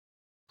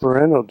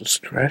Parental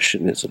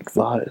discretion is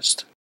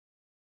advised.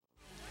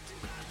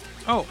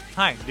 Oh,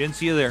 hi. Didn't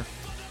see you there.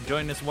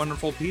 Enjoying this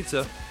wonderful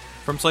pizza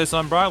from Slice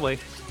on Broadway.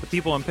 The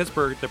people in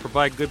Pittsburgh that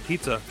provide good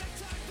pizza.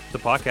 The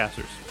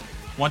podcasters.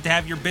 Want to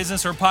have your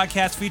business or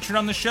podcast featured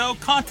on the show?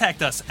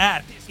 Contact us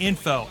at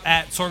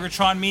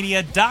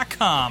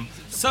info@sorgatronmedia.com.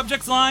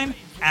 Subject line,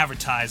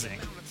 advertising.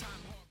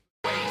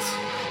 Wait,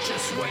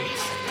 just wait,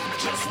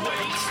 just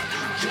wait,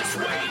 just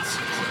wait,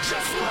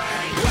 just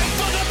wait. Wait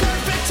for the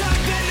perfect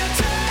time, then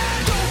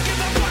attack. Don't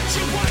give up what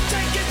you want,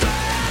 take it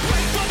back.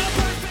 Wait for the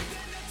perfect.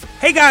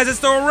 Hey guys, it's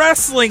the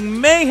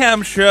Wrestling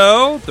Mayhem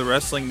Show. The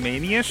Wrestling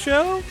Mania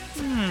Show?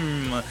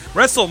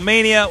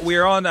 WrestleMania.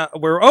 We're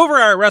over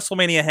our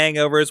WrestleMania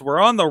hangovers.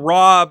 We're on the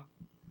Raw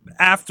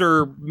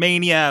after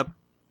Mania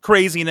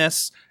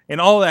craziness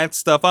and all that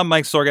stuff. I'm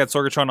Mike Sorg at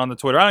Sorgatron on the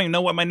Twitter. I don't even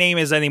know what my name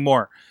is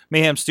anymore.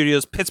 Mayhem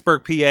Studios,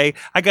 Pittsburgh, PA.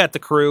 I got the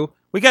crew.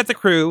 We got the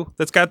crew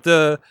that's got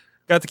the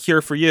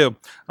cure for you.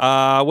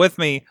 With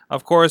me,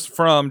 of course,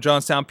 from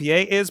Johnstown,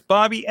 PA, is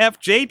Bobby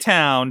F. J.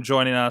 Town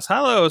joining us.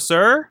 Hello,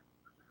 sir.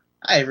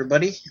 Hi,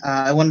 everybody.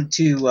 I wanted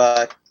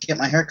to get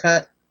my hair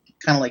cut,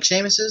 kind of like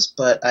Sheamus's,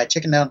 but I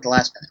chickened out at the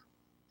last minute.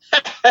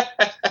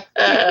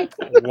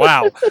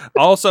 Wow.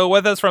 Also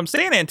with us from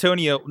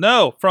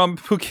from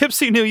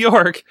Poughkeepsie, New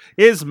York,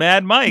 is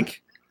Mad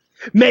Mike.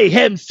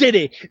 Mayhem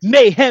City,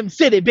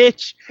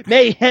 bitch.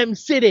 Mayhem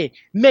City,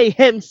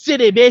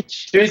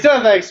 bitch. Do we still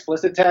have that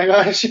explicit tag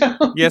on the show?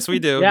 Yes, we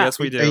do. Yeah. Yes,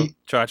 we do. Are you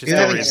Chachi having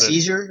still a reads it.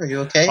 seizure? Are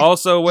you okay?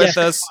 Also with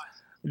us,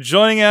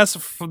 joining us,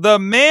 the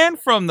man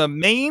from the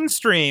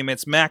mainstream.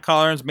 It's Matt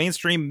Collins,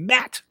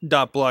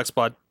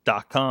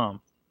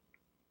 mainstreammatt.blogspot.com.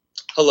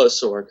 Hello,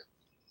 Sorg.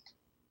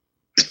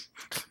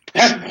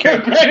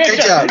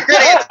 Great job.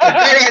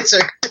 Great answer.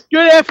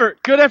 Good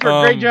effort.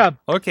 Great job.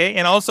 Okay,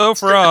 and also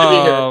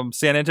from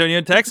San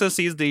Antonio, Texas,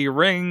 he's the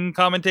ring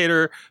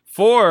commentator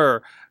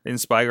for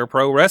Inspire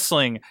Pro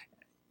Wrestling,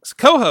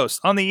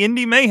 co-host on the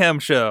Indie Mayhem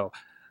Show,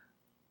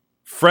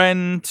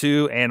 friend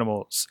to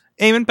animals,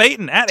 Eamon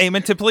Payton at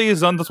Eamon to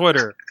Please on the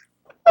Twitter.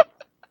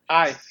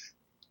 Hi.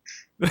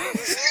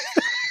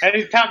 And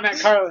he's top Matt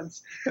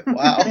Carlins.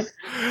 Wow.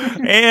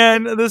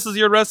 And this is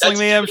your Wrestling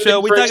Mayhem Show.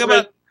 We talk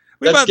about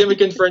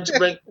gimmick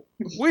infringement.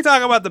 We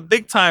talk about the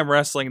big time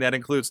wrestling that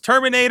includes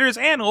Terminators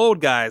and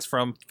old guys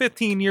from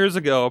 15 years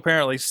ago,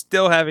 apparently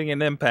still having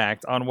an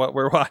impact on what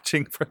we're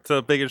watching for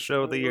the biggest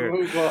show of the year.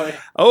 Oh, boy.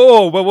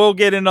 Oh, but we'll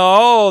get into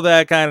all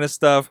that kind of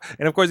stuff.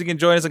 And of course, you can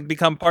join us and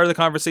become part of the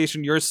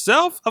conversation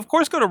yourself. Of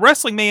course, go to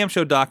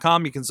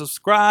WrestlingMayhemShow.com. You can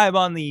subscribe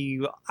on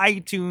the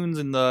iTunes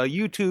and the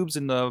YouTubes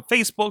and the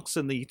Facebooks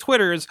and the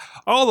Twitters.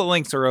 All the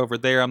links are over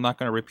there. I'm not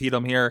going to repeat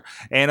them here.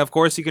 And of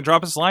course, you can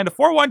drop us a line to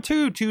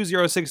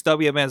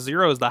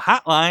 412-206-WMS0 is the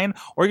hotline.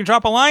 Or you can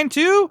drop a line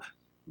to...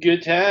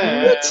 Good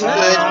time.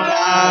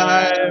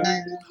 I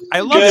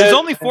love it. There's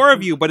only 4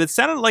 of you, but it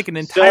sounded like an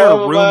entire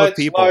So room much of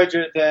people.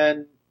 larger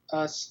than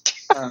us.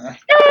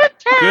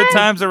 Good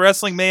times at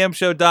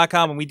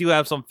WrestlingMayhemShow.com, and we do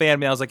have some fan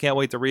mails I can't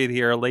wait to read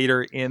here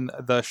later in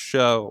the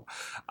show.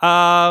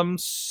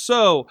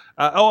 Also,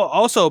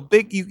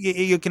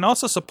 you can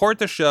also support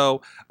the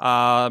show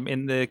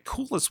in the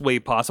coolest way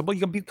possible.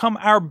 You can become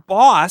our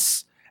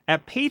boss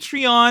at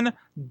Patreon.com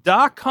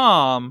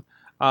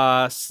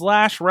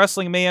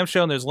 /Wrestling Mayhem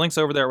Show, and there's links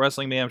over there at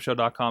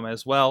WrestlingMayhemShow.com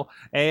as well.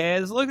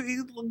 As look,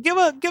 give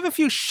a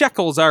few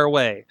shekels our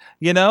way,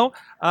 drop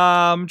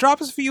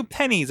us a few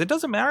pennies. It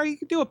doesn't matter. You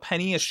can do a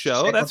penny a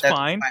show. Shekel, that's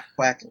fine.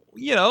 Quack.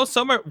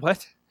 Somewhere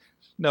what?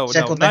 No,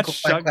 Shekel, not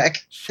deckle,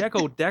 quack.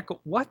 Shekel Deckle.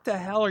 What the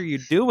hell are you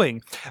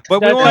doing? But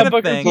we That's want how to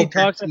Booker thank. T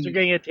talks after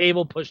getting a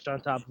table pushed on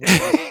top of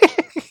him.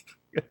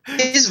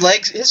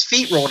 His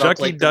feet rolled up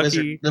like the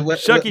wizard. We'll get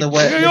Wizard to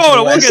West.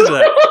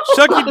 that.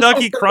 Shucky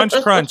Ducky Crunch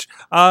Crunch.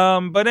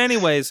 But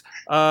anyways,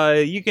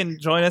 you can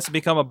join us and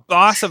become a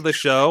boss of the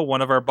show.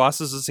 One of our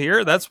bosses is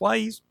here. That's why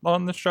he's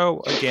on the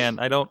show again.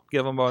 I don't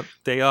give him a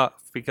day off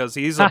because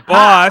he's a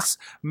boss.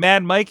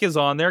 Mad Mike is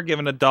on there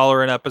giving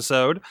 $1 an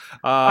episode.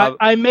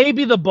 I may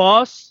be the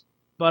boss,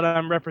 but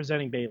I'm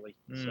representing Bailey.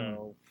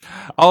 So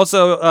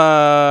Also,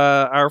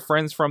 our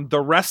friends from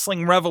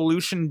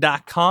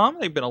TheWrestlingRevolution.com.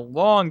 They've been a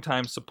long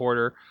time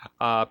supporter,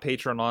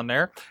 patron on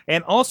there.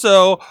 And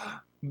also,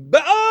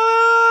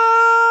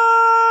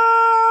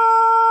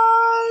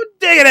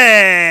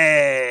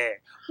 Diggity!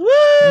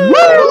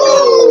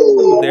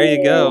 Woo! There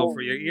you go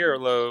for your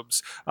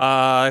earlobes.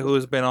 Who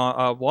has been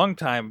a long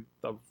time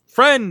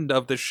friend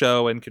of the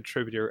show and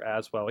contributor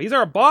as well. He's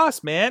our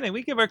boss, man, and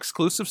we give our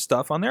exclusive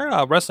stuff on there.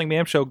 Wrestling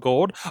Mayhem Show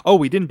Gold. Oh,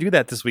 we didn't do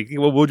that this week.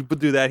 We'll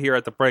do that here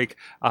at the break.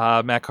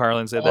 Matt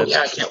Carlin said that.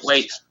 Yeah, I can't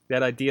wait.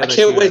 That idea. I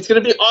can't wait. It's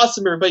going to be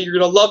awesome, everybody. You're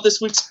going to love this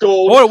week's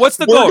gold. Oh, what's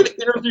the We're gold? going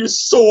to interview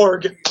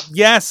Sorg.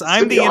 Yes,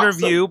 I'm the gonna be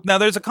interview. Now,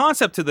 there's a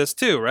concept to this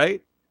too,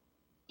 right?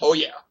 Oh,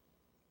 yeah.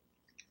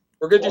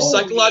 We're going to do Oh,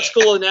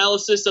 psychological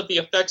analysis of the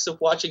effects of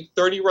watching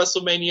 30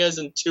 WrestleManias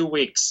in 2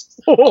 weeks.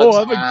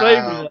 Oh, I'm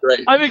excited for this. Great.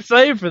 I'm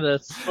excited for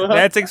this.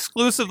 That's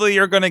exclusively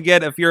you're going to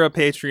get if you're a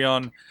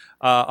Patreon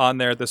on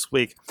there this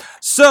week.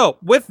 So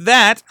with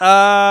that,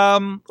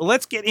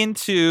 let's get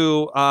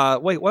into.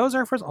 Wait, what was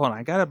our first? Hold on,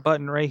 I got a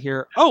button right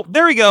here. Oh,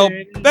 there we go.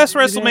 Best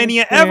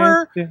WrestleMania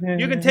ever.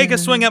 You can take a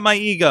swing at my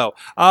ego.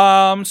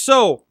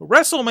 So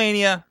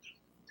WrestleMania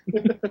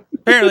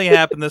apparently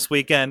happened this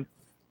weekend.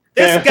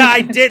 This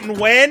guy didn't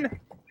win.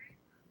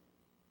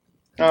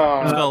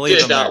 I'm just Oh, gonna leave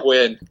Did him there. not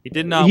win. He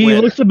did not He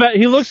win. looks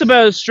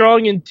about as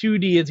strong in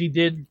 2D as he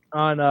did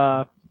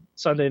on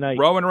Sunday night.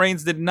 Roman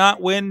Reigns did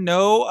not win,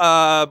 no,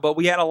 but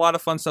we had a lot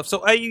of fun stuff.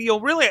 So you'll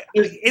really,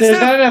 there's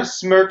instead not of, enough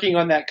smirking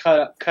on that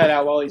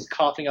cutout while he's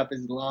coughing up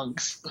his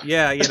lungs.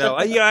 yeah,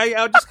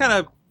 I'll just kind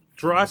of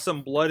draw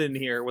some blood in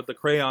here with the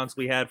crayons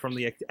we had from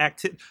the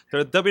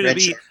WWE.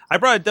 Retro. I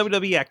brought a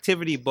WWE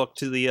activity book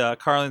to the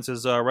Carlin's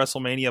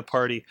WrestleMania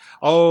party.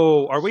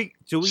 Oh,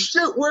 do we?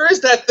 Shoot, where is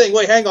that thing?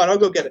 Wait, hang on. I'll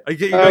go get it.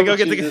 You gotta go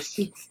get Jesus.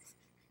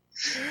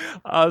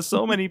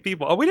 so many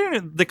people. Oh, we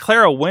didn't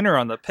declare a winner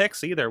on the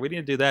picks either. We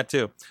didn't do that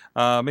too.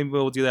 Maybe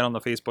we'll do that on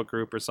the Facebook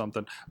group or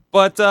something.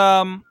 But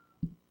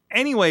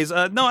anyways,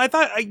 no, I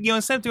thought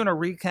instead of doing a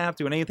recap,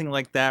 doing anything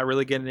like that,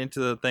 really getting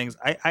into the things,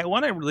 I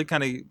want to really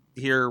kind of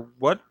hear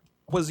what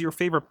was your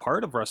favorite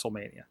part of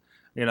WrestleMania.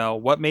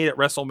 What made it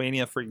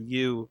WrestleMania for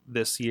you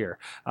this year?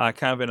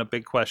 Kind of in a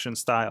big question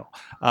style.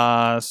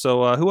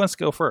 So who wants to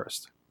go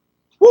first?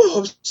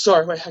 Whoa, I'm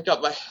sorry. Wait, I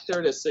got my. There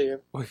it is. See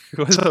you.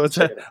 What's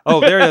that?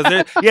 Oh, there it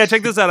is. Yeah,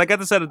 check this out. I got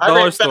this at a I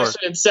dollar ran store. faster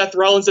than Seth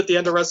Rollins at the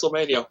end of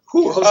WrestleMania.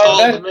 Whew, I was Oh,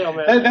 all in the middle,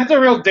 man. That's a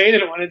real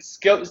dated one. It's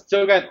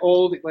still got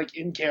old, like,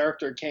 in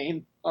character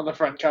Kane on the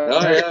front cover.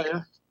 Oh,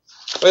 yeah.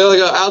 Well, like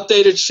an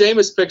outdated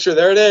Sheamus picture.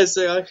 There it is.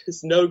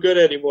 It's no good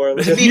anymore.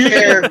 To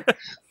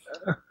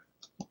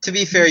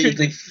be fair, you'd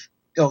leave.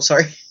 Oh,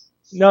 sorry.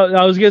 No,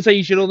 I was gonna say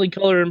you should only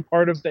color in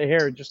part of the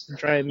hair just to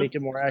try and make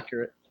it more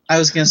accurate. I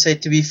was gonna say,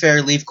 to be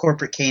fair, leave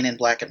corporate Kane in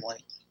black and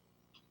white.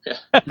 Yeah.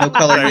 No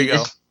color. There you needed.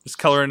 go. Just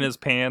color in his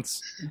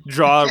pants,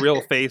 draw a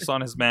real face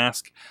on his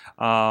mask,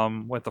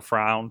 with a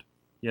frown,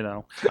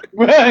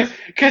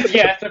 Because,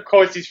 yes, of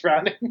course he's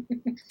frowning.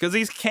 because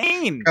he's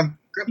Kane. Grumpy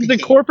He's a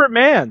Kane. corporate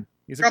man.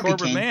 He's a Grumpy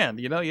corporate Kane. man.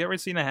 You ever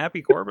seen a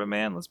happy corporate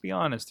man? Let's be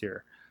honest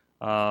here.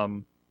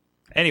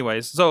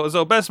 Anyways,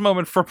 so best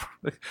moment for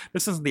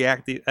this isn't the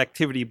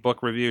activity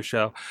book review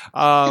show.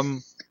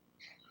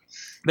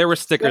 There were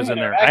stickers in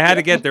there. I had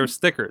to get there were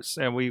stickers,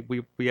 and we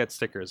had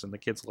stickers, and the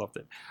kids loved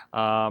it.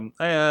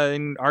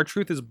 And Our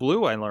Truth is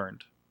Blue, I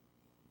learned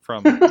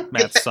from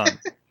Matt's son.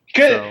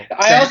 Good. So-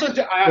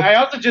 I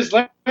also just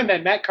learned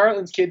that Matt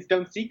Carlin's kids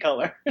don't see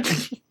color.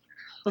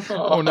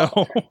 Oh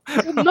no!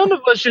 None of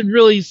us should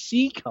really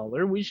see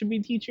color. We should be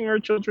teaching our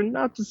children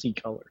not to see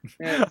color.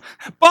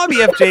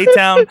 Bobby F. J.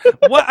 Town,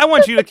 I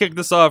want you to kick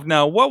this off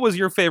now. What was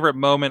your favorite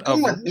moment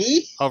Come on,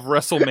 me. of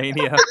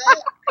WrestleMania?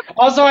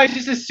 Also, I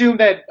just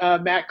assumed that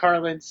Matt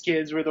Carlin's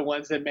kids were the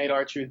ones that made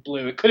Our Truth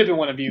Blue. It could have been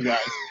one of you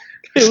guys.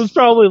 It was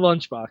probably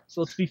Lunchbox.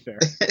 Let's be fair.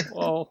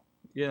 Well,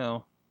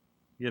 but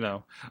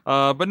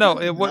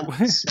no. What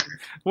was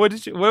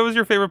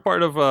your favorite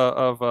part of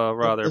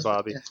Raw there,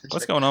 Bobby?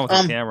 What's going on with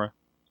the camera?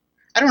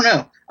 I don't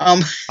know.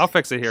 I'll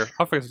fix it here.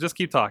 Just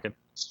keep talking.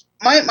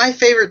 My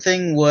favorite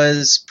thing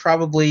was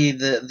probably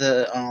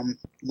the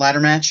ladder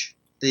match,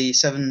 the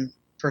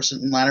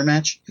 7-person ladder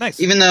match. Nice.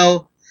 Even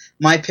though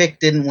my pick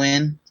didn't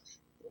win,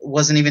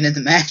 wasn't even in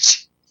the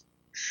match.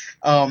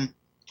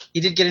 He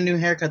did get a new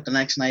haircut the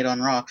next night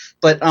on Raw,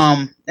 but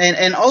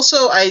and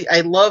also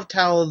I loved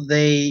how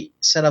they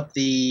set up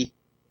the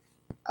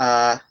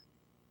battle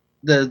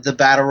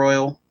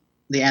royal,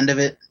 the end of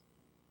it.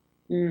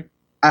 Mm.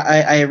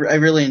 I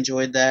really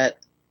enjoyed that.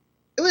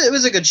 It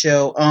was a good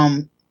show.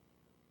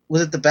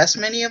 Was it the best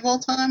mini of all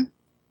time?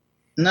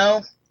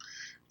 No,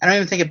 I don't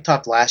even think it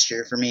topped last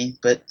year for me.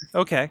 But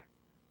Okay.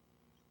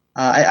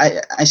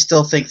 I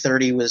still think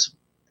 30 was.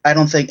 I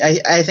think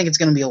it's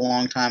going to be a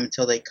long time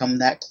until they come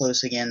that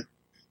close again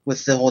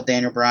with the whole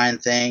Daniel Bryan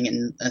thing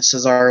and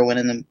Cesaro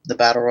winning the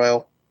battle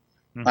royal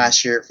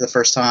last year for the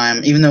first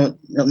time. Even though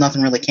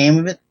nothing really came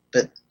of it,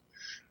 but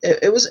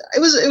it was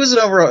an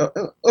overall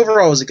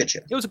it was a good show.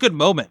 It was a good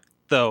moment,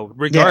 though,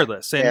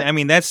 regardless. Yeah. And I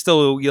mean, that's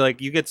still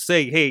you get to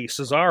say, "Hey,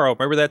 Cesaro,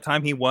 remember that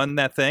time he won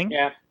that thing?"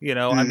 Yeah.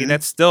 I mean,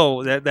 that's still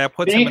that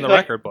puts him in the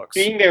record books.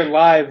 Being there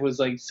live was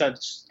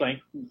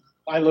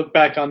I look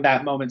back on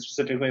that moment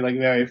specifically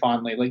very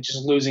fondly,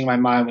 just losing my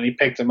mind when he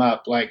picked him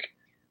up.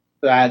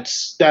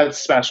 That's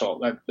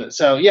special.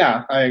 So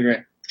yeah, I agree.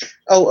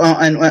 Oh,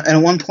 and at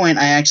one point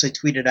I actually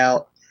tweeted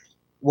out,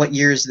 "What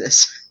year is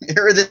this?"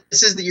 Or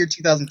this is the year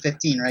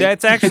 2015, right?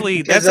 That's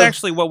actually Because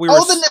of what we were.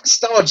 all the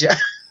nostalgia.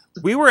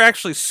 We were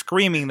actually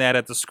screaming that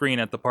at the screen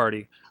at the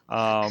party,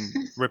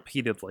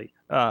 repeatedly.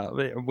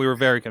 We were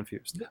very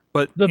confused,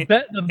 but The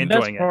best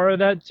enjoying it. part of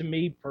that to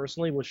me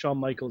personally was Shawn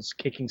Michaels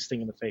kicking Sting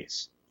in the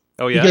face.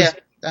 Oh yeah. Yeah,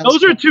 that was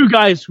Those are cool. two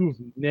guys who've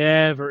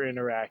never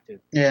interacted,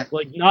 Yeah.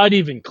 like not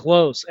even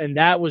close, and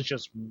that was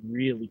just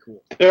really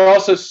cool. They're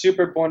also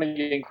super born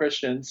again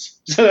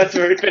Christians, so that's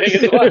very fitting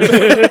as well.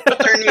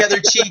 Turn the other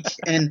cheek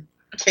and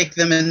kick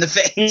them in the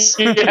face.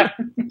 Yeah.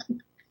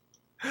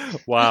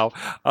 Wow.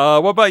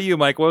 What about you,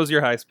 Mike? What was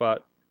your high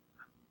spot?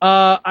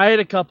 I had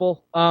a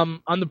couple.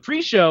 On the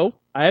pre-show,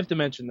 I have to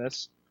mention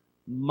this.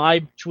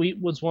 My tweet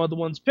was one of the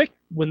ones picked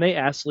when they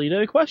asked Lita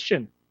a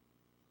question.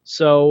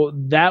 So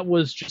that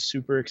was just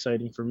super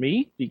exciting for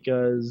me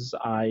because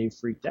I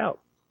freaked out.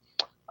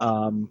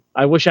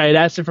 I wish I had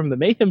asked it from the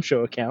Mayhem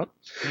Show account.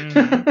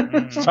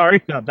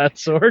 Sorry, not that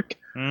Sork.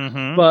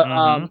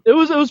 But it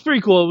was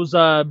pretty cool. It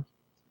was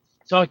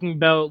talking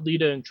about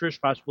Lita and Trish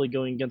possibly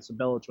going against the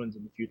Bella Twins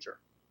in the future.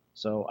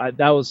 So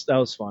that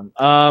was fun.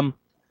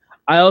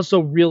 I also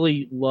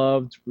really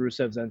loved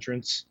Rusev's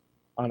entrance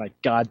on a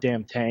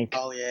goddamn tank.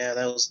 Oh yeah,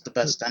 that was the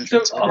best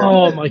entrance So- ever.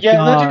 Oh my Yeah,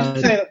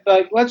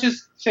 god! let's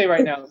just say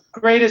right now,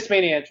 greatest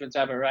Mania entrance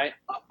ever, right?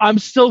 I'm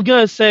still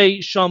gonna say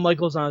Shawn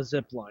Michaels on a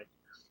zip line,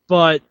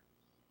 but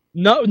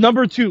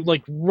number 2,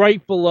 like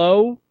right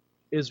below,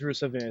 is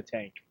Rusev in a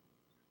tank.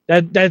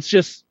 That's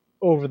just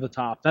over the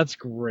top. That's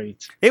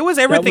great. It was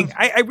everything.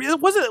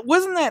 was- It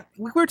wasn't that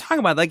we were talking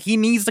about. Like he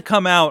needs to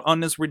come out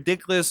on this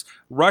ridiculous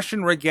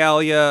Russian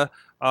regalia,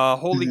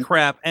 holy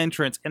crap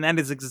entrance, and that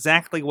is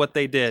exactly what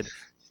they did.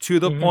 To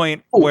the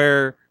point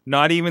where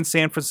not even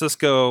San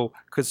Francisco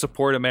could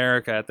support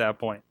America at that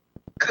point.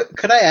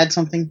 Could I add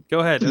something? Go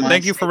ahead. Come on.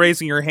 Thank you for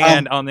raising your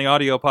hand on the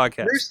audio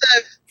podcast.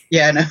 Rusev,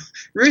 yeah, no.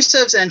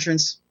 Rusev's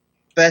entrance,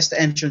 best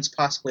entrance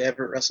possibly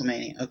ever at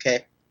WrestleMania.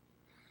 Okay,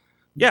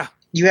 Yeah.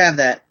 you have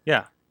that.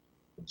 Yeah.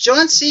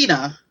 John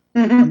Cena,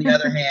 on the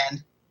other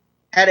hand,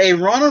 had a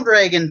Ronald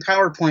Reagan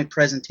PowerPoint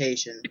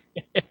presentation,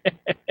 and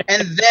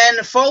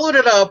then followed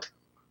it up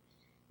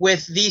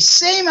with the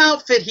same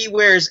outfit he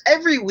wears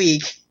every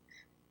week.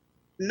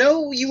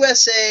 No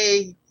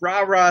USA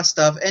rah-rah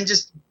stuff, and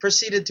just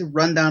proceeded to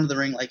run down to the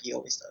ring like he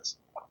always does.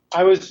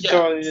 I was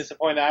totally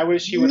disappointed. I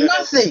wish he would have.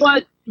 Nothing.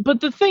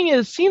 But the thing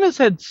is, Cena's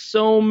had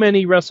so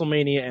many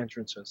WrestleMania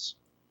entrances.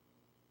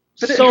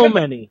 But it- So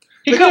many.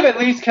 He could have at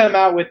least come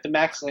out with the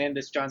Max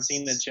Landis John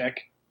Cena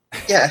chick.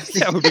 Yeah.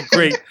 That would be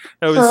great.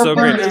 That was so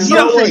great. Nothing. You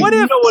know, what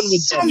if No one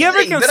would do you ever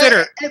Something,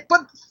 consider?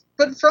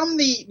 But from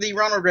the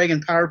Ronald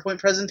Reagan PowerPoint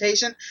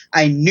presentation,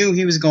 I knew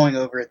he was going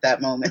over at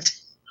that moment.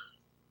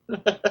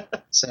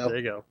 So There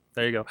you go.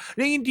 There you go.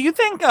 Do you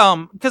think?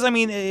 Because I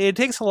mean, it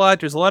takes a lot.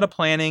 There's a lot of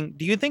planning.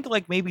 Do you think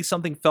like maybe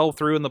something fell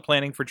through in the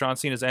planning for John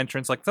Cena's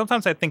entrance? Like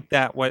sometimes I think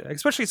that way,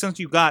 especially since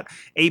you got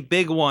a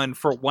big one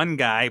for one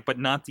guy but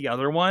not the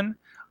other one.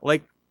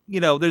 Like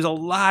there's a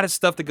lot of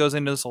stuff that goes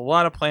into this. A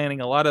lot of planning,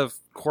 a lot of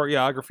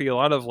choreography, a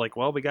lot of like,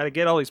 well, we got to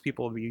get all these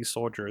people to be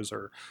soldiers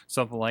or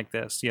something like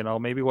this.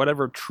 Maybe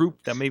whatever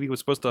troop that maybe was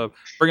supposed to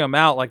bring them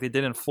out, like they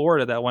did in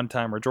Florida that one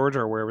time or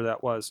Georgia or wherever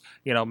that was.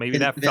 Maybe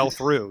that fell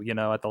through.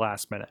 At the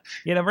last minute.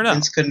 You never know.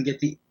 Vince couldn't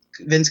get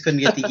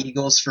the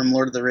Eagles from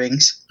Lord of the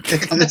Rings to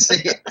come and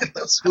say it.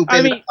 They'll swoop I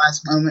in mean- at the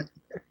last moment.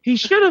 He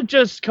should have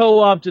just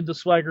co-opted the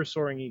Swagger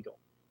Soaring Eagle.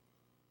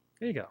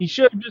 There you go. He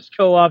should have just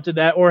co-opted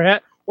that,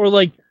 or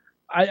like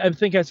I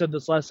think I said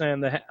this last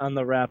night on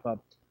the wrap up.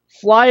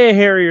 Fly a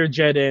Harrier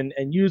jet in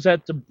and use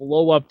that to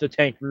blow up the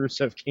tank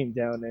Rusev came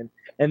down in,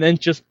 and then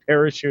just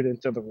parachute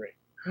into the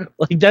ring.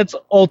 Like that's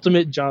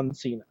ultimate John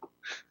Cena.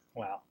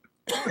 Wow.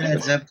 Had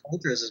Zev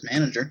Coulter as his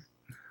manager.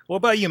 What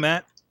about you,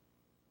 Matt?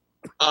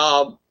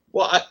 Well,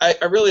 I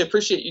really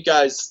appreciate you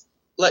guys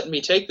letting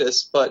me take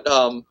this, but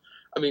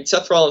I mean,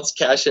 Seth Rollins'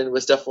 cash-in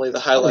was definitely the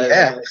highlight of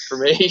the night for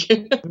me.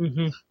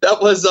 Mm-hmm.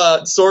 That was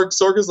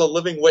Sorg is a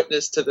living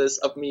witness to this,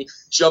 of me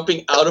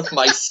jumping out of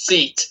my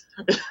seat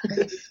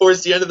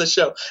towards the end of the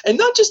show, and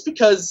not just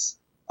because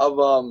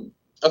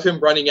of him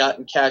running out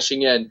and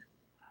cashing in,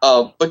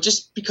 but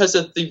just because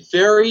of the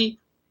very,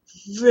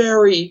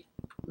 very,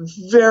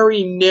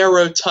 very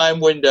narrow time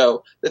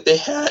window that they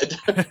had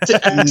to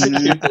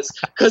execute this.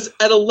 Because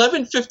at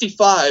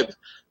 11:55,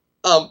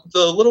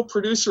 the little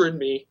producer in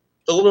me,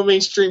 the little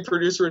mainstream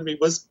producer in me,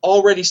 was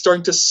already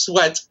starting to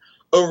sweat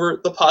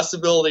over the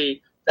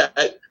possibility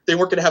that they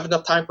weren't going to have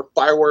enough time for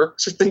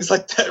fireworks or things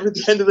like that at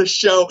the end of the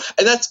show.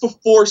 And that's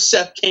before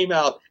Seth came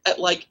out at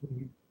like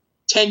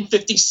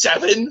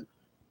 10:57.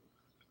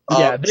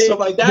 Yeah, so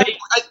by that,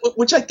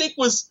 which I think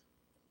was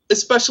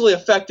especially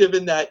effective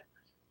in that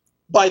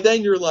by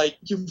then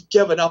you've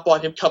given up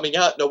on him coming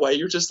out in a way.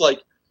 You're just like,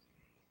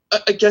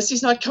 I guess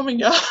he's not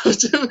coming out.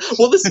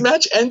 Will this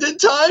match end in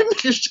time?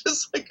 You're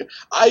just like,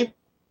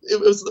 it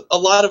was a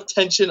lot of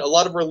tension, a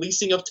lot of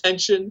releasing of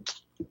tension.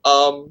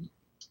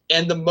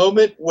 And the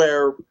moment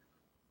where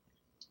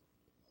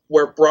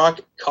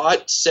Brock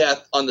caught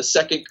Seth on the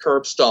second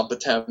curb stomp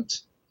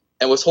attempt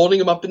and was holding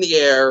him up in the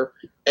air,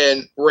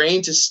 and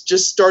Reigns is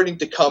just starting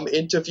to come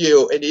into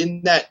view, and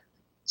in that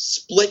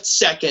split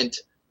second,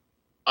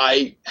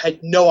 I had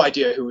no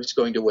idea who was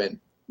going to win.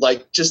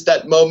 Like, just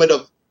that moment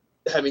of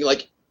having,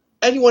 like,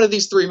 any one of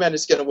these three men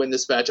is going to win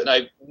this match, and I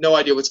have no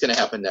idea what's going to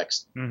happen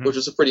next, which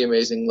was a pretty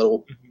amazing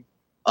little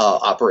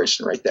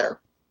operation right there.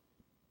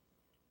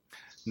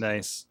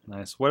 Nice.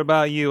 What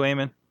about you,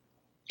 Eamon?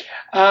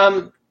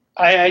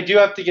 I do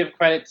have to give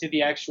credit to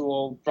the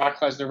actual Brock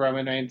Lesnar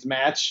Roman Reigns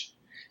match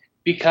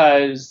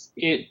because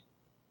it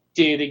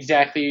did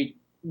exactly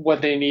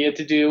what they needed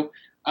to do.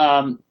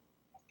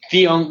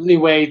 The only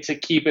way to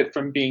keep it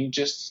from being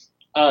just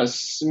a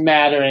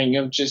smattering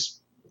of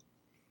just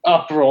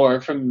uproar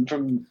from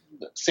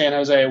San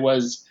Jose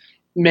was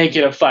make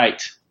it a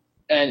fight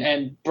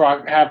and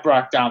have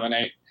Brock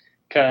dominate,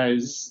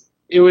 because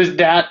it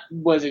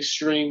was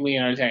extremely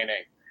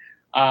entertaining.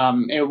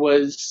 It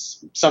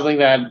was something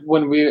that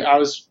I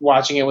was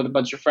watching it with a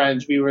bunch of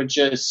friends, we were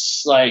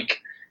just like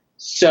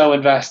so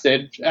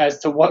invested as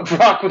to what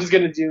Brock was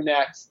going to do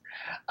next.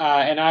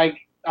 And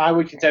I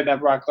would contend that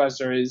Brock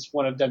Lesnar is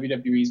one of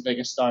WWE's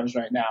biggest stars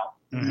right now.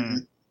 Mm-hmm.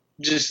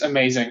 Just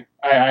amazing.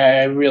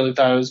 I really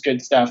thought it was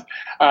good stuff.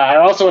 I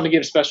also want to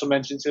give special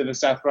mention to the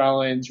Seth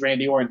Rollins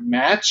Randy Orton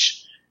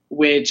match,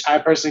 which I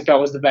personally felt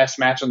was the best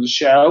match on the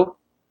show.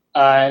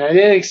 And I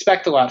didn't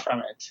expect a lot from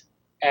it.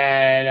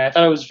 And I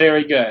thought it was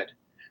very good.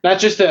 Not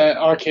just the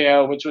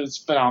RKO, which was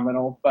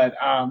phenomenal, but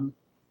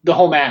the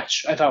whole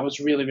match I thought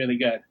was really, really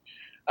good.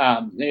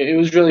 It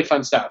was really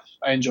fun stuff.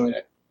 I enjoyed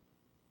it.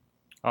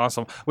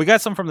 Awesome. We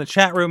got some from the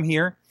chat room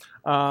here.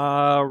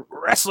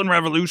 Wrestling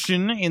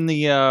Revolution in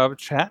the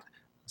chat.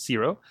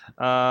 Zero.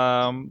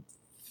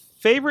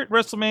 Favorite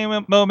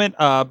WrestleMania moment?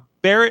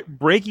 Barrett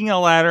breaking a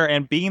ladder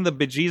and being the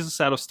bejesus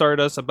out of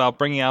Stardust about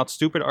bringing out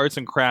stupid arts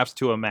and crafts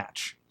to a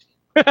match.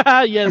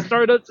 Yeah,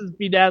 Stardust's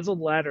bedazzled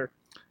ladder.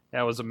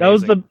 That was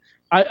amazing.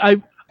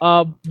 That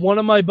was one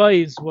of my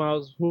buddies who I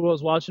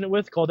was watching it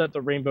with called that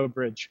the Rainbow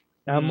Bridge.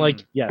 And I'm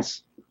like,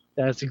 yes,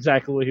 that's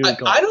exactly what he would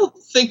call it. I don't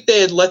think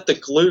they had let the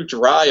glue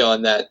dry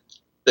on that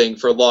thing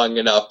for long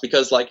enough,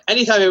 because like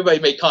anytime everybody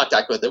made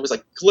contact with it, it was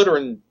like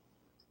glittering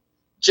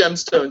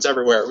gemstones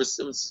everywhere. It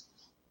was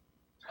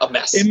a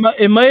mess.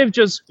 It might have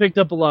just picked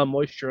up a lot of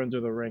moisture under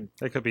the ring.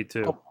 That could be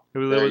too. Oh,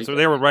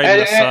 They were right in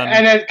the sun.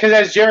 And because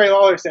as Jerry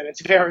Lawler said,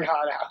 it's very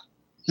hot out.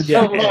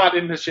 Yeah. A lot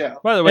in the show.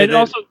 By the way, And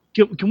also,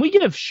 can we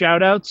give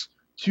shout outs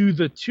to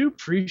the 2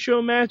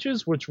 pre-show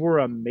matches, which were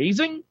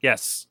amazing?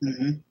 yes,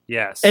 Mm-hmm.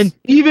 yes, And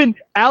even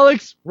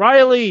Alex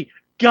Riley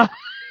got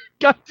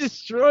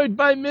destroyed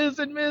by Miz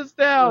and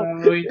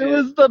Mizdow. Oh, he It did.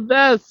 was the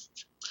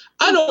best.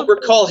 I don't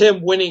recall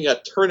him winning a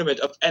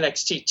tournament of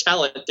NXT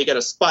talent to get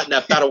a spot in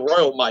that Battle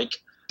Royal mic.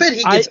 But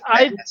he gets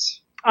I-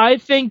 pass. I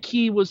think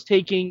he was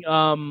taking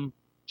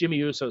Jimmy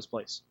Uso's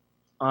place,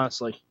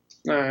 honestly.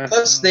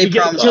 Plus, they You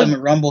get- promised him a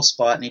Rumble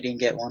spot, and he didn't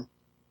get one.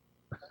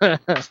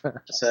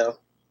 So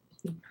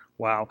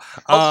wow.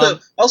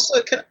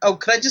 also, could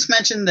I just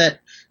mention that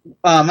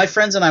my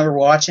friends and I were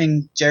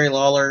watching Jerry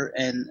Lawler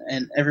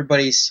and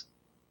everybody's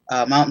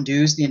Mountain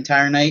Dews the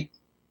entire night.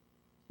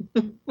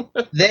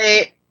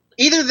 They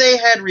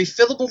had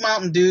refillable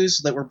Mountain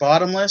Dews that were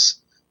bottomless,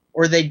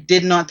 or they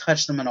did not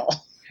touch them at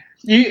all.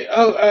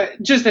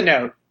 Just a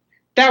note.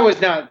 That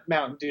was not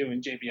Mountain Dew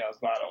in JBL's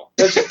bottle.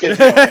 Let's just get it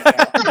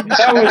going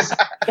now.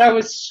 That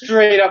was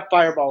straight up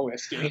Fireball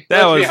whiskey.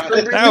 That Let's be was-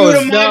 honest. that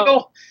was-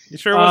 Michael. You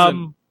sure it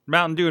wasn't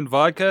Mountain Dew and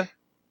vodka?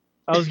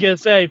 I was gonna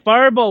say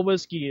Fireball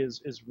whiskey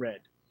is red.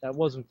 That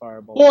wasn't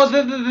Fireball. Well,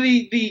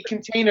 the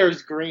container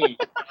is green.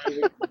 That's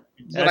what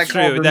I That's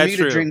call true, that's Bermuda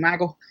true. drink,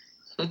 Michael.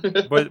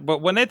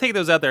 But when they take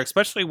those out there,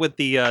 especially with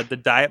the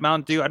Diet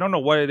Mountain Dew, I don't know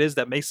what it is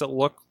that makes it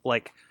look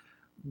like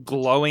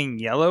glowing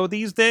yellow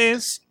these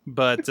days.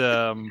 But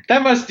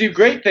That must do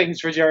great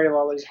things for Jerry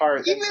Lawler's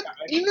heart.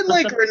 Even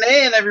like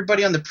Renee and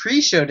everybody on the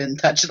pre-show didn't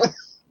touch them.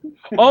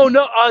 Oh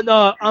no!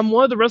 On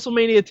one of the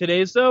WrestleMania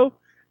Todays though,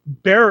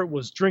 Barrett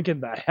was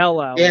drinking the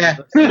hell out. Yeah.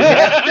 Of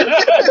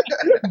it.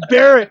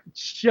 Barrett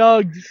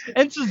chugged,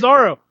 and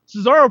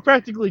Cesaro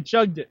practically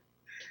chugged it.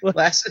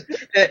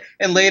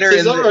 And later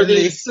Cesaro in the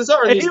needs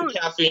the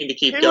caffeine to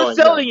keep He going. was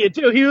selling it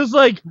too. He was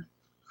like,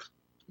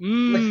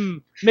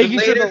 making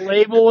sure later- the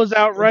label was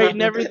out right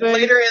and everything.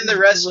 later in the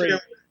Great. restroom,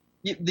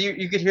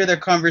 you could hear their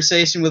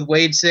conversation with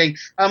Wade saying,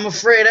 "I'm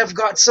afraid I've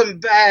got some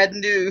bad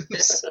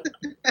news."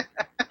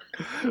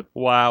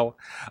 wow.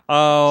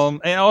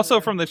 And also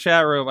from the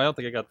chat room, I don't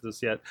think I got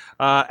this yet.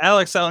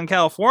 Alex out in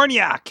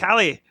California,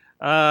 Cali,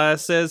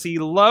 says he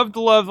loved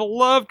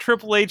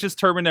Triple H's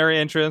Terminator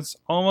entrance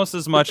almost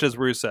as much as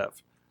Rusev.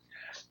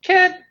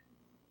 Kid,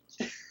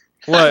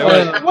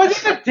 What? was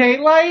it the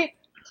daylight?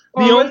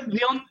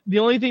 The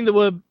only thing that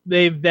would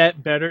make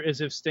that better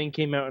is if Sting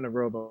came out in a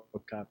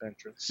RoboCop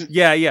entrance.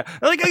 Yeah.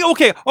 Like,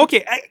 okay.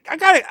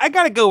 I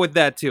gotta go with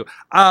that too.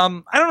 I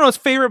don't know his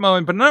favorite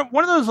moment, but not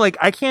one of those like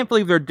I can't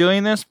believe they're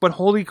doing this, but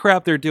holy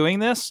crap, they're doing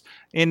this,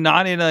 and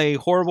not in a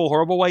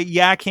horrible way.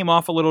 Yeah, it came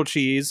off a little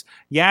cheese.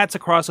 Yeah, it's a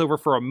crossover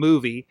for a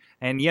movie,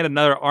 and yet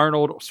another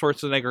Arnold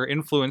Schwarzenegger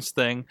influence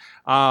thing.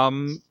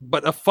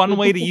 But a fun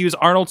way to use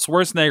Arnold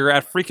Schwarzenegger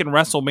at freaking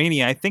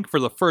WrestleMania, I think for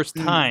the first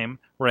time,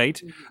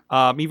 right?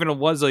 Even it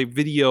was a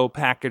video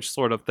package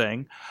sort of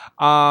thing.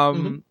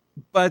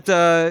 But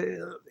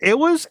it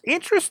was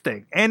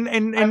interesting,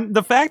 and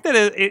the fact that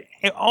it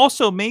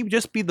also may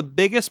just be the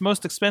biggest,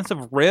 most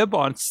expensive rib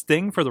on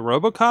Sting for the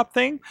RoboCop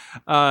thing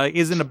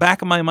is in the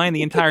back of my mind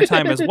the entire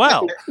time as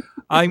well.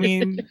 I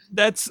mean,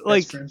 that's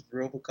like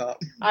RoboCop.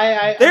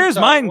 there's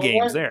mind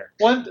games there.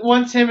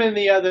 Once him and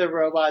the other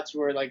robots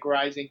were like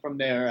rising from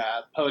their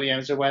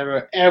podiums or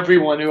whatever,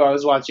 everyone who I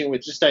was watching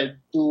with just started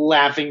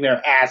laughing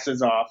their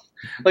asses off.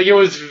 Like it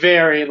was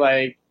very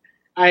like.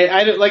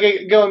 I like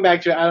going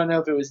back to it. I don't know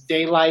if it was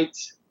daylight,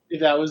 if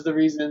that was the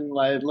reason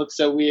like, it looked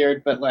so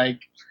weird, but like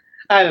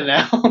I don't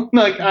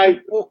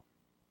know.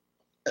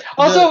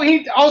 Also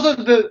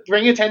the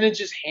ring attendant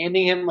just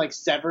handing him like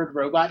severed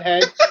robot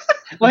head,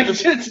 like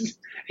just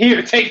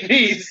here, take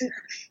these.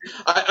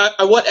 I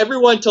want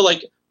everyone to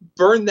like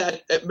burn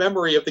that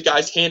memory of the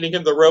guys handing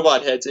him the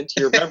robot heads into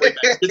your memory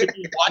bank. Because if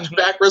you watch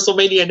back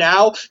WrestleMania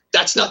now,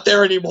 that's not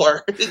there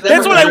anymore.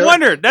 That's what I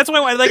wondered. That's why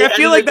I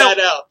feel like that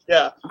out.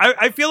 Yeah.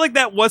 I feel like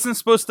that wasn't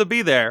supposed to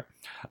be there.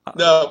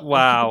 No.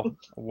 Wow. It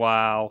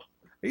Well,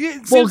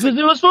 seems because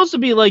it was supposed to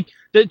be like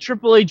that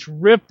Triple H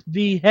ripped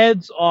the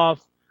heads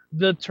off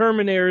the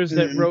Terminators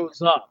that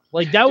rose up.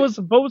 Like that was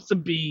supposed to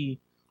be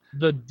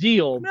the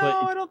deal. No,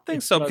 but I don't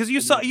think so. Because you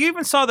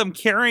even saw them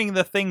carrying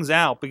the things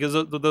out because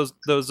of those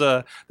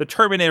the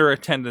Terminator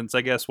attendants,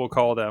 I guess we'll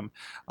call them.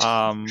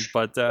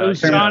 But it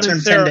was John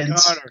and Sarah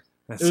Connor.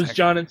 It was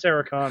John and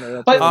Sarah Connor.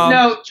 That's But what-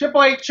 no,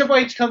 Triple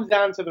H comes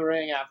down to the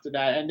ring after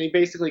that, and they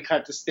basically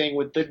cut to Sting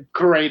with the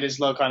greatest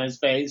look on his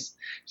face.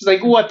 He's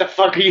like, "What the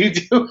fuck are you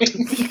doing?"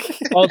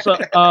 Also,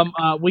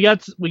 we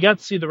got to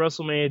see the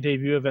WrestleMania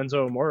debut of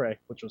Enzo Amore,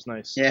 which was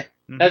nice. Yeah.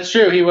 That's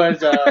true. He was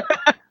the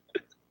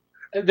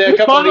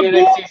couple of the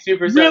NXT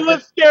Super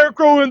Realest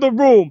Scarecrow in the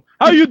room.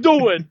 How you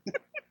doing?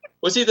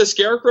 Was he the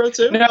Scarecrow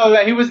too?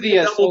 No, he was the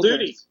Double Soldiers.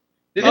 duty.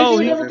 Did Oh,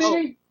 they he do double was-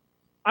 duty?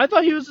 I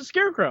thought he was a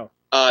Scarecrow.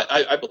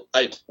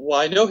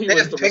 I know he They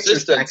was have the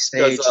pictures Resistance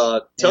backstage.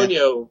 because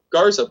Tonio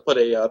Garza put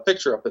a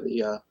picture up of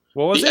the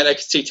what was it?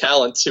 NXT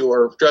talents who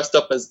were dressed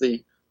up as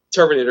the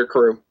Terminator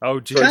crew Oh,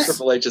 for geez.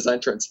 Triple H's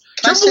entrance.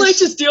 Can I Triple say-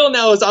 H's deal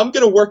now is I'm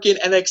going to work in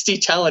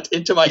NXT talent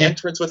into my Yeah.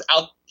 entrance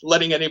without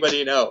letting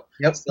anybody know.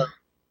 Yep.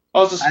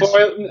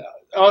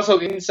 Also,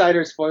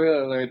 insider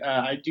spoiler alert,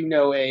 I do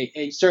know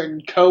a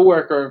certain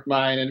coworker of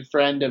mine and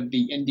friend of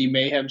the Indie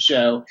Mayhem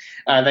show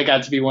that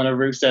got to be one of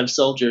Rusev's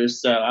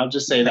soldiers, so I'll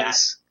just say that.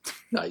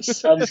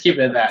 Nice. I'll just keep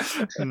it at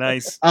that.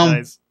 Nice.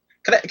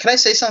 Can I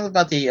say something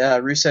about the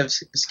Rusev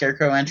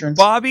Scarecrow entrance?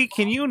 Bobby,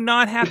 can you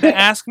not have to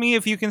ask me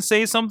if you can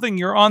say something?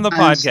 You're on the I'm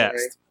podcast.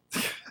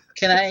 sorry.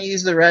 Can I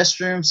use the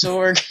restroom,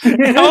 Sorg?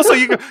 And also,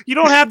 you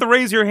don't have to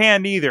raise your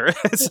hand either.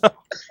 So,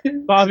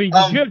 Bobby,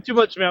 did you have too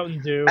much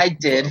Mountain Dew? I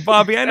did.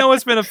 Bobby, I know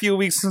it's been a few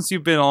weeks since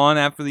you've been on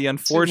after the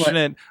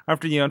unfortunate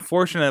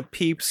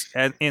Peeps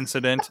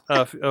incident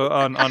on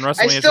WrestleMania.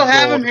 I still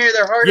have them here.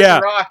 They're hard Yeah.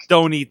 as a rock.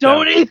 Don't eat them.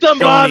 Don't eat them,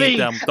 Don't Bobby. eat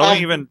them. Don't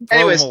even throw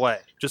anyways, them away.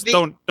 Just the-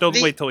 don't the-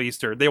 wait till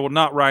Easter. They will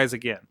not rise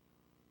again.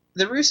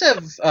 The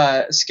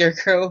Rusev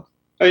Scarecrow,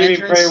 Oh, you mean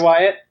Entrance? Bray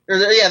Wyatt? or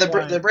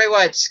the Bray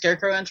Wyatt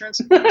Scarecrow entrance.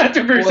 To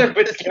Rusev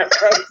with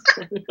Scarecrows.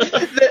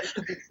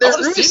 the I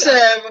wanna see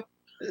that.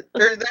 Rusev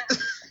or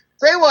the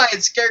Bray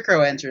Wyatt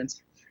Scarecrow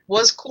entrance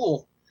was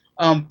cool,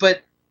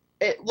 but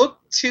it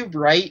looked too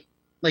bright,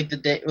 like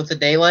with the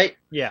daylight.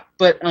 Yeah.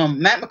 But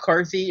Matt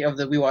McCarthy of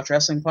the We Watch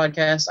Wrestling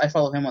podcast, I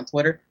follow him on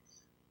Twitter.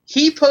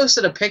 He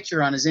posted a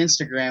picture on his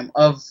Instagram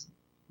of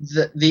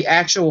the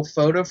actual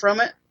photo from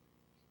it,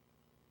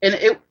 and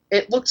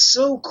it looked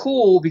so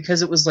cool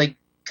because it was like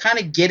kind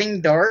of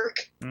getting dark,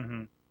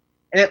 Mm-hmm.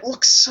 and it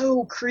looks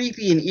so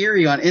creepy and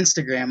eerie on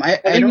Instagram. I I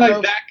think don't like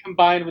know. that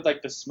combined with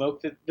like the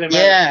smoke that they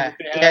Yeah,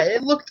 might have. yeah,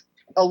 it looked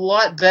a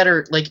lot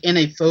better like in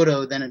a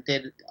photo than it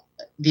did.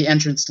 The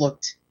entrance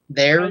looked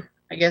there,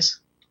 I guess.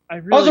 I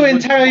really Also wish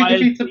entirely Wyatt's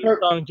defeats the theme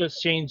song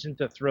just changed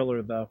into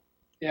Thriller, though.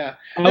 Yeah.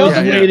 I was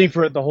Yeah, yeah. waiting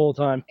for it the whole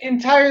time.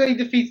 Entirely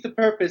defeats the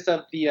purpose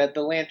of the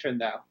lantern,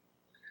 though.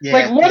 Yeah.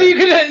 Like, what are you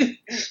gonna?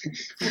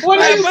 What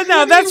are you? But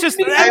no, that's just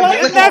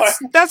I-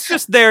 that's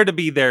just there to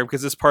be there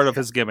because it's part of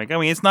his gimmick. I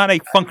mean, it's not a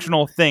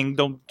functional thing.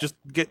 Don't just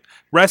get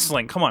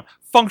wrestling. Come on,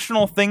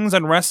 functional things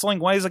and wrestling.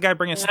 Why does a guy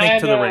bring a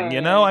snake to the know. ring?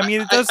 You know, I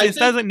mean, I it think-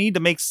 doesn't need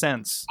to make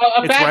sense. A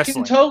It's bat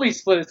wrestling. can totally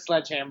split a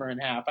sledgehammer in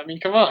half. I mean,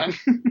 come on.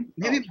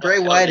 Maybe Bray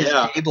Wyatt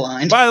yeah. is day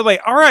blind. By the way,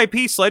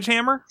 R.I.P.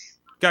 Sledgehammer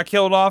got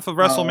killed off of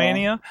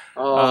WrestleMania.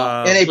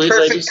 In a Sweet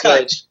perfect Lady cut.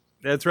 Sledge.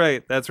 That's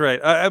right. That's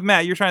right.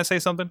 Matt, you're trying to say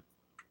something?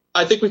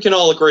 I think we can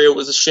all agree it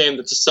was a shame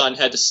that the sun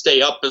had to stay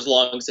up as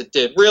long as it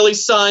did. Really,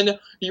 son?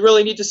 You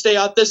really need to stay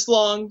out this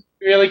long?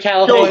 Really, Go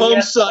California?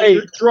 home, son. Hey.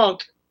 You're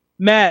drunk.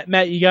 Matt,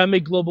 you gotta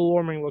make global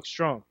warming look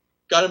strong.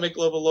 Gotta make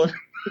global lord.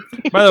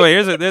 By the way,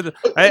 here's You know,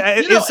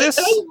 is this?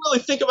 and I didn't really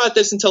think about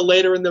this until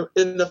later in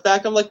the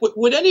fact. I'm like,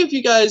 would any of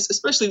you guys,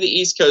 especially the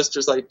East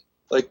Coasters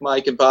like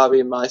Mike and Bobby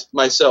and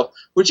myself,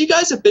 would you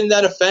guys have been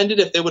that offended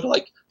if they would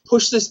like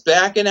push this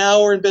back an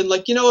hour and been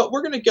like, you know what,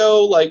 we're gonna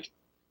go like,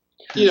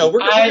 you know, we're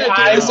gonna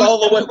do this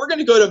all the way. We're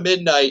gonna go to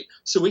midnight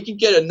so we can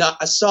get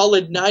a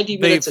solid 90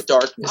 minutes of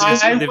darkness.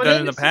 I They've done it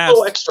in the wouldn't past.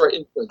 No extra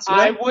influence. You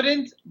know? I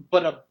wouldn't,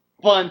 but a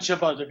bunch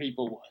of other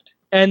people would.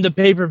 And the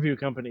pay-per-view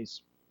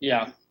companies.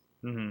 Yeah.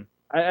 Mhm.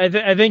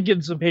 I think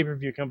it's the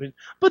pay-per-view companies.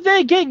 But then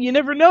again, you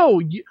never know.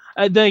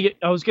 I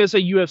was going to say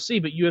UFC,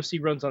 but UFC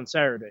runs on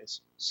Saturdays.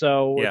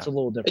 So Yeah. it's a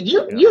little different.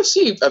 And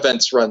UFC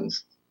events run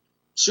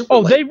super Oh,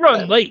 late. they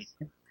run late.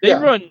 They Yeah.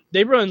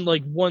 run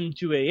like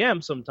 1-2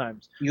 a.m.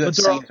 sometimes. But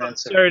UFC they're all on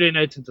events. Saturday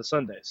nights into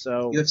Sunday.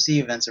 So UFC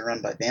events are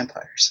run by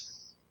vampires.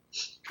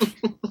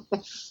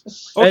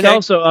 Okay. And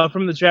also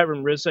from the chat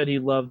room, Riz said he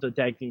loved the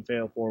tag team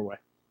fail 4-way,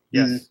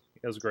 yes, Mhm.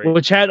 that was great.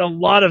 which had a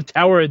lot of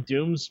Tower of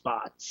Doom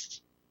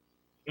spots.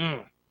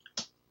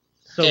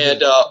 So And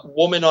good.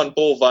 woman on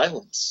bull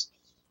violence.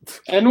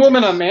 And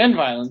woman on man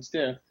violence,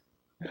 too.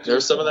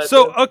 There's some of that.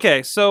 So too.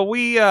 okay, so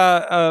we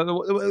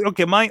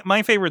okay.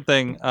 My favorite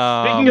thing.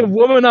 Speaking of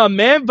woman on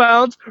man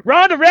violence,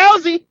 Ronda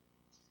Rousey.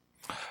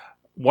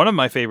 One of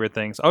my favorite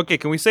things. Okay,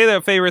 can we say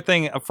that favorite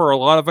thing for a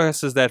lot of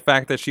us is that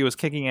fact that she was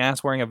kicking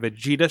ass wearing a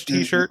Vegeta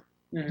T-shirt?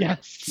 Mhm.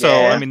 Yes. So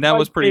Yeah. I mean that My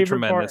was pretty favorite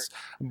tremendous.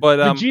 But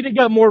Vegeta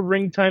got more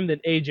ring time than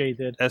AJ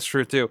did. that's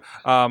true too.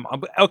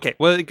 Okay,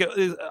 well,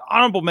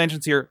 honorable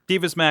mentions here.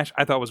 Divas match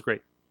I thought was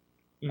great.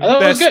 I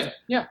thought it was Best- good.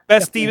 Yeah.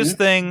 Best Divas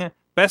thing.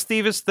 Best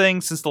Divas thing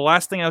since the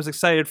last thing I was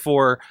excited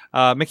for,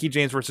 Mickey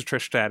James versus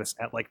Trish Stratus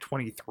at like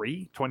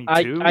 23,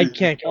 22. I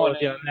can't go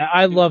with you on that.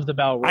 I love the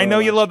Battle Royal. I know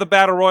you match. love the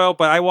Battle Royal,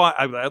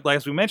 but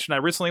as we mentioned, I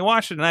recently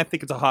watched it and I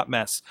think it's a hot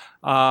mess.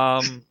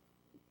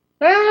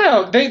 I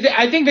don't know.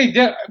 I think they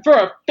did, for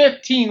a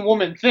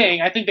 15-woman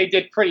thing, I think they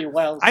did pretty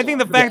well. I think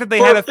the fact that they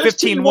For had a a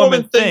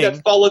 15-woman thing.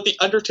 that followed the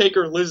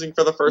Undertaker losing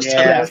for the first time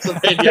Yeah. at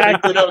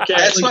WrestleMania, they did okay.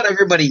 That's what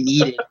everybody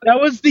needed.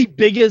 That was the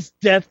biggest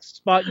death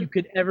spot you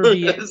could ever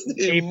be in. That's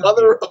the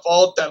mother of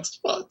all death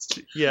spots.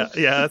 Yeah,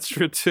 that's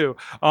true too.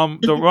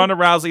 The Ronda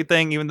Rousey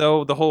thing, even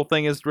though the whole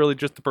thing is really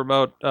just to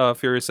promote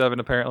Fury 7,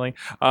 apparently,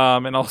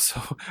 and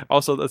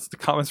also that's the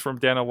comments from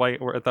Dana White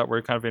where I thought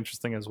were kind of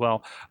interesting as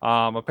well.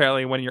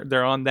 Apparently, when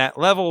they're on that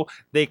level,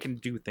 they can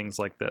do things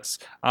like this.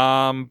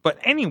 But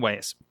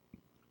anyways,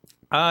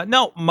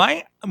 no,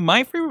 my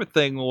favorite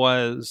thing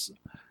was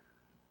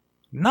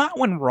not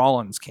when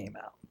Rollins came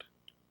out,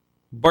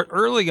 but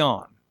early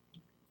on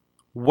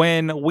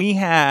when we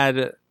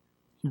had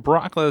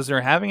Brock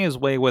Lesnar having his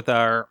way with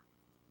our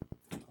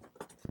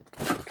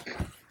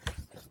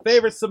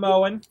favorite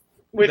Samoan.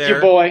 with there.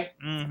 your boy.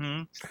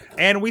 Mm-hmm.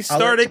 And we I'll let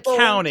started you boys.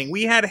 counting.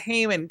 We had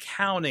Heyman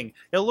counting.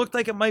 It looked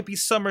like it might be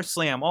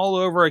SummerSlam all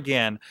over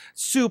again.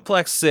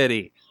 Suplex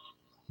City.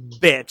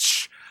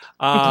 Bitch.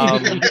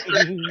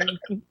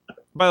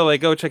 By the way,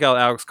 go check out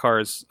Alex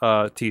Carr's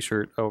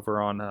t-shirt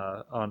over on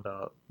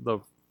the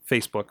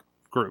Facebook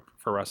group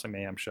for Wrestling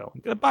Mayhem Show.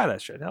 Go buy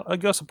that shit.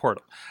 Go support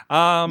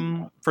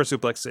them for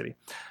Suplex City.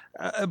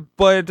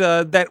 But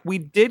that we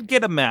did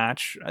get a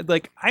match.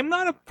 Like, I'm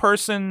not a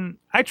person.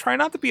 I try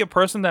not to be a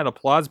person that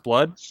applauds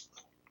blood,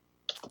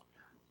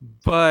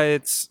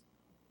 but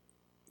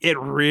it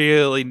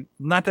really,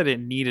 not that it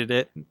needed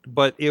it,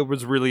 but it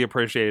was really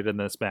appreciated in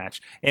this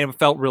match, and it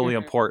felt really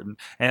important.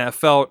 And it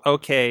felt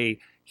okay.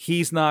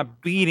 He's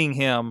not beating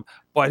him,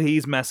 but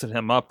he's messing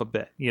him up a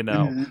bit, you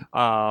know.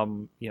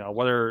 Mhm.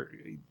 Whether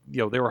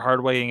they were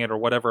hard weighing it or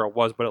whatever it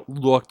was, but it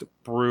looked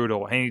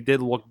brutal, and he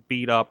did look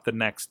beat up the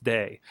next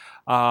day.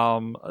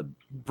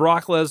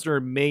 Brock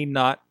Lesnar may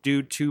not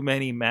do too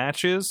many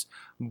matches,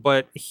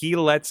 but he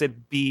lets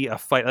it be a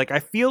fight. Like, I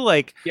feel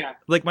like, Yeah.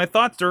 like my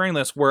thoughts during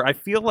this were, I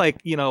feel like,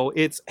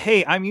 it's,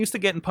 hey, I'm used to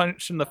getting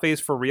punched in the face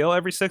for real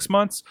every 6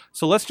 months,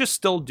 so let's just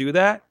still do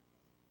that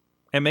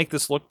and make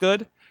this look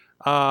good.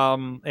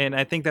 And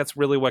I think that's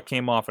really what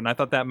came off. And I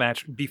thought that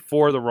match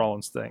before the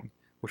Rollins thing,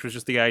 which was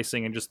just the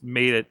icing and just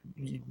made it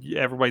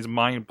everybody's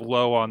mind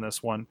blow on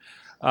this one.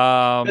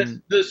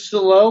 The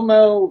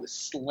slow-mo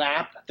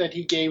slap that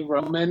he gave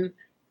Roman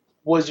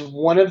was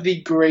one of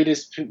the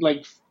greatest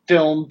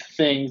filmed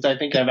things I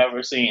think I've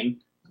ever seen.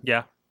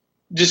 Yeah.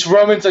 Just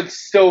Roman's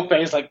still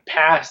face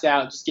passed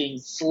out, just getting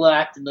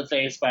slapped in the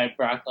face by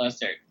Brock Lesnar.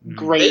 Mhm. They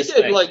Greatest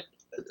did thing.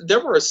 there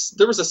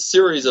was a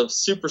series of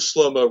super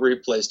slow-mo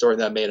replays during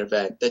that main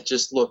event that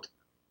just looked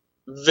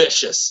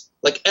vicious.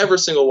 Like, every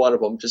single one of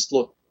them just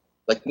looked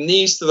like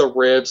knees to the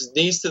ribs,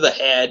 knees to the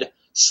head,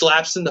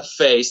 slaps in the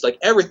face. Like,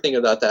 everything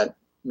about that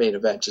main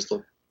event just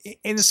looked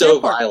And the so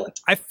same part, violent.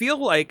 I feel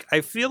like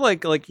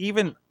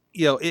even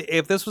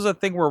if this was a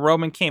thing where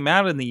Roman came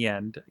out in the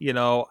end,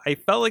 I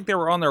felt like they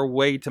were on their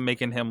way to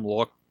making him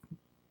look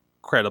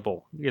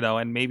credible,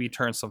 and maybe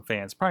turn some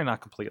fans. Probably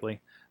not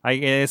completely.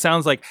 It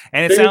sounds like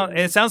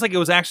it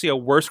was actually a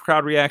worse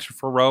crowd reaction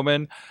for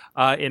Roman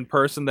in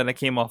person than it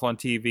came off on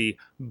TV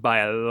by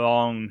a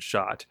long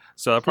shot.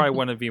 So it probably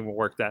wouldn't have even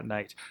worked that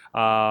night.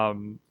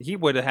 He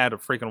would have had to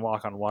freaking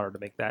walk on water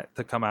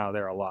to come out of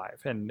there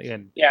alive.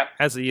 And Yeah.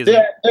 as he is,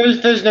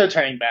 There's no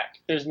turning back.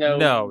 There's no.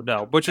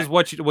 no, which is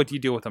what you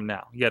do with him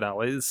now.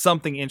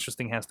 Something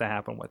interesting has to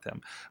happen with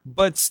him.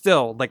 But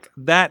still, like,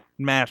 that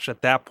match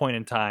at that point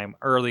in time,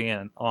 early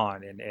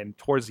on and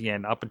towards the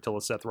end, up until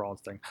the Seth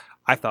Rollins thing,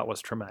 I thought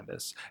was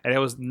tremendous. And it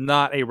was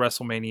not a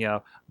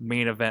WrestleMania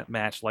main event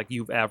match like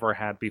you've ever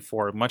had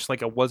before, much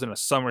like it wasn't a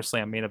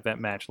SummerSlam main event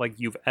match like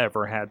you've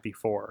ever had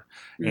before.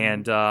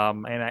 And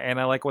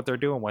I like what they're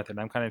doing with it.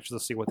 I'm kind of interested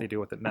to see what they do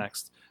with it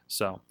next.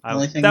 So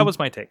that was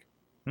my take.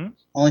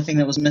 Only thing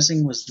that was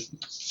missing was the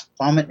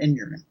vomit and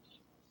urine.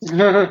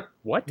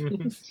 What?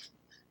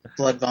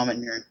 Blood, vomit,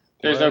 and urine.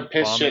 There's no Blood,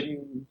 piss, vomit. shit,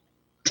 and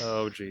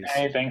Oh, jeez.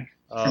 anything.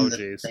 Oh, From the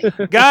jeez.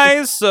 thing.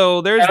 Guys,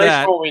 so there's At least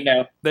that. what we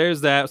know.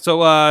 There's that. So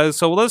let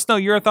us know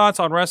your thoughts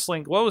on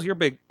wrestling. What was your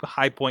big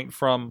high point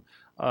from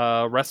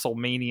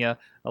WrestleMania?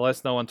 Let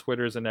us know on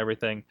Twitters and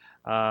everything.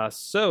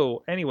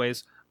 So,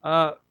 anyways,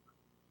 and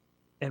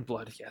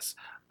blood, yes.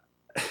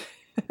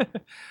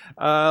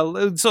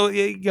 So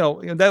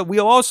that we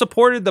all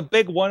supported the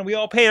big one. We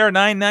all paid our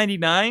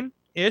 $9.99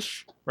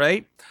 ish,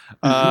 right?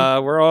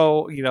 We're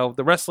all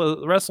the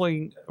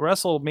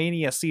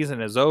WrestleMania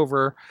season is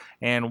over,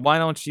 and why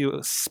don't you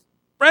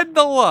spread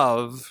the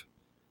love?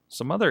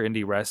 Some other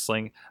indie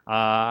wrestling.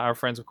 Our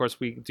friends, of course,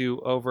 we do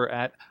over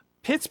at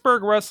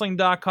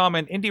PittsburghWrestling.com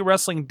and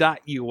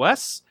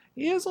IndieWrestling.us.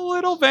 Is a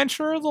little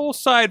venture, a little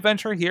side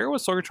venture here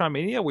with Sorgatron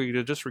Media.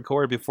 We just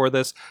recorded before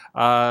this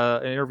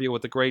an interview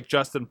with the great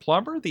Justin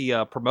Plumber,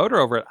 the promoter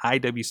over at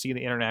IWC,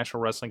 the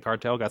International Wrestling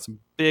Cartel. Got some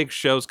big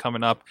shows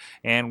coming up,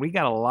 and we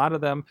got a lot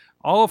of them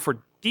all for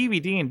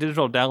DVD and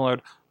digital download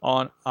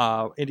on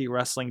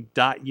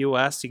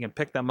IndieWrestling.us. You can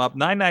pick them up.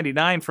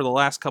 $9.99 for the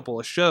last couple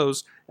of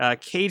shows.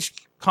 Cage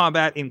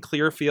Combat in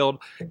Clearfield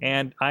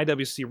and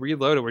IWC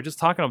Reloaded. We're just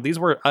talking about these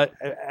were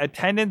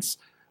attendance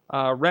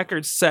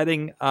record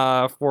setting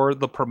for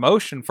the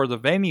promotion for the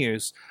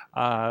venues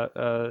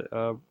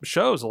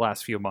shows the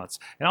last few months,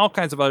 and all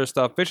kinds of other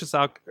stuff. Vicious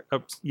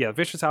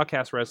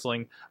Outcast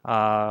Wrestling,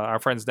 our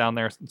friends down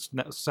there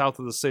south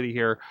of the city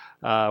here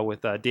with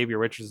Davey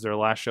Richards, their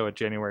last show at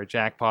January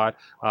Jackpot.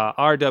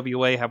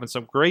 RWA having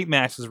some great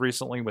matches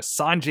recently with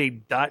Sanjay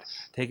Dutt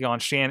taking on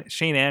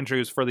Shane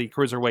Andrews for the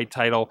Cruiserweight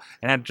title,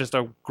 and had just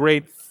a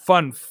great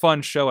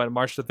fun show at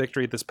March to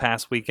Victory this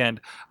past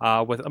weekend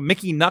with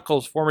Mickey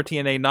Knuckles, former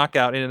TNA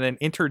Knockout, in an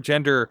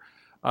intergender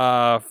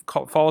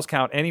Falls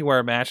Count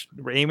Anywhere match.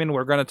 Eamon,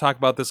 we're going to talk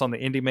about this on the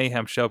Indie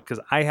Mayhem show because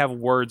I have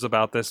words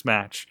about this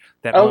match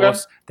that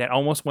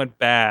almost went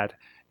bad,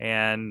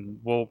 and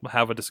we'll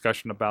have a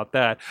discussion about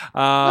that.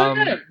 Yeah,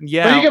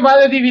 But you can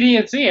buy the DVD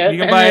and see it. you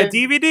can buy a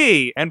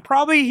DVD and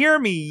probably hear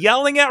me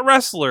yelling at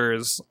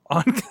wrestlers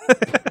on.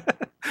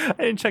 I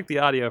didn't check the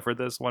audio for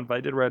this one, but I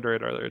did render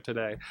it earlier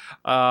today.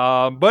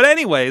 But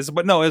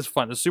no, it was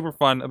fun. It was super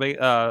fun.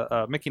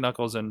 Mickey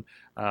Knuckles and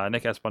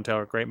Nick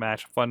Espontato, great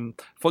match. Fun,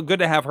 good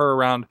to have her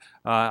around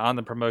on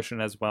the promotion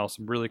as well.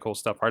 Some really cool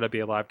stuff.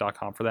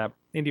 RWALive.com for that.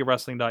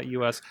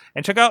 IndieWrestling.us.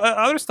 And check out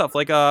other stuff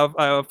like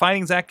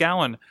Finding Zach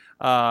Gowen,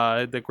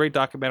 the great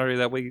documentary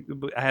that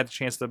I had the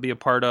chance to be a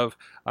part of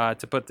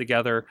to put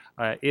together,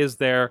 is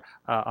there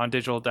on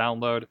digital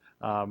download.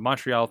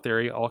 Montreal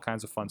Theory, all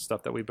kinds of fun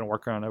stuff that we've been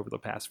working on over the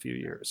past few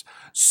years.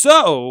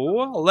 So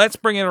let's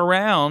bring it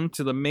around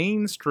to the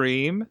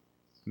mainstream.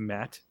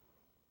 Matt.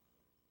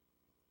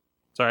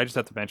 Sorry, I just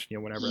have to mention you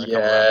whenever I come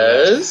around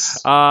to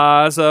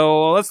that.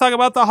 So let's talk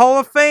about the Hall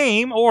of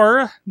Fame,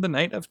 or the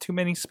night of too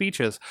many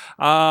speeches.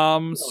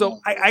 So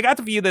I got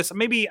to view this.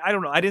 Maybe, I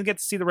don't know, I didn't get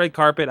to see the red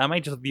carpet. I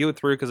might just view it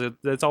through because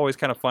it's always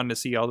kind of fun to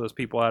see all those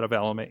people out of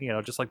element,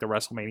 just like the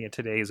WrestleMania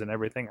Todays and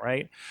everything,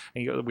 right?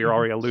 And we were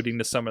already alluding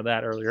to some of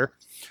that earlier.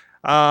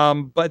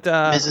 But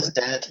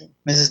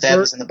Mrs. Dad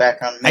was in the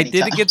background. I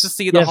did get to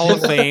see the Hall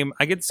of Fame.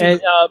 I get to see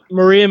And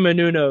Maria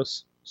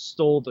Menounos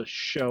stole the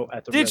show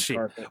at the Did red she?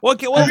 carpet. Well,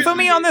 fill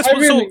me on this I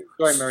one. really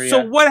enjoy Maria.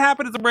 So what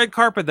happened at the red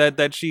carpet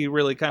that she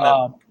really kind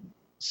of...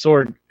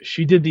 Sword,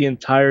 she did the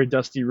entire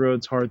Dusty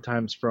Rhodes Hard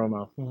Times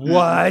promo.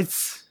 What?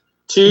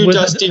 To With-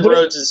 Dusty with-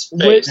 Rhodes'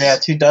 with- face. Yeah,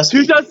 too dusty.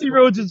 To Dusty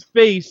Rhodes'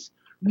 face,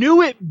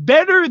 knew it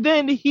better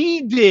than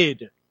he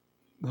did.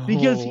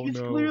 Because he's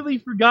clearly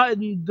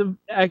forgotten the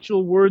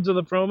actual words of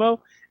the promo,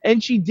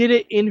 and she did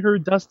it in her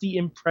Dusty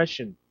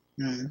impression.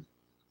 Mhm.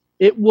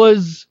 It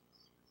was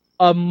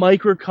a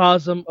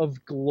microcosm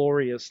of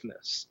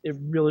gloriousness. It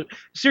really,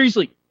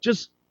 seriously,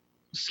 just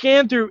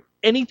scan through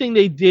anything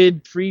they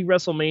did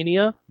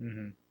pre-WrestleMania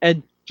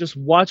and just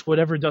watch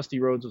whatever Dusty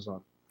Rhodes was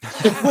on.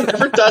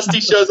 Whenever Dusty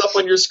shows up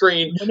on your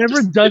screen, Whenever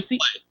just Dusty,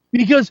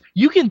 because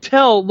you can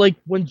tell, like,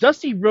 when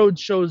Dusty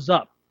Rhodes shows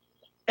up,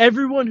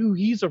 everyone who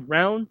he's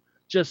around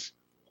just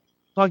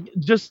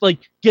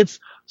gets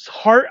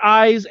heart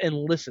eyes and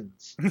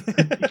listens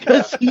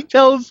because he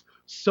tells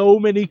so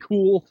many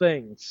cool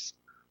things.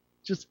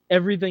 Just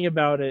everything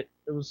about it.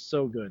 It was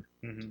so good.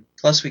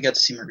 Plus, we got to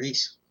see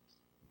Maurice.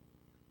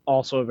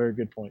 Also a very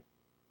good point.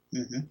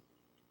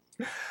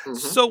 Mm-hmm.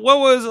 So what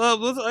was...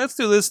 let's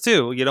do this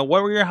too.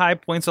 What were your high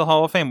points of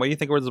Hall of Fame? What do you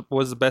think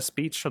was the best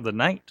speech of the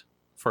night,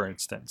 for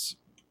instance?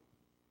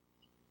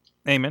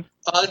 Eamon?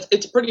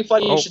 it's pretty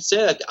funny Oh, you should say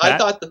that. I Pat?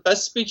 thought the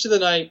best speech of the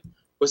night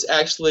was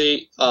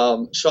actually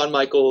Shawn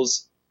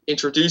Michaels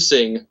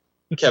introducing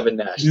Kevin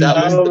Nash. That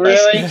was Oh, the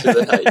best really? speech of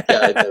the night.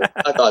 Yeah,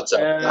 I thought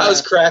so. I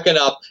was cracking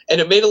up, and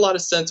it made a lot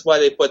of sense why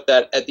they put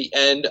that at the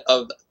end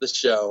of the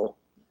show,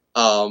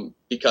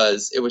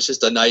 because it was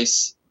just a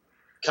nice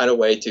kind of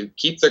way to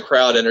keep the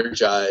crowd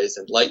energized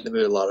and lighten the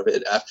mood a lot of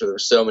it after there were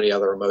so many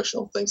other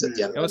emotional things at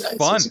the end It of was the night.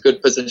 fun. So it's a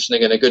good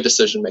positioning and a good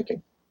decision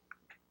making.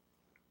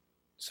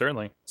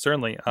 Certainly.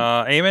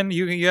 Eamon,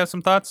 you have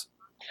some thoughts?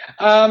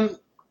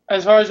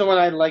 As far as the one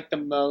I like the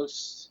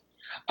most,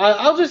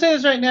 I'll just say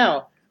this right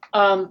now.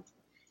 I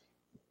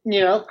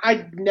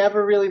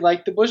never really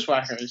liked the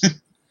Bushwhackers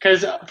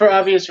because for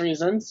obvious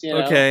reasons.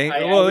 Okay.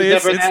 I Well, was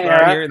it's never in that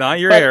not era. your, not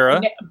your But-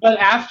 era. But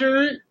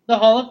after the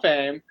Hall of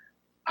Fame,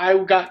 I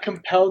got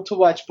compelled to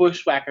watch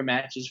Bushwhacker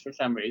matches for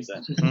some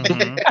reason.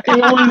 Mhm.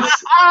 It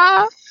was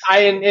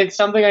and it's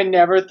something I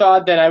never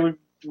thought that I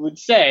would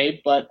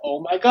say, but oh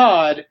my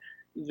god,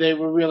 they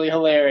were really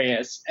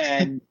hilarious.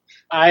 And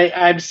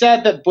I'm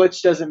sad that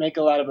Butch doesn't make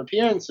a lot of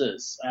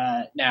appearances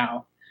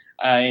now.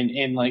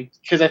 In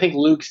because I think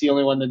Luke's the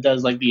only one that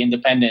does like the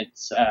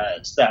independence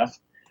stuff.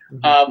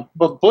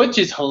 But Butch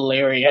is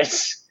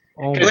hilarious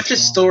Oh my Butch's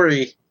God.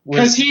 story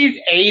because was he's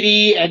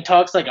 80 and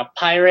talks like a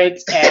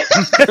pirate, and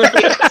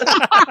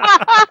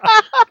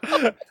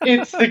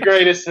it's the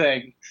greatest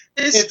thing.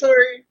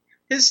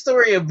 his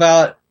story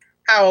about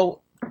how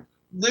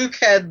Luke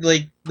had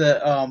like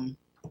the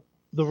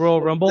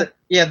Royal Rumble.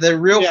 the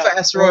real Yeah.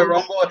 fast Royal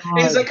Rumble.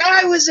 And he's like,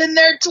 I was in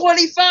there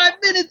 25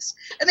 minutes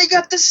and they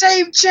got the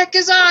same check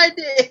as I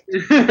did.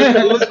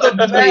 It was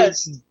the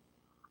best.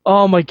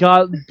 Oh my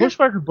God,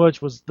 Bushwhacker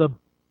Butch was the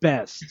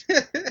best.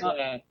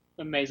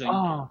 Amazing.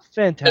 Oh,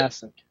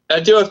 fantastic. I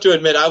do have to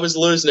admit, I was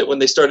losing it when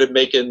they started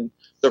making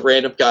the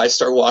random guys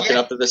start walking Yeah.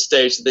 up to the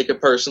stage so they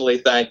could personally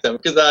thank them.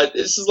 Because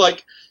this is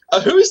like,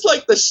 who's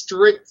like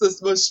the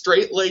most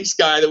straight-laced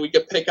guy that we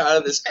could pick out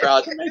of this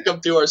crowd to make him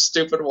do our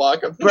stupid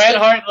walk-up? Bret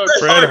Hart looks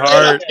Bret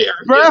Hart.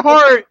 Bret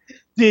Hart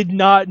did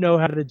not know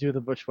how to do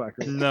the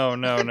Bushwhacker. No.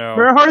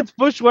 Bret Hart's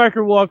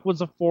Bushwhacker walk was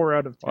a 4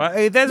 out of 10.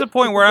 Well, there's a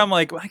point where I'm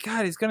like, my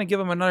God, he's going to give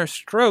him another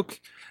stroke.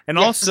 And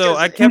Yeah, also, because-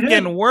 I kept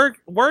getting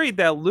worried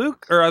that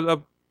Luke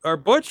or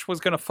Butch was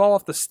going to fall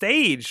off the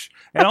stage.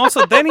 And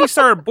also, then he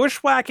started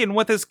bushwhacking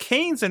with his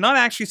canes and not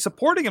actually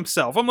supporting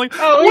himself. I'm like,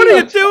 Oh, what he are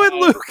you looks doing, fine.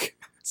 Luke?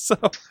 So,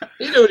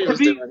 He knew what he was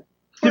To be- doing.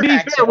 To be Poor fair,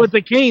 Axel. with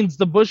the canes,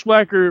 the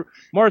Bushwhacker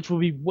March will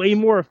be way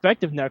more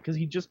effective now because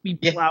he'd just be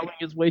Yeah. plowing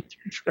his way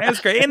through traffic.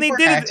 that's great. And they Poor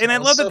did it, Axel and I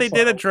was love that so they far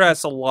did away.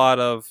 address a lot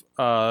of,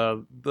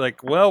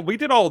 we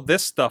did all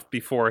this stuff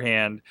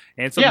beforehand.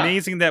 And it's Yeah.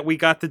 amazing that we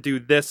got to do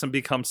this and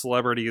become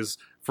celebrities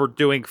for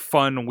doing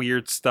fun,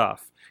 weird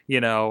stuff.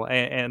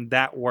 And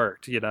that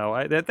worked.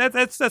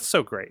 That's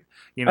so great.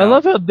 I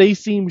love how they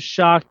seem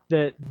shocked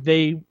that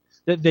they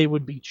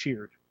would be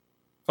cheered.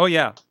 Oh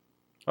yeah.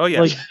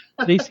 Like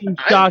they seem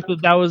shocked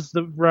that was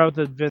the route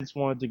that Vince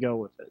wanted to go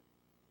with it.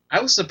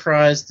 I was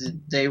surprised that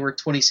they were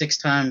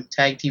 26-time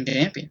tag team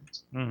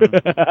champions.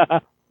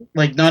 Mhm.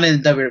 Like, not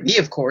in WWE,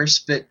 of course,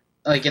 but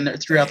like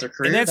throughout their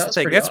career. And that's that the was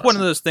thing. pretty That's one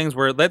of awesome. those things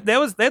where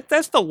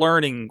that's the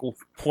learning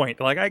point.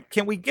 Like,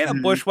 can we get a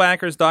Mhm.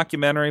 Bushwhackers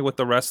documentary with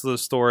the rest of the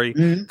story?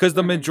 Mhm. Because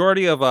the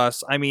majority of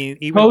us, I mean,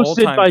 even old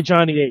Hosted time. by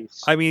Johnny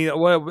Ace. I mean,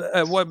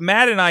 what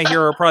Matt and I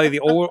here are probably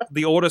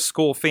the oldest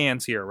school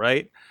fans here,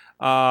 right?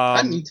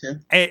 I need to.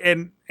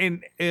 And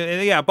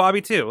yeah,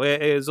 Bobby too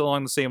is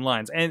along the same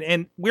lines.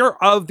 And we're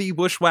of the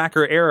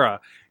Bushwhacker era.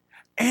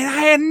 And I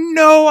had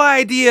no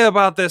idea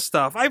about this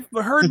stuff. I've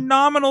heard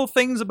nominal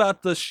things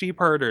about the sheep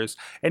herders,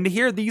 and to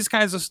hear these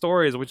kinds of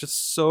stories, which is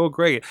so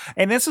great.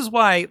 And this is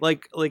why,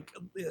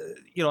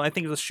 I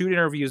think the shoot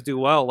interviews do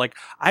well. Like,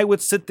 I would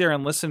sit there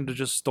and listen to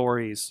just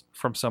stories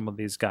from some of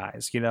these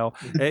guys.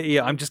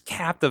 I'm just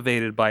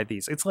captivated by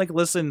these. It's like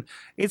listening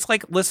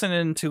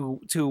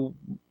to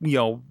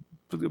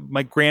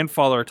my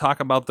grandfather talk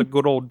about the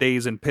good old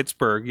days in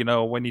Pittsburgh.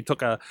 When he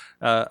took a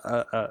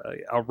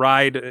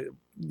ride.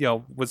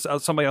 With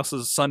somebody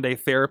else's Sunday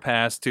fair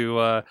pass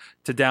to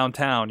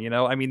downtown.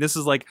 I mean, this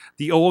is like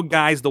the old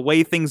guys, the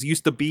way things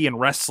used to be in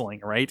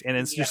wrestling, right? And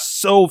it's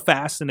just so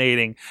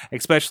fascinating,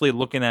 especially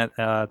looking at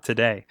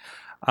today.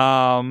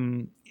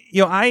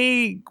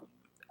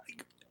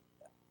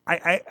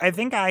 I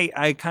think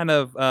I kind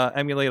of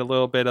emulate a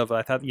little bit of.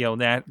 I thought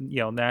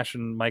Nash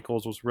and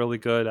Michaels was really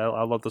good.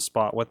 I love the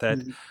spot with it.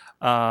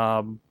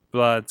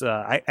 But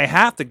I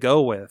have to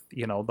go with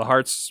the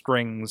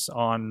heartstrings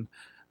on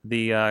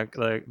the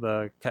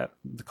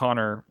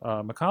Connor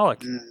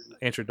McCulloch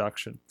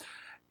introduction.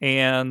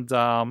 And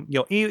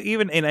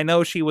even, and I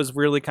know she was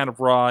really kind of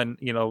raw and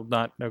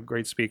not a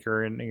great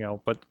speaker, and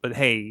but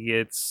hey,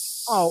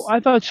 it's I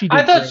thought she did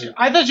I thought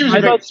she was a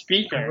I great thought-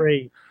 speaker.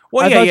 great.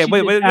 well, I yeah, thought yeah. she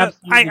But, did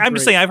absolutely I'm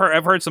just great. saying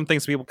I've heard some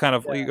things people kind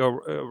of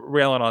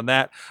railing on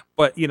that,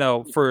 but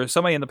for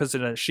somebody in the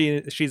position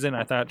that she's in,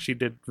 I thought she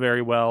did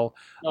very well.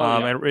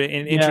 And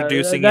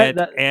introducing that-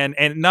 it,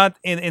 and not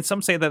and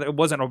some say that it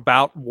wasn't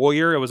about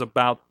Warrior, it was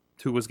about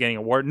who was getting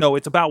award. No,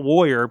 it's about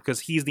Warrior because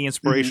he's the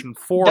inspiration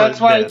for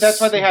That's why. this.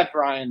 That's why they had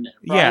Brian.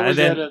 Yeah, Brian was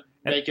and then- there to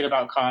make it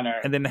about Connor.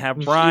 and then to have She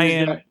was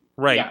Brian, gonna-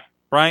 right? yeah.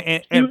 Brian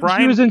He and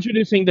Brian was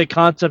introducing the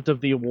concept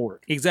of the award.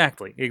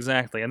 exactly,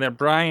 and then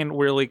Brian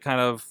really kind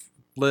of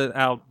lit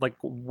out like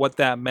what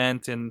that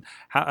meant and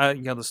how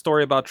the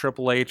story about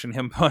Triple H and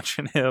him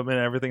punching him and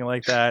everything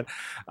like that,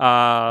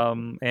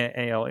 and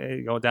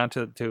go down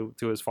to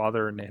his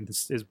father and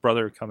his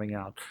brother coming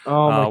out.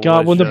 Oh my god!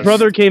 was When the just-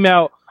 brother came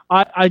out,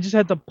 I just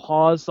had to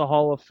pause the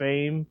Hall of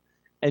Fame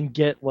and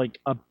get like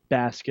a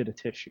basket of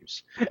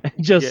tissues and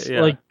just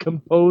Yeah. like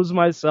compose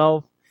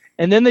myself.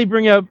 And then they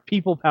bring out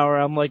People Power.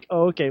 I'm like,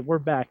 oh, okay, we're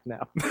back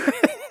now.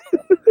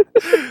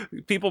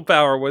 People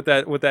power with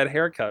that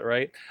haircut,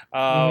 right?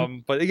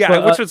 But yeah,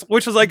 But,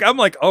 which was like, I'm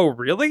like, oh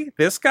really,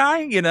 this guy,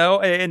 and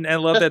I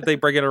love that they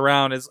bring it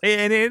around. And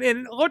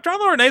John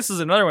Laurinaitis is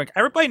another one.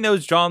 Everybody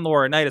knows John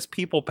Laurinaitis,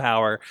 People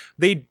Power.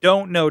 They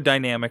don't know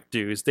Dynamic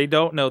Dudes. They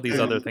don't know these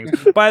other things.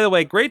 By the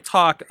way, great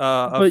talk.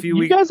 But few you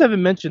weeks. guys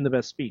haven't mentioned the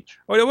best speech.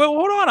 Well,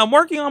 hold on. I'm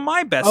working on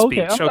my best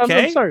Okay, speech. I'm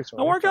Okay, sorry.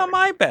 I'm working on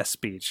my best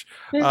speech.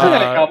 He's still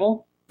got a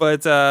couple.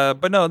 But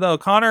no,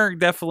 Connor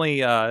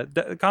definitely kind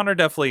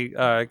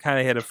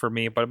of hit it for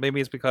me. But maybe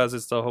it's because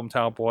it's the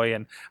hometown boy,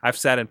 and I've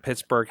sat in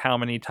Pittsburgh how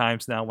many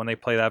times now when they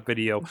play that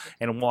video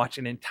and watch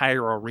an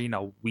entire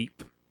arena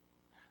weep.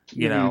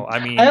 I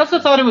mean, I also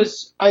thought it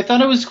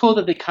was cool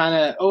that they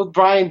kind of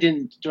Brian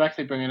didn't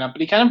directly bring it up,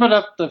 but he kind of brought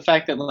up the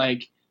fact that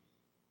like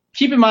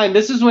keep in mind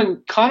this is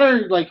when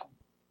Connor like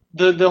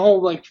the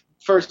whole like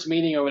first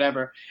meeting or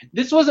whatever.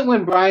 This wasn't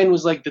when Brian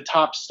was like the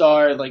top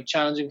star, like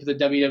challenging for the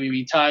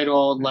WWE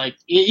title, like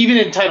even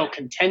in title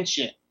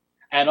contention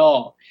at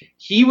all.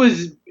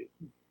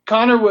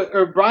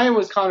 Brian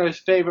was Connor's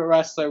favorite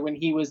wrestler when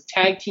he was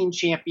tag team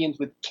champions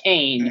with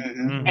Kane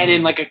mhm. and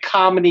in like a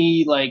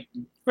comedy like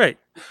right,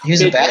 He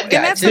was a bad guy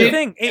and that's too. the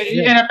thing.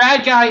 and a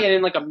bad guy and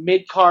in like a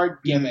mid card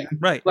gimmick.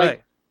 Right, Like,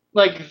 right.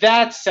 Like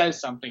that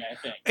says something, I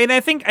think. And I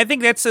think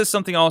that says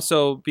something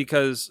also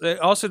because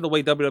also the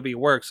way WWE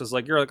works is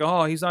like you're like,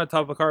 oh, he's not a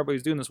top of the card, but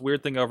he's doing this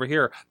weird thing over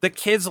here. The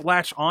kids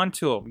latch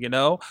onto him,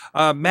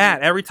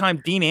 Matt, every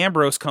time Dean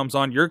Ambrose comes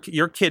on, your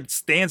kid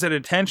stands at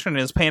attention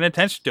and is paying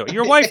attention to it.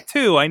 Your wife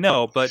too, I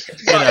know, but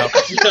Yeah,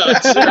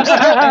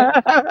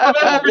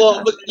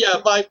 well, but yeah,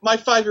 my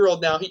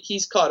 5-year-old now,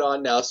 he's caught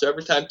on now. So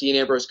every time Dean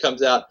Ambrose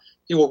comes out,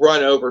 he will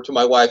run over to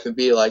my wife and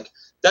be like,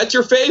 "That's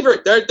your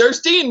favorite. There's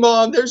Dean,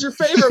 Mom. There's your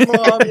favorite,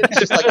 Mom." And it's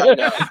just like, I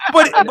know.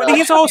 but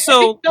he's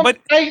also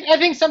I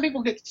think some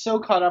people get so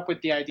caught up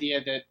with the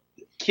idea that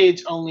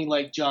kids only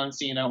like John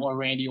Cena or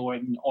Randy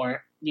Orton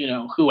or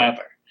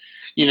whoever.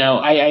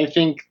 I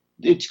think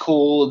it's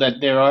cool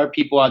that there are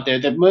people out there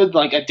that would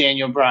like a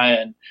Daniel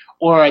Bryan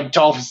or a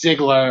Dolph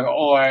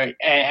Ziggler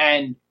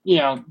and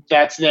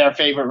that's their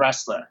favorite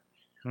wrestler.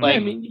 Like, I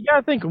mean, you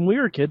gotta think when we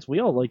were kids, we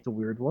all liked the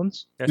weird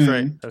ones. that's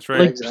right, that's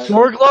right. Like Exactly.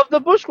 Sorg loved the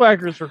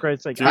Bushwhackers for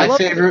Christ's sake. My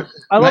favorite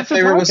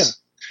Tatanka. was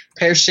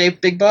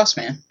pear-shaped Big Boss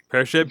Man.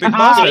 Pear-shaped Big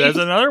Boss Man, that's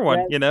another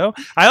one,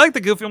 I like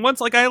the goofy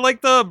ones, like I like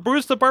the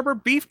Bruce the Barber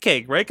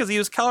Beefcake, right? Because he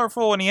was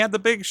colorful and he had the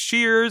big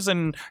shears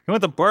and he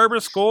went to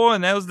barber school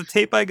and that was the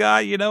tape I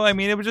got, I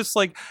mean, it was just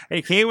like,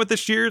 he came with the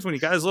shears when he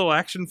got his little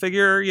action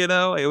figure,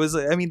 it was,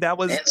 I mean, that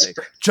was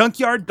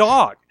Junkyard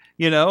Dog,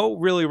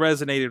 really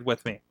resonated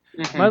with me.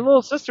 My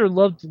little sister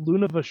loved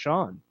Luna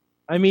Vachon.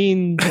 I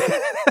mean,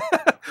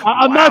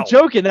 I'm Wow. not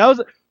joking. That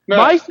was No.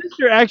 my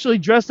sister actually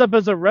dressed up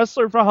as a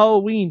wrestler for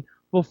Halloween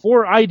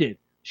before I did.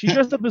 She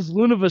dressed up as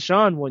Luna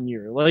Vachon one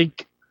year.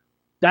 Like,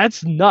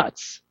 that's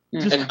nuts.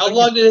 Just- And how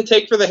long did it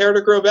take for the hair to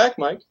grow back,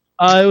 Mike?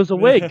 it was a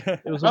wig.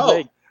 It was a Oh.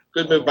 wig.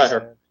 Good move by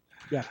her.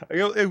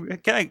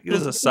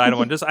 This is a side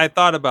one. Just I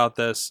thought about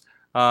this.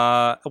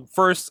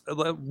 First,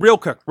 real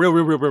quick.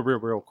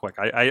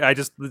 I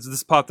just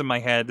this popped in my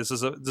head. This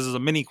is a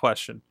mini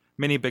question,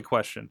 mini big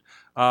question.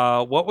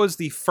 What was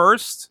the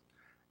first,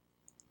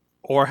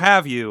 or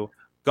have you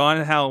gone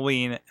to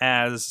Halloween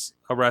as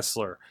a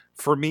wrestler?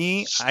 For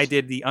me, I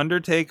did the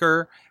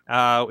Undertaker.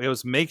 It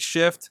was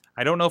makeshift.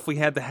 I don't know if we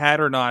had the hat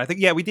or not. I think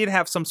we did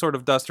have some sort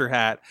of duster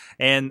hat,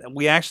 and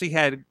we actually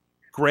had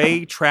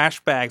gray trash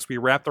bags we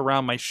wrapped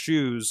around my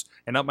shoes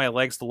and up my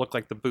legs to look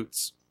like the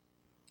boots.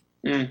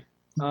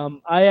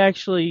 I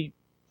actually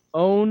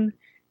own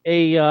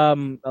a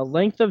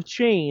length of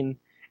chain,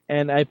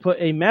 and I put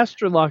a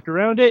master lock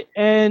around it.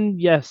 And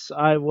yes,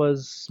 I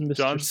was Mr.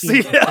 John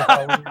Cena.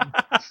 Cena.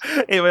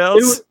 Anyone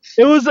else?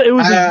 It was a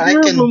I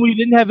year can- when we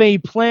didn't have any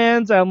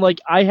plans. I'm like,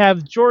 I have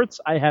jorts,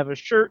 I have a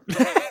shirt.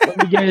 Let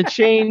me get a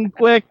chain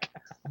quick.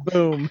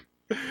 Boom.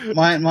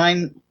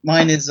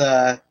 Mine is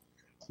not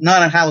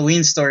a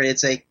Halloween story.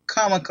 It's a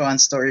Comic-Con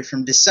story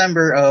from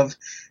December of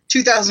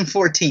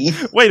 2014.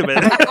 Wait a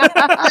minute.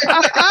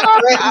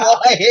 Bray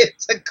Wyatt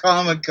to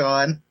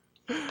Comic-Con.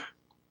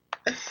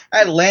 I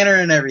had a lantern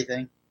and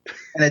everything,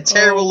 and a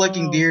terrible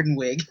looking beard and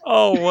wig.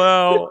 Oh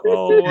wow.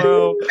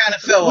 Kind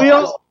of fell We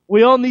off.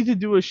 all need to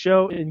do a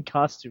show in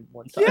costume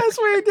one time. Yes,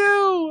 we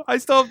do. I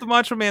still have the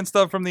Macho Man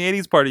stuff from the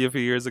 '80s party a few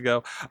years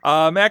ago.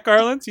 Matt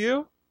Garland,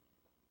 you?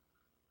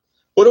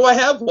 What do I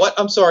have? What?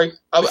 I'm sorry.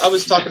 I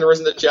was talking to Riz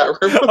in the chat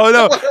room. Oh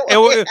no.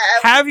 What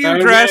Have you Oh,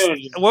 dressed? no.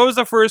 What was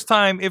the first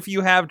time, if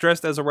you have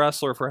dressed as a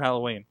wrestler for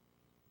Halloween?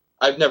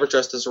 I've never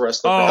dressed as a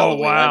wrestler. for Oh,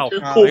 Halloween. wow. I'm too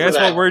Oh, cool for That's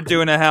that. what we're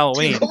doing at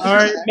Halloween. Cool. All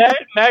right,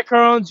 Matt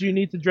Carons, you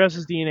need to dress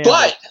as Dean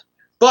Ambrose.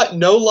 But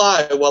no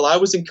lie, while I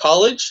was in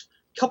college,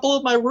 a couple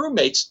of my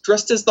roommates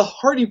dressed as the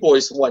Hardy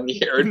Boys one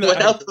year and went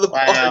out to the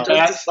Wow. bar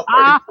dressed as the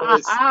Hardy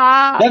Boys.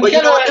 That's But you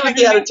kinda know what? what It was I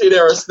the mean. Attitude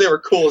Era, so they were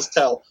cool as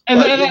hell. And,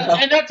 But, and, you know,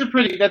 and that's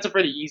a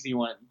pretty easy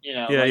one, you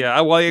know. Yeah, like,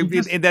 yeah. Well, You at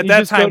just, that you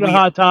just time, go to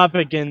Hot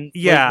Topic and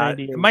yeah,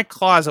 my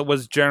closet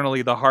was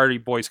generally the Hardy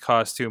Boys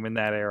costume in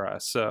that era.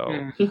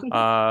 So,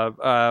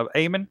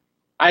 Eamon?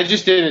 I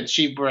just did a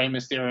cheap Rey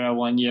Mysterio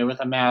one year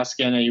with a mask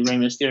and a Rey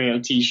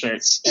Mysterio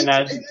T-shirt, and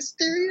Rey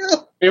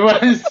Mysterio. it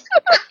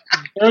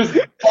was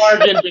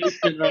bargain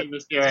basement Rey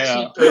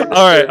Mysterio.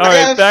 All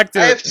right, back to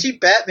I it. have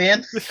cheap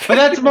Batman. But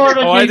that's more of a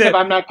Oh, I case did- of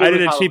I'm not good I with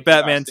did a Halloween cheap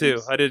Batman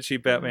costumes. too. I did a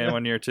cheap Batman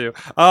one year too.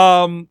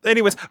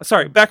 Anyways,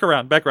 sorry. Back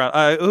around.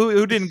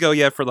 Who didn't go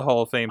yet for the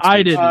Hall of Fame? I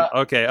speech? didn't.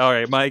 Okay. All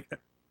right, Mike.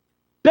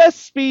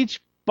 Best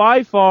speech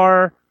by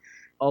far,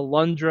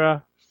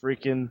 Alundra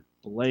freaking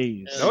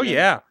Blaze. Oh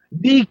yeah.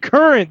 The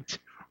current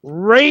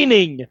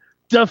reigning,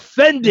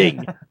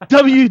 defending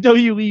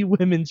WWE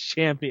Women's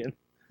Champion.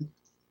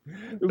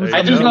 It was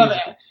I just amazing.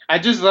 I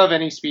just love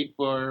any speech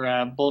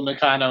where Bull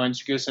Nakano and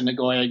Chigusa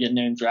Nagoya get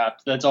name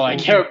dropped. That's all I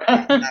care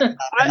about.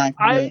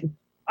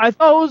 I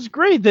thought it was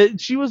great that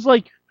she was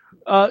like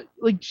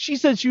she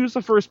said she was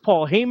the first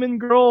Paul Heyman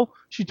girl.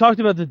 She talked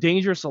about the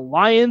Dangerous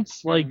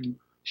Alliance. Like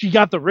she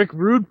got the Rick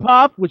Rude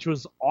pop, which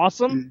was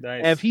awesome. Nice.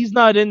 And if he's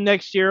not in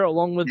next year,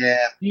 along with Yeah.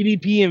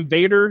 DDP and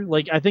Vader,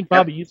 like I think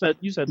Bobby, you said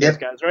those Yep.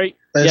 guys, right?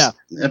 Those-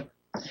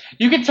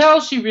 You could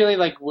tell she really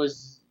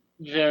was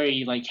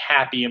very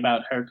happy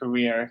about her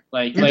career.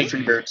 Like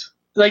Freebirds.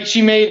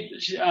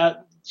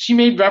 she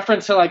made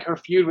reference to her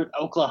feud with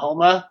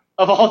Oklahoma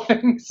of all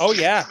things. Oh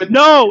yeah.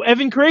 No,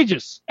 Evan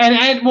Courageous. and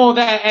Evan Well,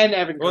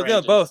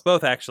 Courageous. no,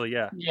 both actually.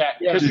 Yeah. Yeah,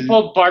 because she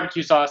pulled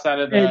barbecue sauce out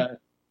of the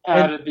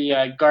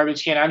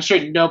garbage can. I'm sure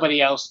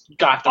nobody else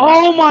got the. Oh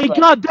reference, my but-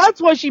 God, that's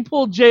why she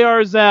pulled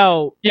JR's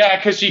out. Yeah,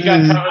 because she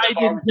got covered. I in didn't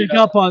barbecue pick sauce.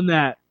 up on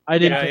that. I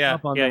didn't Yeah, pick yeah,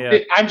 up on yeah,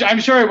 that. yeah. I'm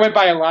sure it went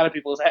by a lot of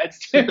people's heads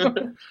too.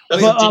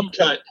 That's But, a deep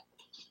cut.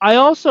 I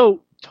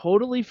also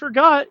totally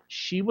forgot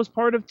she was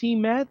part of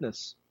Team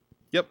Madness.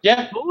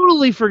 yeah,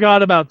 Totally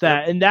forgot about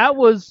that, and that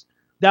was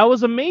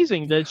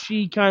amazing that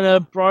she kind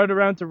of brought it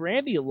around to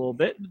Randy a little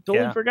bit.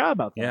 Totally Yeah. forgot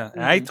about that.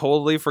 Yeah. I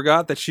totally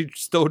forgot that she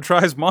still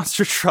drives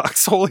monster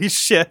trucks. Holy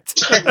shit.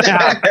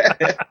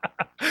 I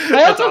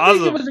That's also think it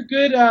awesome.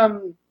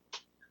 was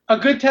a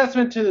good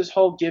testament to this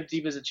whole give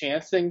divas a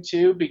chance thing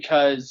too,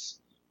 because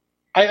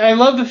I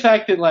love the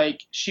fact that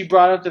she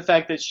brought up the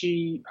fact that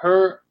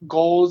her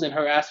goals and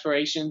her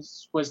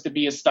aspirations was to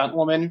be a stunt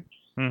woman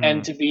Mhm.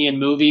 and to be in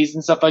movies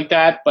and stuff like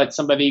that, but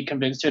somebody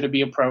convinced her to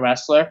be a pro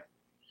wrestler.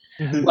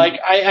 Mhm.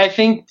 I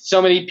think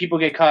so many people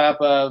get caught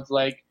up of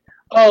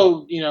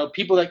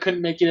people that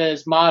couldn't make it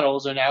as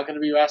models are now going to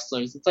be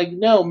wrestlers. It's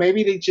no,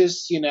 maybe they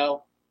just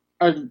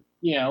are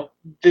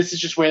this is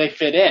just where they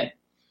fit in,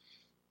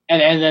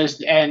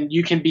 and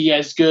you can be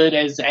as good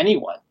as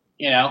anyone.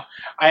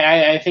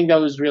 I think that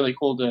was really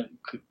cool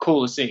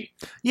to see.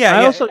 Yeah.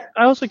 I yeah.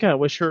 also kind of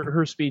wish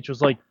her speech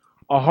was like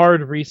a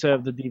hard reset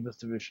of the Divas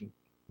division,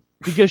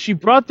 because she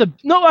brought the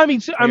I mean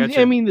I got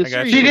you. I mean the I got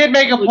series. She did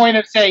make a point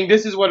of saying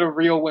this is what a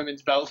real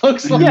women's belt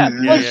looks like. Yeah,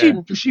 Mhm. like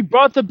Yeah, she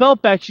brought the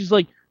belt back. She's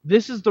like,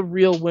 this is the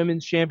real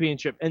women's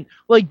championship, and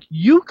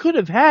you could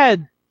have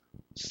had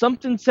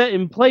something set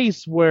in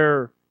place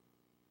where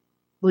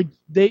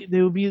they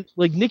would be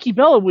Nikki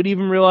Bella would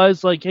even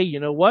realize hey, you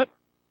know what,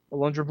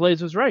 Alundra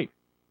Blaze was right.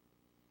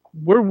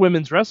 We're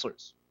women's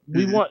wrestlers.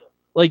 We Mhm. want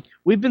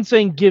we've been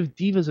saying give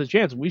divas a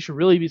chance. We should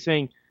really be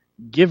saying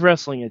give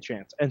wrestling a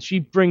chance. And she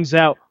brings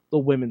out the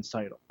women's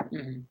title.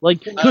 Mhm.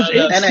 Because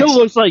it NXT.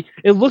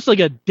 still looks like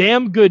a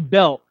damn good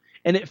belt,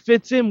 and it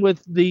fits in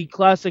with the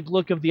classic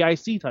look of the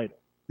IC title.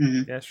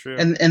 Mhm. That's true.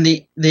 And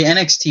the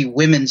NXT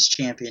Women's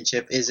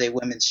Championship is a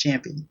women's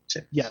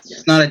championship. Yes.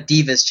 It's not a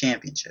Divas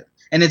Championship,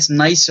 and it's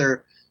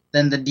nicer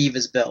than the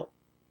Divas belt.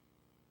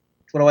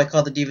 What do I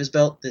call the Divas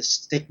belt? The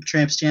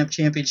Tramps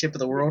Championship of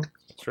the world.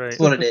 That's right. That's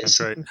what it is.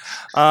 That's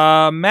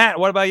right. Matt,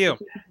 what about you?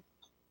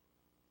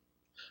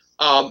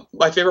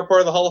 My favorite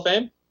part of the Hall of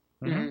Fame?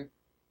 Mhm.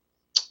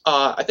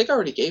 I think I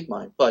already gave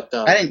mine, but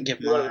I didn't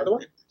give you want mine. another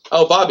one?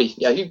 Oh, Bobby.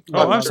 Yeah, you.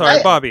 Oh, I'm Bobby. sorry,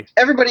 I- Bobby.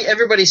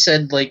 Everybody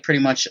said pretty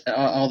much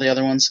all the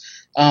other ones.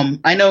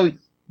 I know,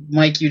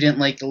 Mike, you didn't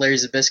like the Larry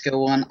Zbyszko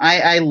one.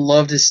 I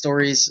loved his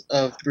stories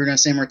of Bruno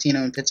Sammartino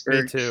in Me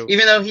Pittsburgh, too.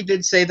 even though he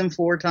did say them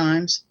 4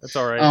 times. That's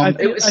all right. I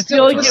feel- It was I still,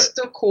 feel like it was it-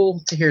 still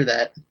cool to hear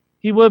that.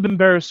 He would have been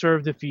better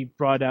served if he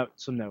brought out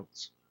some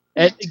notes.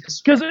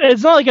 Because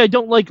it's not like I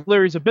don't like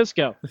Larry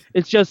Zbyszko.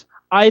 It's just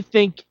I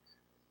think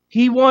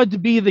he wanted to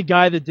be the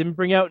guy that didn't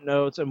bring out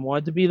notes and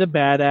wanted to be the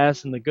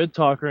badass and the good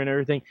talker and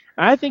everything.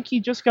 And I think he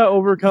just got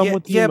overcome Yeah,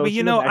 with the yeah, but emotion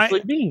you know, of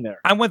actually being there.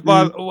 I'm with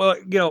Bob. Well,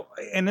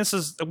 and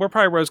we're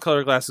probably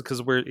rose-colored glasses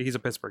because he's a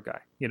Pittsburgh guy.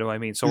 You know what I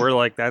mean? So we're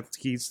like that.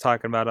 He's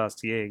talking about us,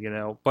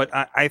 yeah. But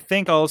I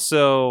think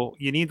also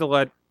you need to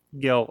let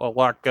a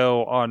lot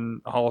go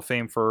on Hall of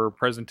Fame for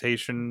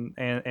presentation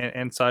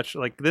and such.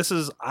 Like this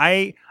is,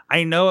 I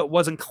know it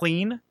wasn't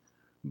clean,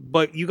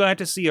 but you got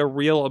to see a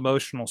real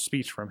emotional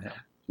speech from him.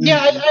 Yeah,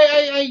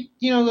 I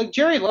like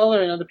Jerry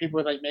Lawler and other people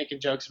were like making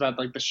jokes about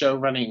like the show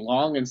running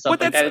long and stuff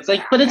like that. It's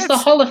like, but it's the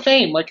Hall of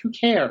Fame. Like, who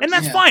cares? And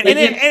that's fine. Like,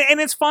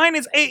 and it's fine.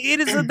 It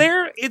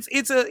is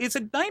it's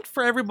a night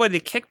for everybody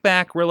to kick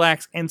back,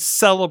 relax, and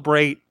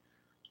celebrate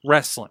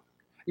wrestling.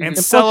 And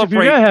plus, celebrate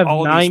if you're gonna have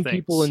all 9 these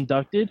people things.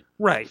 inducted,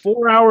 Right.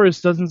 4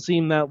 hours doesn't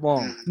seem that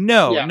long.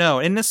 No, Yeah. no,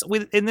 and this is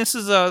this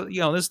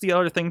is the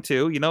other thing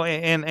too,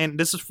 and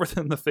this is for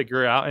them to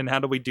figure out, and how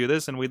do we do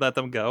this, and we let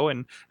them go,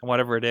 and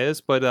whatever it is,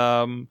 but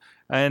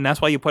and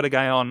that's why you put a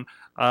guy on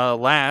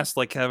last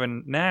like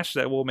Kevin Nash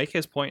that will make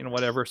his point in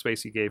whatever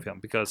space you gave him,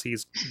 because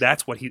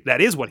that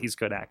is what he's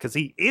good at, because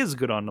he is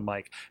good on the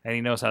mic and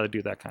he knows how to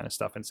do that kind of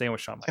stuff, and same with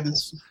Shawn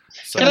Michaels.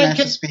 So, Kevin Can I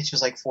Nash's get- speech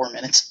was like 4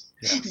 minutes.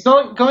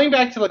 Going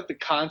back to like the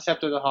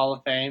concept of the Hall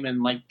of Fame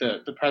and like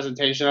the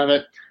presentation of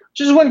it,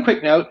 just one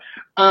quick note.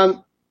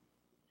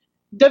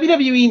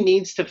 WWE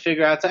needs to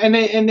figure out, and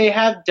they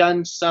have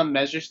done some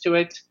measures to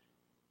it.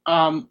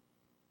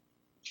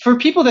 For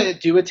people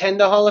that do attend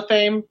the Hall of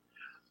Fame,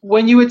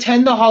 when you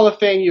attend the Hall of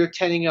Fame, you're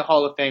attending a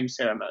Hall of Fame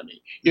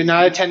ceremony. You're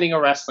not attending a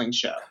wrestling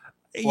show.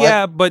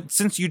 yeah, but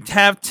since you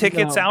have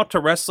tickets No. out to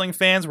wrestling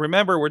fans,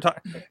 remember we're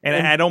talking,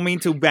 and I don't mean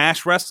to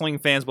bash wrestling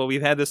fans, but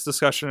we've had this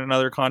discussion in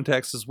other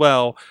contexts as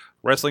well.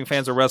 Wrestling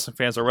fans are wrestling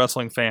fans are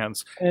wrestling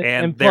fans,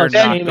 and they're plus,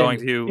 not Eamon, going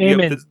to.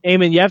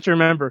 Eamon, you have to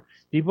remember,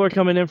 people are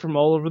coming in from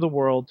all over the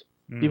world.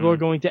 Mm-hmm. People are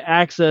going to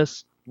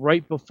Access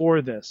right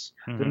before this.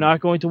 They're Mhm.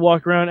 not going to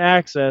walk around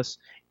Access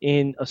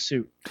in a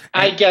suit.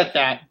 I get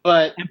that,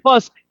 but And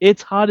plus,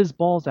 it's hot as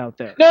balls out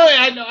there. no,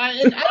 I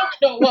don't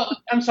know. Well,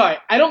 I'm sorry,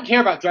 I don't care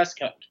about dress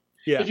code.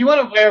 Yeah. If you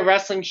want to wear a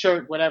wrestling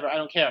shirt, whatever, I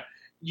don't care.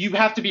 You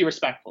have to be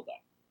respectful, though.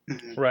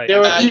 right. There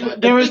was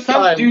big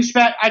some time.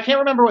 douchebag. I can't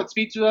remember what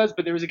speech it was,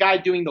 but there was a guy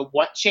doing the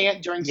what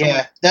chant during some,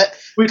 Yeah, that.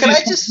 which Can is I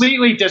just-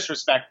 completely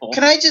disrespectful.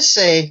 Can I just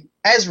say,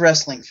 as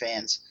wrestling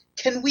fans,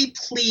 can we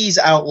please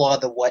outlaw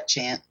the what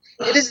chant?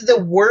 It is the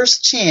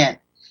worst chant,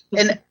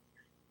 and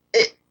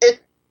it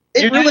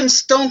You're not- ruined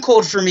Stone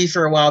Cold for me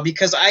for a while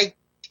because I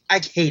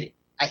hate it.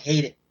 I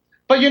hate it.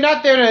 But you're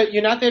not there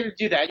to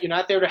do that. You're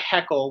not there to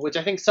heckle, which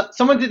I think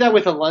someone did that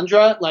with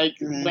Alundra. Like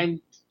Mhm.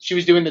 when she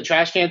was doing the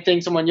trash can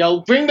thing, someone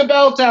yelled, "Bring the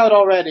belt out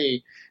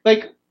already!"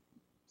 Like,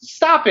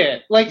 stop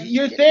it. Like,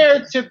 you're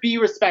there to be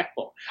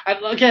respectful. I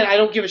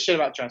don't give a shit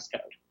about dress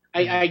code.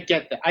 I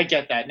get that. I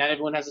get that. Not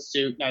everyone has a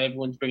suit. Not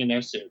everyone's bringing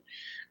their suit.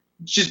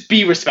 Just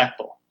be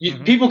respectful.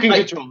 Mhm. People can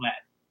control that.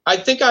 I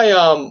think I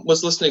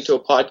was listening to a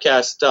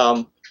podcast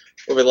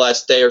over the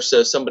last day or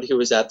so, somebody who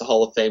was at the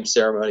Hall of Fame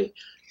ceremony,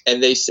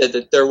 and they said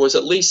that there was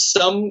at least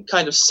some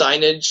kind of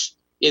signage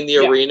in the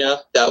Yeah.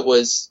 arena that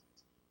was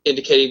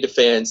indicating to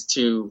fans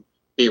to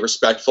be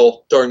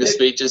respectful during the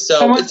speeches. So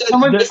Someone- it's,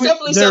 someone- it's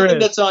definitely there something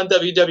is. that's on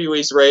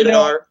WWE's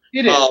radar.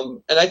 It is.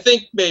 And I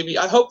think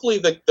hopefully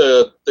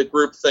the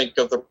group think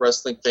of the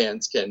wrestling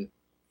fans can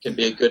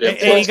be a good And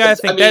you influence. gotta 'Cause,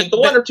 think I mean, that- the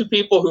one or two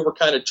people who were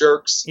kind of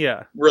jerks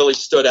Yeah. really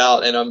stood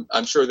out, and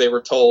I'm sure they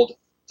were told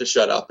to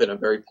shut up in a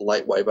very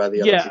polite way by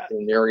the other Yeah. people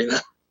in the arena.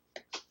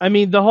 I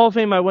mean, the Hall of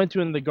Fame I went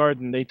to in the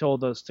Garden, they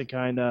told us to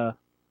kind of,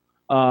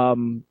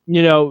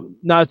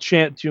 not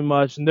chant too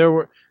much, and there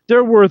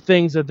were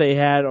things that they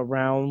had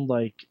around,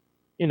 like,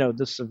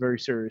 this is a very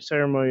serious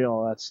ceremony,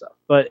 all that stuff.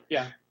 But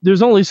Yeah.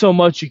 there's only so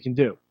much you can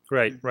do.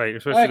 Right.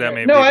 Especially that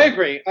many No, people. I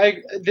agree.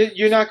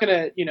 You're not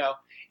gonna,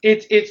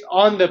 it's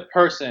on the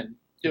person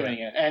doing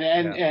it,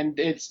 and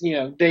it's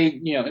they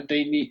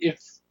need, if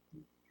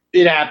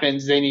it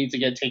happens, they need to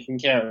get taken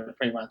care of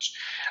pretty much.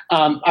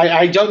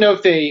 I don't know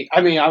if they.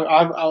 I mean,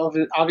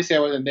 obviously I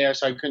wasn't there,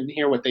 so I couldn't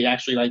hear what they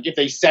actually like. If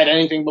they said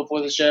anything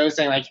before the show,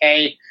 saying like,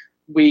 "Hey,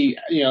 we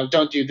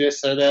don't do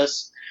this or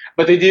this,"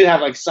 but they did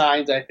have like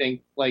signs. I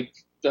think like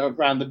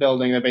around the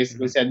building that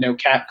basically said no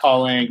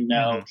catcalling,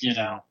 no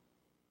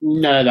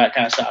none of that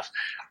kind of stuff.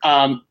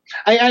 I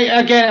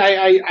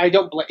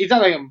don't. It's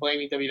not like I'm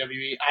blaming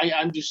WWE.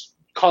 I'm just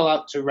call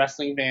out to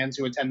wrestling fans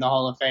who attend the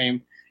Hall of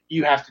Fame.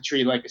 You have to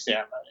treat it like a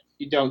ceremony.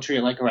 You don't treat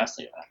it like a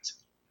wrestling event.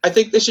 I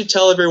think they should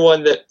tell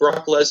everyone that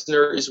Brock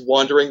Lesnar is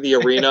wandering the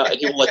arena and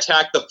he will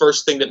attack the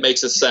first thing that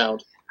makes a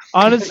sound.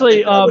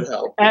 Honestly, That would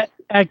help.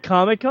 at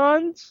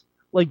Comic-Cons,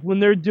 like when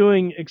they're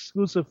doing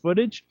exclusive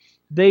footage,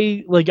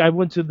 I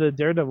went to the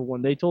Daredevil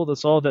one, they told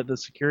us all that the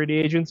security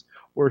agents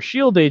were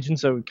SHIELD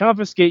agents that would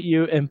confiscate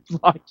you and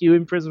lock you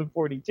in prison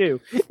 42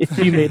 if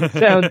you made a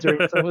sound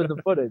during some of the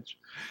footage.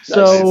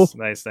 So,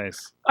 Nice.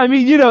 I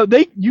mean,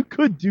 you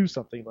could do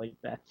something like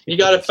that. You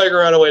got to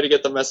figure out a way to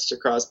get the message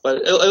across,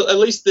 but at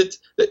least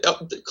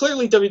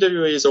clearly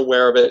WWE is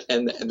aware of it,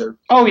 and they're.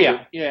 Oh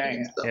yeah. Yeah,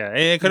 and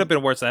it could have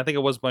been worse. And I think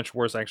it was much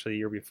worse actually the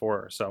year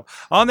before. So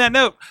on that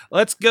note,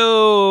 let's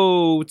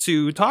go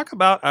to talk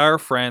about our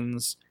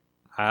friends.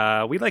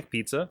 We like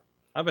pizza.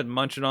 I've been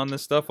munching on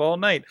this stuff all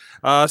night.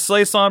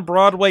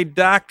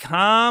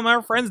 SliceOnBroadway.com.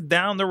 Our friends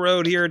down the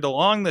road here,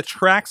 along the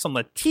tracks on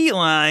the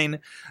T-line.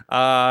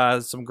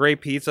 Some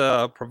great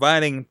pizza,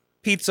 providing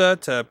pizza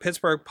to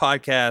Pittsburgh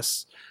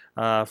podcasts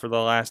for the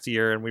last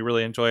year, and we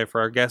really enjoy it for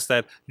our guests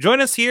that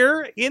join us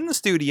here in the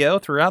studio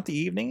throughout the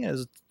evening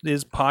as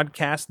is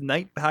podcast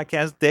night,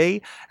 podcast day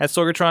at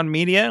Sorgatron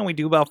Media, and we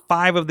do about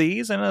 5 of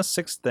these and a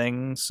 6th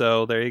thing.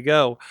 So there you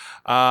go.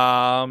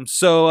 Please,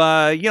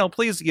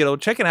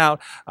 check it out.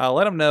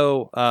 Let them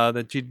know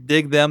that you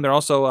dig them. They're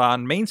also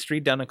on Main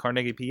Street down in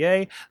Carnegie,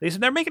 PA. They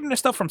said they're making their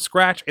stuff from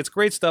scratch. It's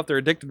great stuff. They're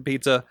addicted to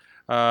pizza.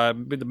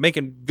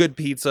 Making good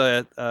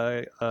pizza,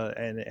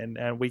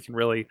 and we can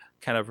really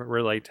kind of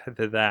relate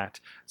to that.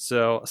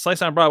 So,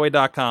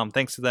 SliceOnBroadway.com.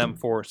 Thanks to them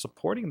for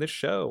supporting this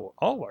show,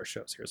 all of our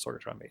shows here at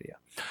Sorgatron Media,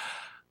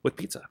 with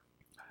pizza.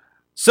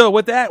 So,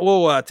 with that,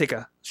 we'll take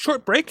a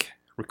short break,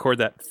 record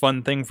that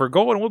fun thing for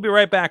gold, and we'll be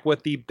right back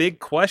with the big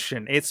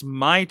question. It's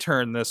my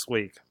turn this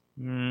week.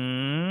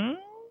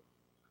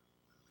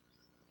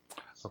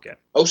 Okay.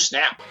 Oh,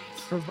 snap.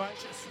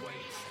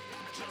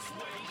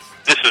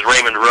 This is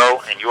Raymond Rowe,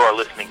 and you are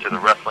listening to the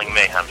Wrestling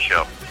Mayhem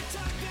Show.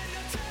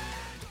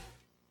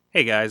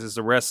 Hey guys, it's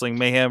the Wrestling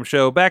Mayhem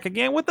Show back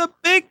again with a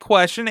big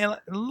question. And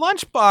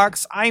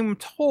Lunchbox, I'm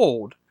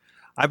told,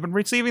 I've been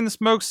receiving the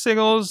smoke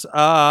signals.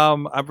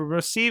 I've been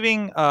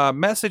receiving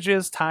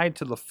messages tied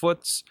to the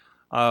foots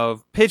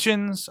of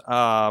pigeons,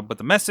 but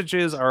the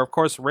messages are, of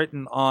course,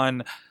 written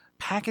on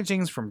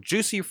packagings from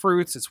Juicy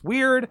Fruits. It's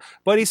weird,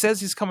 but he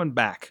says he's coming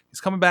back.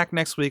 He's coming back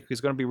next week.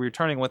 He's going to be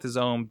returning with his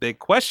own big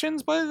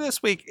questions, but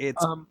this week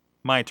it's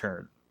my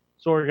turn.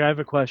 Sorg, I have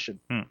a question.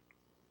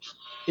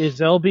 Is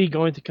LB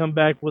going to come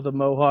back with a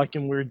mohawk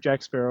and wear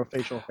Jack Sparrow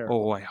facial hair?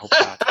 Oh, I hope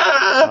not.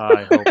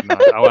 I hope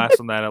not. I'll ask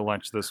him that at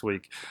lunch this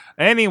week.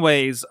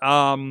 Anyways,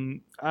 I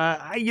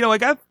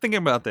got thinking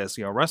about this.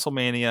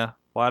 WrestleMania,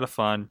 a lot of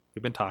fun.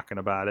 We've been talking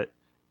about it.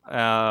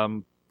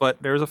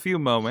 But there's a few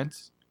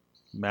moments,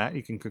 Matt,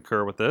 you can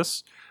concur with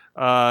this,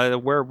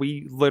 where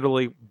we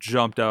literally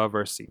jumped out of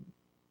our seat.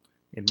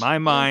 In my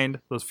mind,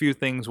 those few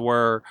things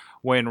were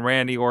when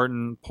Randy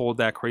Orton pulled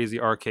that crazy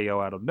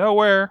RKO out of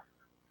nowhere,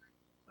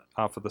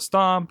 off of the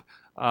stomp.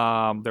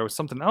 There was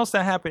something else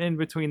that happened in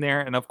between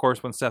there, and of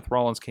course when Seth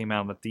Rollins came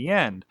out at the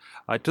end.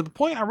 To the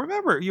point, I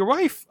remember your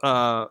wife,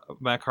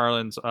 Matt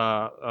Carlin's,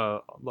 I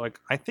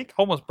think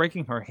almost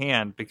breaking her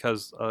hand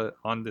because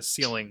on the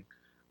ceiling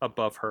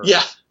above her.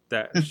 Yeah.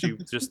 That she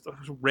just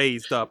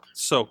raised up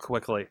so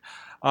quickly.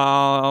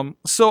 My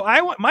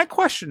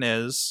question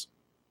is,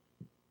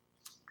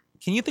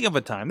 can you think of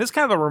a time? This is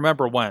kind of a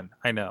remember when,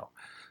 I know.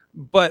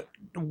 But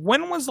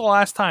when was the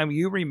last time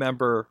you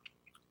remember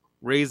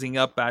raising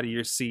up out of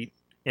your seat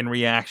in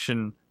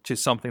reaction to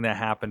something that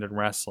happened in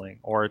wrestling,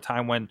 or a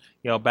time when,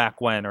 back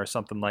when, or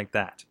something like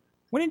that?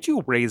 When did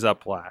you raise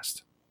up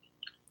last?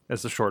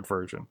 That's the short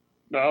version.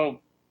 No.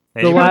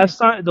 The last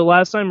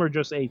time, or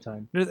just a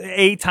time?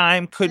 A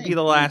time could be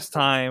the last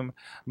time,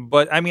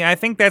 but I mean, I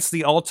think that's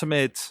the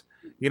ultimate.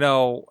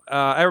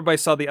 Everybody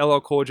saw the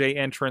LL Cool J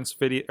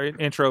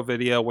intro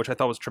video, which I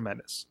thought was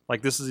tremendous.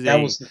 Like this is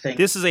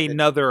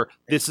another.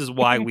 This is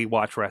why we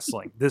watch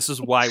wrestling. This is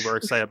why we're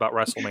excited about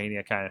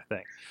WrestleMania kind of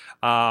thing.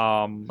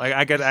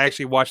 I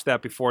actually watched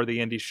that before the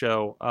indie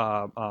show,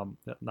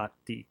 not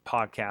the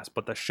podcast,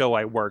 but the show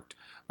I worked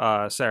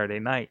Saturday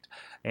night,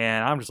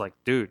 and I'm just like,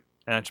 dude.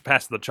 And I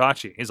passed the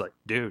Chachi. He's like,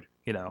 dude,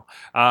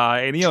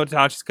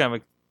 Chachi's kind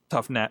of a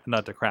tough nut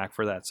to crack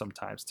for that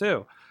sometimes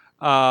too.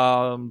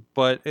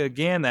 But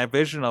again, that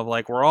vision of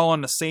like we're all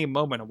in the same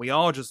moment and we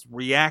all just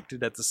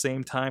reacted at the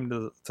same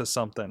time to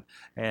something,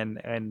 and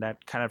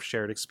that kind of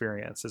shared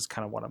experience is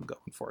kind of what I'm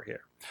going for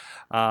here.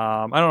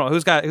 I don't know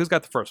who's got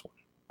the first one.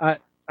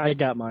 I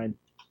got mine.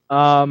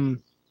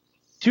 Roughly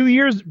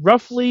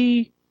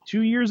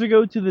 2 years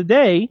ago to the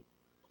day,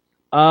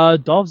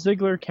 Dolph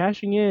Ziggler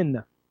cashing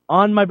in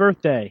on my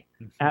birthday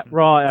at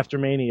Raw after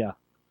Mania.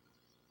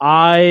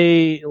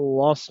 I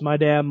lost my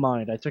damn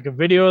mind. I took a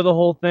video of the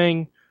whole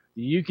thing.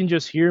 You can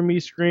just hear me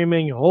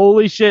screaming,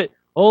 holy shit,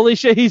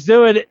 he's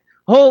doing it,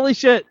 holy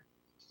shit.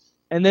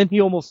 And then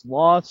he almost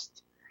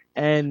lost,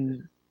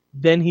 and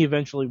then he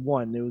eventually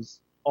won. It was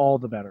all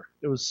the better.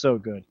 It was so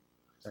good.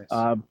 Nice.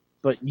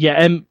 But yeah,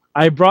 and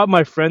I brought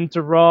my friend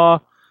to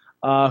Raw,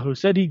 who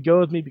said he'd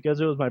go with me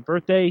because it was my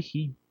birthday.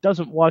 He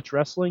doesn't watch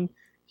wrestling.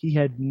 He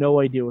had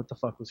no idea what the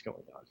fuck was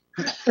going on.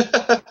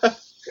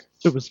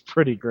 It was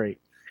pretty great.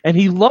 And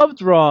he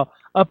loved Raw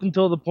up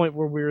until the point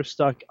where we were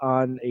stuck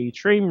on a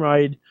train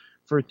ride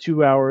for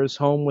 2 hours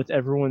home with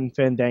everyone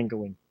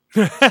fandangoing.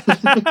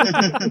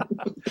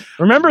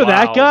 Remember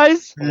that,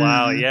 guys?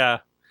 Wow, yeah.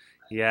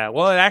 Yeah,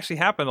 well, it actually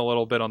happened a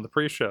little bit on the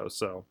pre-show,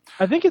 so.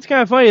 I think it's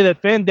kind of funny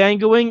that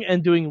fandangoing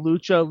and doing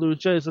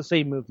lucha is the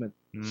same movement.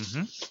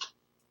 Mm-hmm.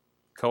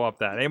 Co-op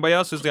that. Anybody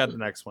else who's got the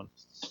next one?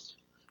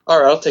 All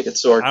right, I'll take it,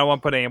 Sorg. I don't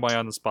want to put anybody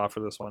on the spot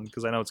for this one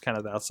because I know it's kind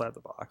of outside the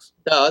box.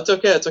 No, it's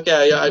okay. It's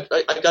okay. I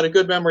got a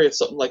good memory of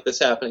something like this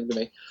happening to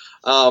me.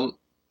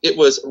 It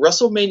was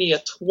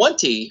WrestleMania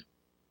 20,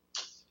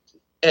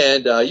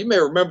 and you may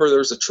remember there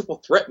was a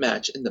triple threat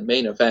match in the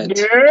main event.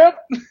 Yep.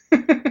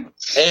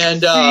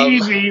 And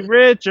Stevie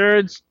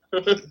Richards.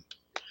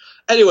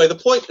 Anyway, the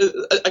point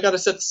I got to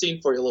set the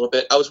scene for you a little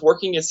bit. I was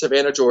working in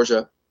Savannah,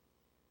 Georgia,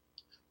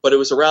 but it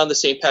was around the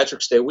St.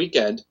 Patrick's Day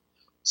weekend.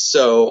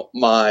 So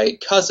my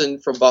cousin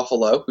from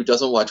Buffalo, who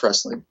doesn't watch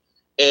wrestling,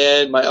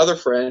 and my other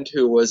friend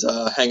who was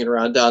hanging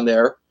around down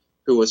there,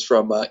 who was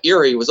from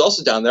Erie, was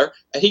also down there,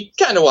 and he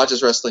kind of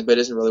watches wrestling, but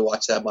doesn't really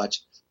watch that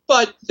much.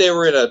 But they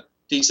were in a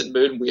decent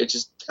mood, and we had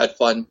just had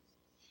fun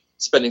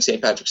spending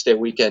St. Patrick's Day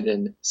weekend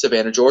in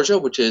Savannah, Georgia,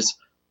 which is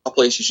a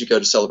place you should go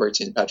to celebrate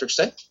St. Patrick's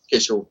Day, in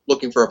case you're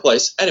looking for a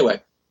place.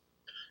 Anyway,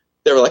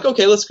 they were like,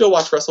 okay, let's go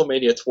watch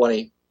WrestleMania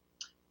 20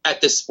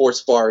 at this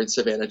sports bar in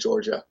Savannah,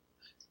 Georgia.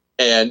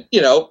 And,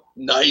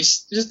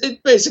 nice, just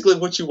basically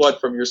what you want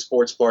from your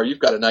sports bar. You've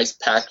got a nice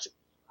packed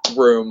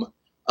room.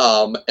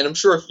 And I'm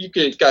sure if you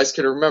guys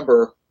can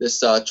remember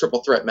this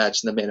triple threat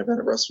match in the main event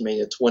of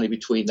WrestleMania 20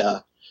 between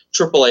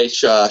Triple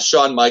H,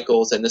 Shawn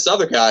Michaels, and this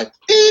other guy.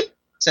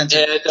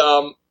 Censored.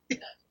 And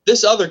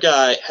this other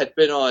guy had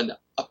been on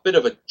a bit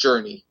of a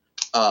journey.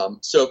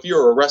 So if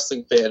you're a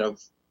wrestling fan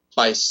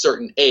by a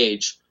certain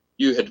age,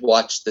 you had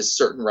watched this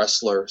certain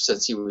wrestler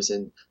since he was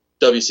in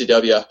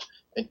WCW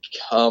and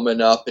coming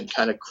up and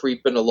kind of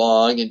creeping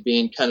along and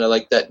being kind of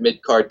like that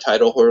mid-card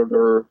title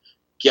holder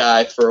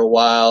guy for a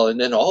while. And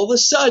then all of a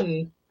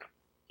sudden,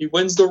 he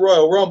wins the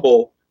Royal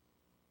Rumble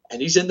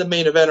and he's in the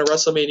main event of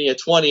WrestleMania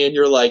 20, and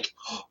you're like,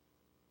 oh,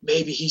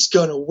 maybe he's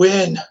going to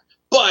win.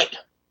 But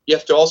you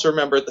have to also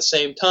remember at the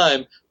same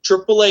time,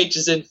 Triple H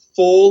is in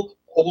full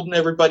holding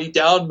everybody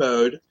down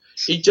mode.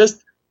 He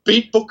just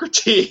beat Booker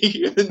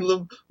T in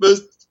the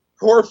most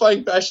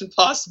horrifying fashion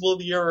possible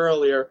the year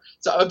earlier.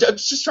 So I'm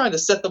just trying to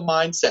set the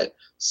mindset.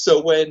 So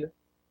when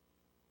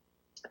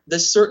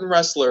this certain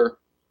wrestler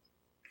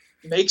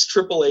makes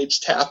Triple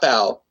H tap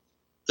out,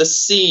 the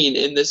scene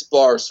in this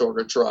bar,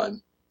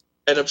 Sorgatron,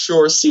 and I'm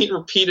sure a scene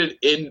repeated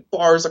in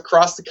bars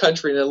across the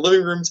country and in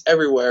living rooms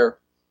everywhere,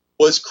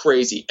 was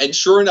crazy. And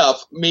sure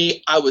enough,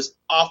 I was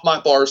off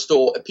my bar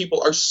stool, and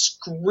people are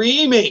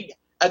screaming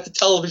at the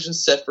television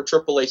set for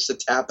Triple H to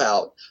tap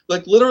out.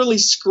 Like, literally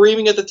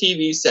screaming at the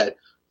TV set.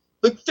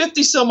 Like,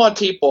 50-some-odd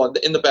people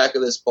in the back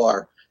of this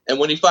bar. And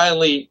when he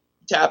finally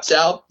taps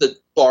out, the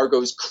bar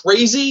goes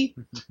crazy.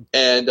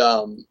 And,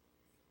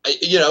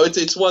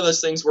 it's one of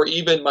those things where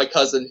even my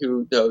cousin,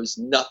 who knows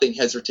nothing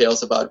heads or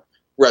tails about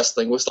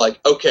wrestling, was like,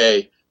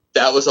 okay,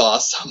 that was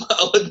awesome.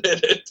 I'll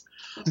admit it.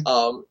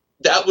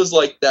 That was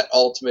like that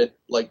ultimate,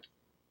 like,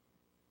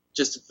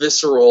 just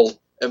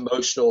visceral,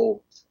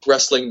 emotional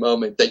wrestling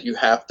moment that you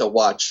have to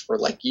watch for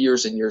like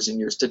years and years and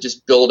years to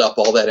just build up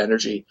all that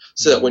energy,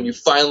 so that when you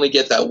finally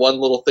get that one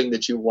little thing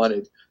that you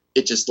wanted,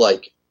 it just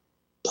like,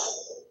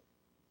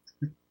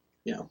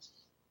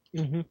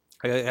 Mm-hmm.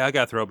 I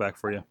got a throwback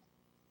for you.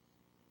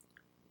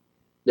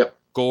 Yep.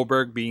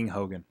 Goldberg being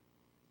Hogan.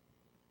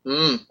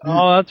 Oh,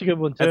 that's a good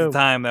one too. At the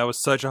time, that was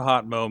such a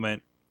hot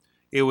moment.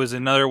 It was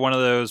another one of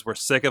those, we're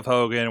sick of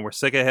Hogan, we're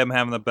sick of him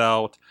having the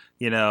belt,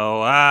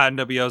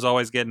 NWO's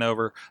always getting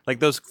over. Like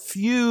those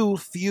few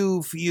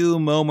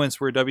moments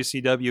where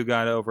WCW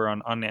got over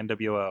on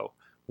NWO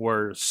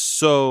were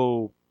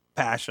so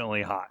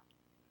passionately hot.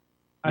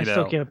 I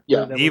still can't.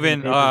 Yeah.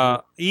 Even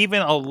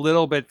a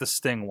little bit the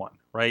Sting one,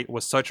 right,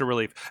 was such a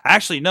relief.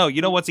 Actually, no,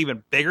 you know what's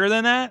even bigger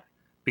than that?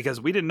 Because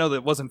we didn't know that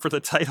it wasn't for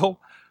the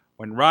title.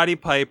 When Roddy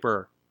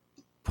Piper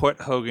put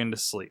Hogan to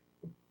sleep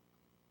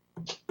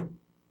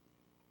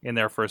in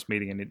their first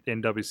meeting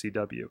in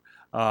WCW,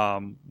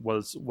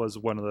 was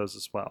one of those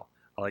as well.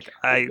 Like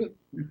The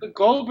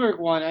Goldberg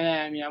one,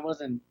 I mean, I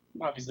wasn't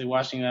obviously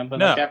watching them, but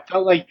No.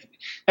 like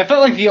I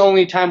felt like the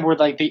only time where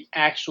like they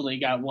actually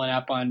got one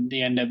up on the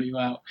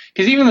NWO,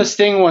 because even the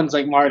Sting one's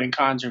like marred in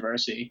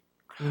controversy.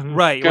 Mhm.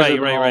 right. Because of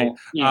the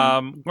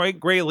whole,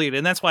 Great lead,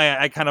 and that's why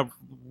I kind of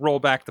roll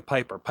back to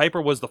Piper.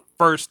 Piper was the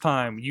first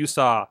time you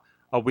saw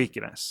a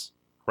weakness,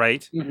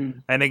 right?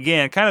 Mhm. And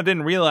again, kind of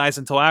didn't realize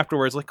until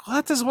afterwards, like,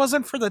 what? This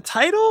wasn't for the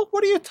title?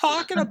 What are you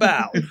talking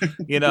about?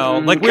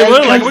 Like we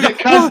literally, like,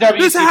 Because "Oh,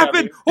 this WCW."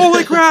 happened.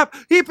 Holy crap!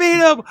 He beat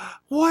him.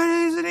 Why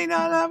doesn't he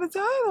not have a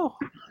title?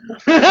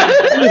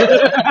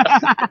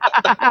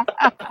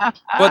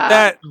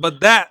 But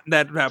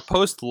that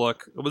post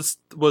look was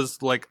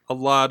like a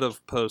lot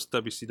of post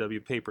WCW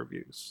pay per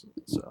views.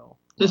 So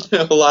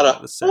a lot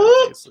of the sad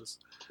faces.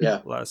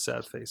 Yeah. A lot of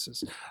sad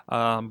faces.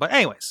 But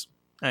anyways,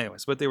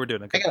 but they were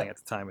doing a good thing at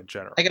the time in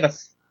general. I got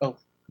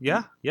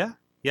Yeah.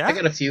 I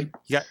got a few.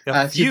 Yeah,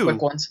 A few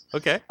quick ones.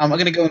 Okay. I'm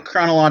going to go in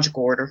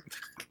chronological order.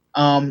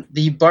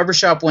 The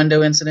barbershop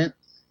window incident.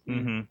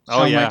 Mm-hmm.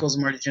 Shawn Michaels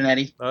and Marty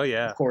Jannetty, Oh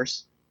yeah. of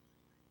course.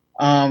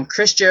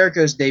 Chris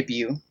Jericho's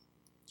debut.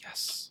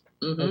 Yes.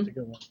 Mhm. That's a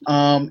good one.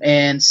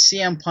 And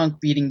CM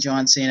Punk beating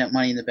John Cena at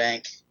Money in the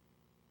Bank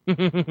for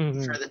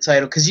the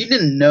title, because you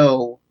didn't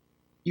know.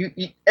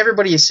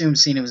 Everybody assumed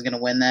Cena was going to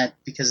win that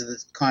because of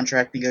the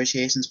contract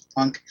negotiations with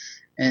Punk,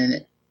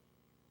 and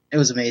it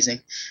was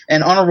amazing.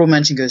 And honorable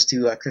mention goes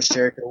to Chris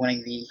Jericho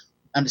winning the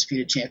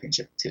Undisputed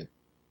Championship too.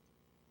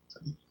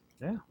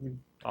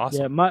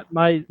 Awesome. Yeah,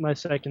 my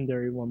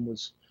secondary one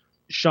was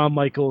Shawn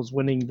Michaels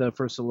winning the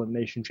first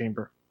Elimination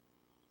Chamber,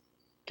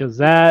 because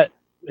that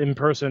in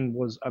person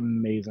was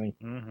amazing.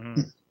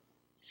 Mm-hmm.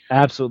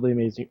 Absolutely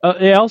amazing.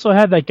 They also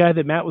had that guy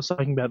that Matt was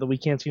talking about that we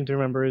can't seem to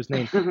remember his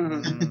name.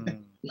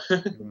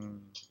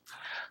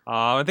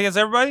 I think that's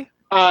everybody.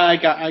 I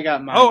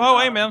got mine.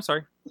 Hey man, I'm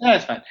sorry.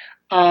 That's fine.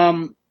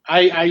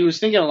 I was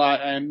thinking a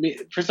lot, and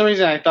for some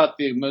reason, I thought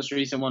the most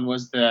recent one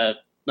was the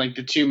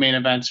two main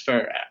events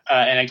for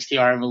NXT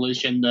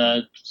Revolution,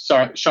 the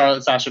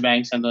Charlotte Sasha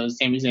Banks and the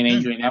Sami Zayn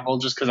Adrian Neville,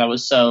 just because I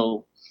was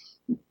so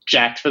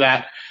jacked for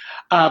that.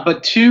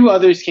 But two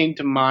others came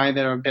to mind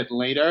that are a bit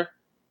later.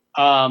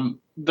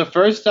 The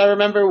first I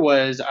remember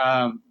was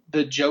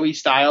the Joey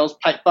Styles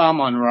pipe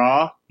bomb on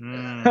Raw.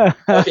 Yeah.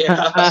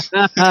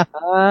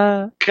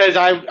 Because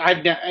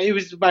it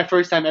was my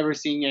first time ever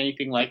seeing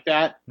anything like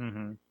that,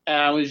 Mm-hmm. and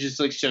I was just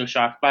so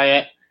shocked by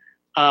it.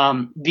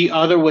 The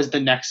other was the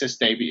Nexus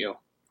debut.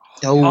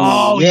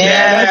 Oh,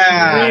 yeah,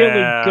 that's really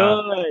Yeah.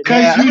 good.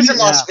 Yeah, I was in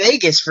Yeah. Las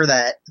Vegas for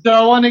that.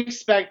 So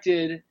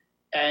unexpected,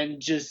 and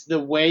just the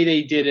way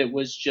they did it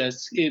was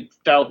it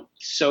felt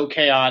so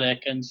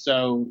chaotic and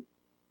so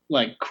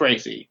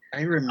crazy.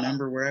 I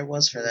remember where I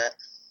was for that.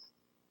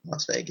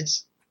 Las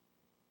Vegas.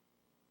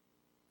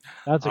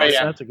 That's Oh,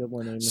 yeah. that's a good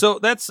one, Amy. So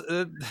that's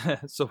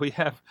so we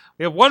have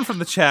one from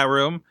the chat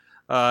room.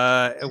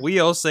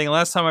 Wheel saying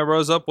last time I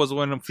rose up was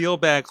when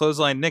Feelbad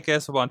clothesline Nick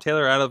Esteban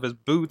Taylor out of his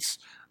boots,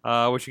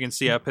 which you can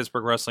see at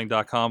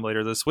PittsburghWrestling.com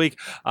later this week.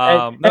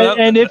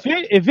 And if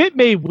it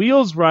made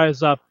Wheels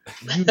rise up,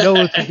 you know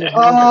it's a good movie.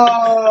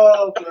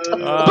 Oh,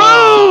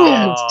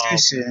 Yeah, it's too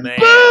soon. Man.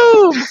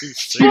 Boom! Too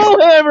soon.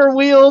 Full hammer,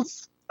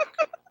 Wheels.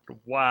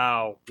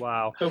 Wow.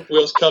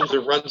 Wheels comes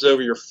and runs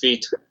over your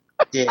feet.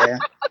 Yeah.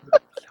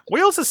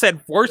 Wheels has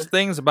said worse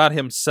things about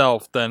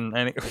himself than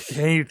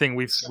anything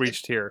we've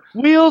reached here.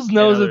 Wheels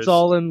knows others. it's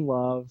all in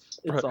love.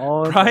 It's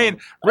all in Brian,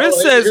 love.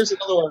 Here's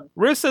another one.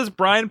 Riz says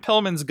Brian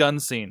Pillman's gun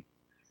scene.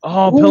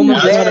 Oh,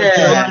 Pillman's yeah. got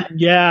a gun.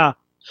 Yeah.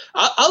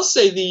 I'll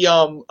say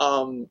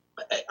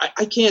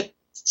I can't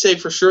say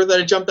for sure that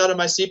I jumped out of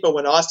my seat, but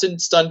when Austin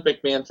stunned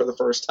McMahon for the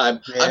first time,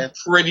 Yeah. I'm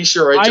pretty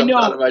sure I jumped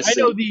out of my I seat.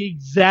 know the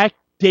exact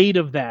date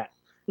of that.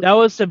 That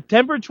was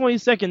September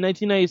 22nd,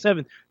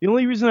 1997. The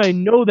only reason I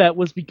know that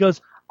was because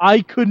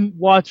I couldn't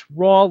watch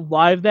Raw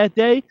live that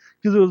day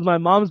because it was my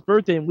mom's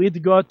birthday and we had to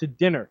go out to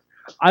dinner.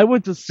 I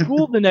went to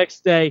school the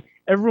next day.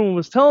 Everyone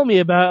was telling me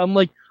about it. I'm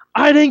like,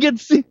 I didn't get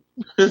to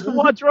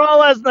watch Raw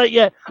last night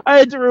yet. I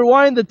had to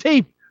rewind the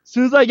tape. As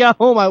soon as I got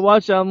home, I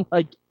watched it. I'm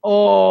like,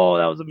 oh,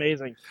 that was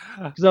amazing.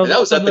 'Cause And that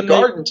was at the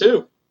Garden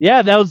too.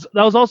 Yeah, that was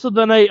also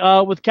the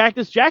night with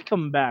Cactus Jack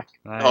coming back.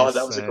 Oh,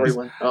 that was a great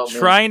one. Oh, man.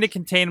 Trying to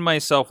contain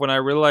myself when I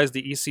realized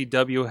the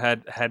ECW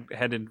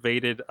had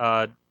invaded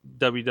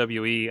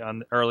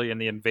WWE early in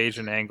the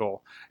invasion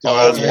angle. So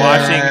I was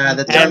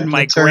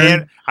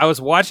watching I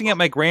was watching at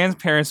my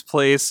grandparents'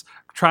 place,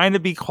 trying to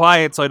be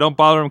quiet so I don't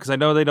bother them because I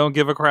know they don't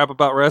give a crap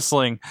about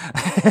wrestling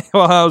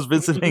while I was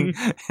visiting.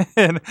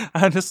 And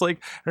I'm just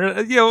like,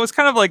 it was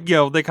kind of like,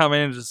 they come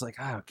in and just like,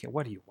 oh, okay,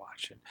 what are you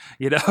watching?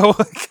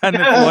 Kind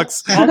of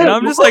looks. And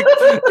I'm just like,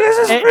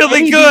 this is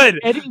really good.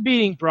 Eddie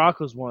beating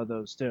Brock was one of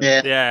those too.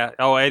 Yeah. Yeah.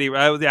 Oh, Eddie.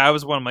 I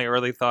was one of my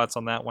early thoughts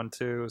on that one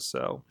too.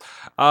 So,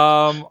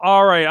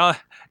 all right.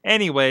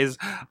 Anyways,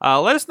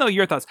 let us know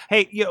your thoughts.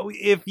 Hey,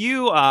 if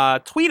you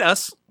tweet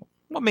us,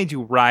 what made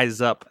you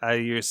rise up out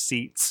of your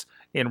seats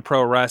in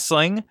pro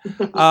wrestling?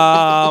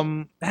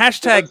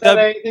 Hashtag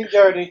anything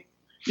dirty.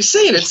 You're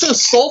saying it's so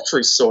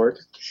sultry, Sword.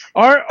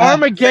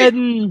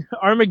 Armageddon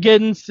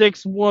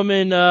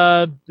 6-woman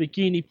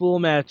bikini pool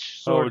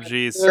match. Oh, Sort of.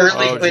 jeez.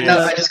 Early, wait, no,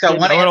 I just got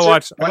one I'm gonna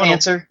answer. watch-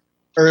 Answer.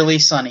 Early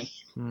Sunny.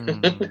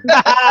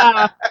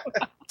 I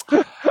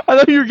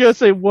thought you were gonna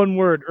say one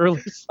word,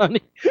 early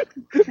Sunny.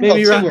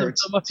 Maybe two around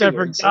words. so much Two I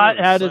words. forgot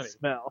how to Sunny.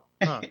 spell.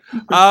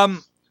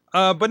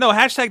 But no,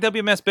 hashtag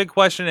WMS Big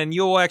Question, and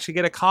you'll actually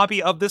get a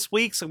copy of this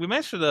week's. So we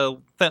mentioned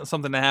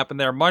something that happened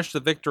there. March to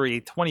Victory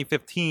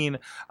 2015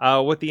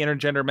 with the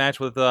intergender match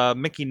with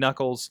Mickey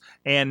Knuckles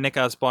and Nick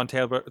Osborne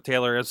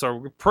Taylor. It's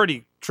a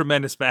pretty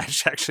tremendous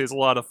match. Actually, it's a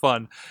lot of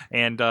fun,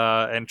 and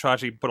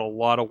Chachi put a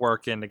lot of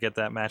work in to get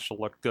that match to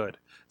look good.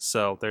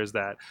 So there's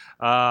that.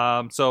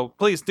 So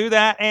please do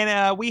that.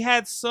 And we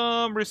had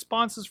some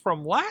responses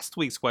from last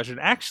week's question,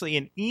 actually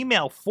in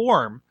email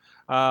form.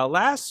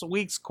 Last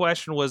week's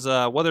question was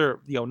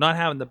whether not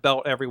having the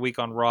belt every week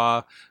on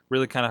Raw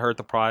really kind of hurt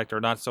the product, or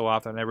not so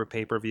often on every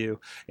pay-per-view.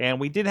 And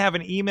we did have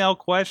an email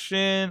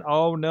question.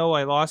 Oh no,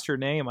 I lost your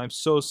name. I'm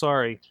so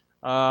sorry.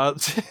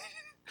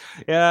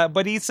 Yeah,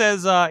 but he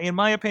says, in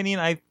my opinion,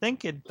 I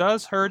think it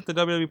does hurt the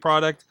WWE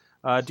product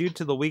due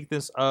to the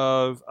weakness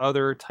of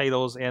other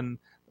titles, and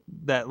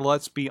that,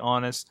 let's be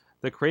honest,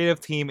 the creative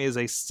team is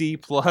a C+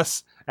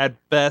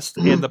 at best,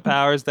 and the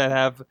powers that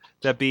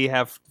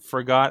have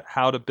forgot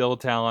how to build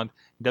talent.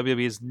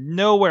 WWE is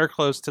nowhere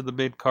close to the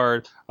mid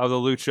card of the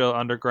Lucha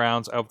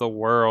Undergrounds of the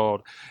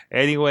world.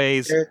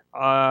 Anyways,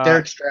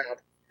 Derek Stroud.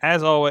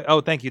 as always,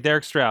 thank you,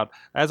 Derek Stroud.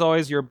 As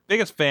always, your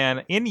biggest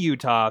fan in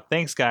Utah.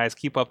 Thanks, guys.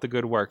 Keep up the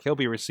good work. He'll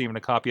be receiving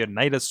a copy of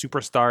Night of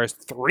Superstars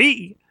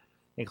 3.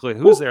 Include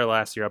who's there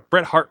last year?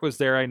 Bret Hart was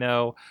there, I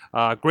know.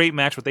 Great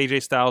match with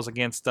AJ Styles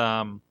against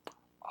I'm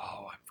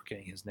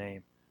forgetting his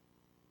name.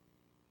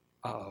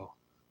 Uh-oh.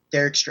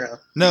 Derek Stroud.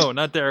 No,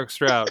 not Derek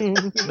Stroud.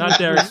 Not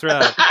Derek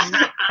Stroud.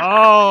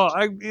 Oh,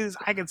 I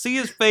can see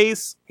his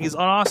face. He's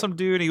an awesome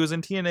dude. He was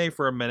in TNA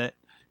for a minute.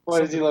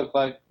 What does he look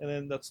like? And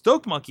then the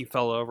Stoke Monkey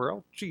fell over.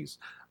 Oh, jeez.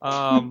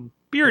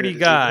 Beardy Who does he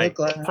guy look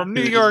like? from Who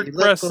New does he York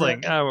look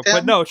Wrestling. like?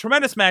 But no,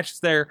 tremendous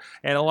matches there,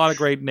 and a lot of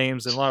great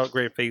names and a lot of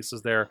great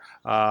faces there.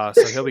 So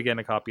he'll be getting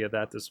a copy of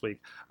that this week.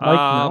 Mike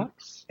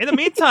Knox? In the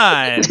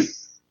meantime,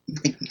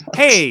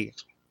 hey,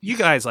 you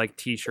guys like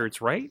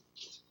T-shirts, right?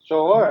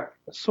 Sure.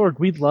 Sorg,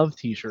 we love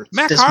T-shirts.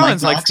 Matt Does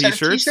Carlins Mike likes Knox have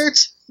T-shirts.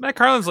 T-shirts? Matt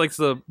Carlins likes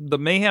the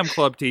Mayhem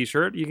Club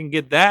T-shirt. You can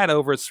get that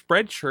over at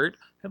Spreadshirt.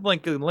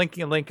 Link over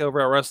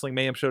at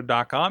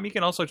WrestlingMayhemShow.com. You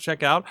can also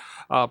check out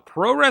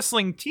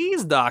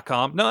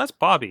ProWrestlingTees.com. No, that's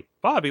Bobby.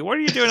 Bobby, what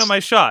are you doing on my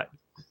shot?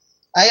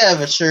 I have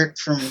a shirt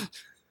from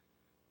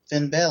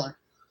Finn Balor.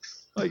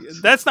 Like,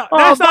 that's not. Oh,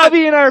 That's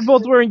Bobby and I are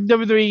both wearing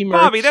WWE merch.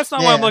 not. Bobby, that's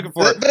not what I'm Yeah, looking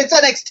for. But it's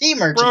NXT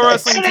merchandise. Pro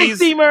Wrestling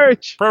Tees. NXT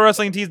merch.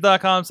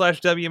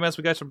 ProWrestlingTees.com/WMS.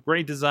 We got some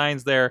great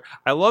designs there.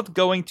 I loved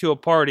going to a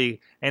party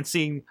and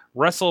seeing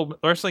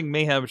Wrestling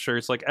Mayhem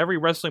shirts. Like every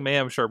Wrestling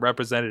Mayhem shirt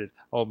represented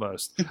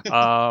almost.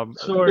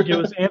 Sorg, it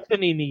was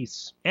Anthony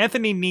Nese.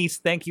 Anthony Nese,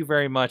 thank you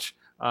very much.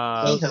 He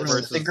hosted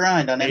Versus The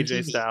Grind on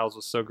AJ MTV. Styles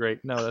was so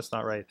great. No, that's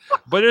not right.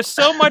 But there's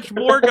so much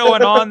more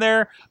going on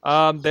there.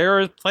 There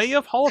is plenty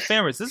of Hall of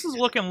Famers. This is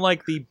looking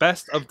like the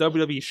best of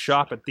WWE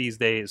shop at these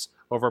days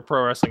over at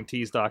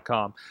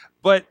ProWrestlingTees.com.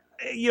 But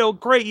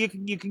great.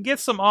 You can get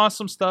some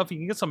awesome stuff. You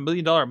can get some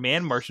 $1 Million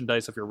Man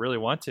merchandise if you really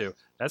want to.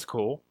 That's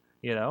cool.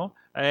 And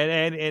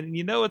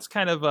it's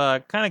kind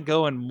of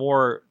going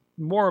more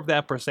of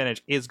that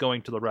percentage is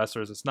going to the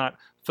wrestlers. It's not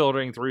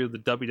filtering through the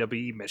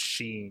WWE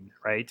machine,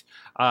 right?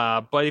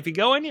 But if you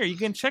go in here, you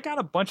can check out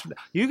a bunch of.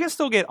 You can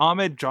still get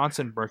Ahmed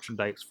Johnson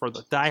merchandise for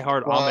the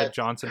diehard What? Ahmed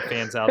Johnson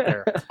fans out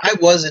there. I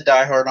was a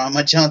diehard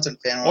Ahmed Johnson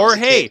fan. when I Or was a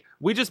hey, kid,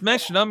 we just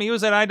mentioned him. He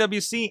was at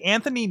IWC.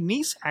 Anthony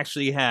Nese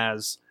actually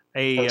has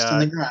hosting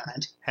The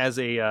Grind.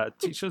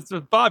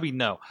 t-shirt. Bobby,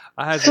 no,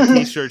 has a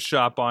t-shirt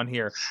shop on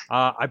here.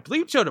 I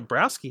believe Joe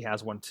Dabrowski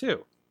has one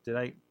too. Did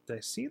I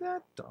see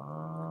that?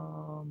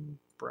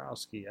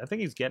 Browski. I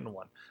think he's getting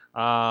one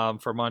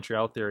for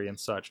Montreal Theory and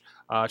such.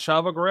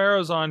 Chavo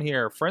Guerrero's on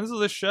here. Friends of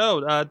the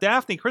show.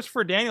 Daphne,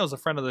 Christopher Daniels, a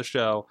friend of the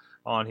show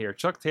on here.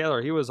 Chuck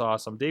Taylor, he was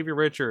awesome. Davey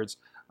Richards.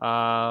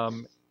 Doc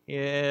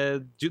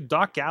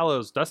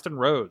Gallows, Dustin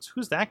Rhodes.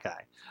 Who's that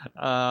guy?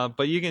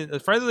 But you can, a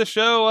friend of the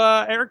show,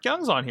 Eric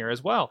Young's on here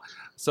as well.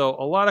 So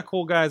a lot of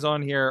cool guys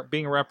on here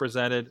being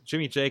represented.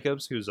 Jimmy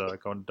Jacobs, who's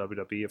going to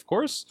WWE, of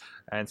course,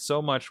 and so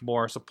much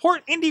more.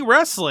 Support indie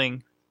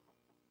wrestling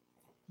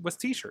with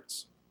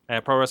t-shirts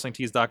at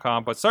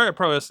ProWrestlingTees.com, but start at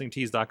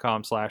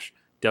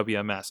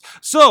ProWrestlingTees.com/WMS.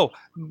 So,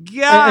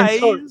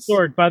 guys, And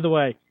Sorg, by the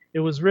way, it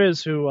was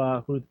Riz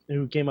who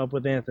came up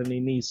with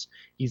Anthony Nese.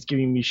 He's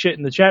giving me shit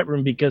in the chat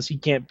room because he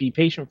can't be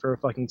patient for a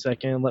fucking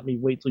second and let me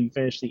wait till you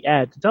finish the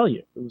ad to tell you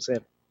it was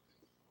him.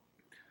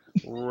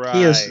 right,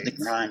 He hosted The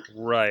Grind.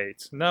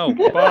 right. No,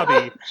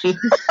 Bobby.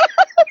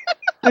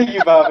 Thank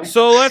you, Bobby.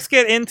 So let's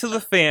get into the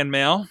fan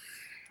mail.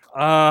 So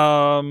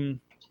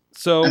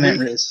I meant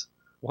Riz.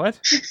 what?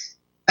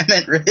 I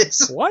meant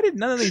Riz. Why did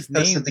none of these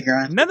Hosted names? The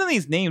Grind. None of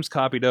these names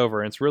copied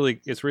over. It's really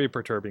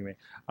perturbing me.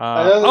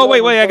 don't Oh wait,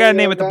 know I got a what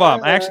name at the you're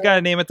bottom. I gonna- actually got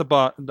a name at the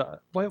bottom.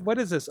 What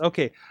is this?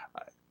 Okay,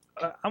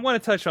 I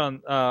want to touch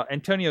on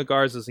Antonio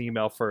Garza's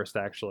email first.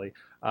 Actually,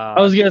 I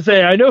was gonna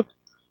say I know.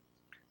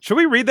 should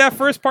we read that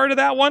first part of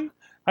that one?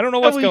 I don't know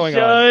what's we going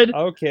should.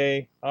 on.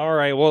 Okay, all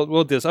right. We'll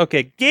do this.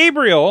 Okay,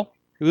 Gabriel,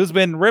 who's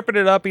been ripping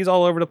it up. He's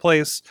all over the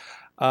place.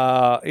 In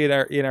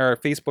our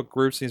Facebook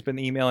groups, he's been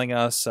emailing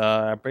us.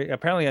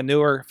 Apparently, a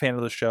newer fan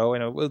of the show,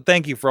 and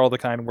thank you for all the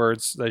kind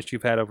words that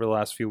you've had over the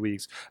last few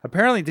weeks.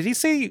 Apparently, did he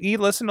say he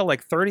listened to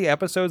like 30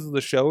 episodes of the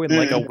show in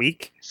like a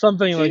week?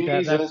 Something like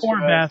that. That Jesus poor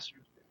Christ. bastard.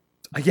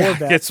 Yeah,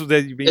 bad. it's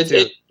me It's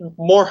too.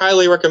 more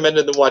highly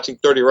recommended than watching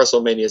 30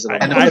 WrestleManias in a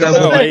I month. don't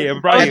know. I Yeah,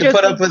 had Brian, to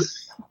put up with.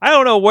 I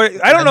don't know what.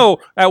 I don't know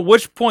at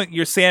which point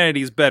your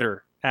sanity is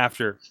better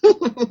after.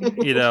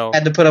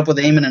 Had to put up with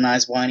Eamon and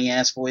I's whiny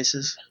ass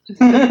voices.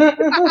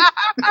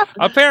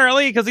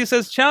 Apparently, because he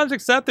says challenge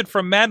accepted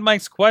from Mad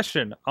Mike's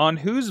question on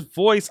whose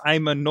voice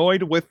I'm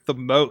annoyed with the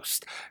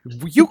most.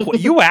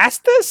 You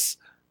asked this?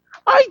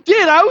 I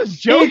did. I was He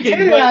joking.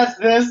 did but ask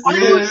this. I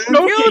dude. was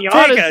joking, You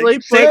honestly.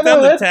 take them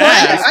to let's-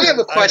 task. I have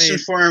a question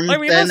for him. I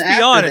mean, then let's be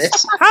after honest.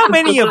 this. How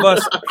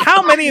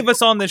many of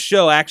us on this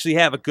show actually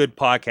have a good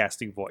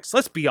podcasting voice?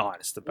 Let's be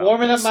honest about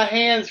Warming up this. my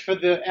hands for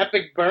the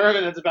epic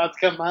burn that's about to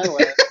come my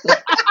way.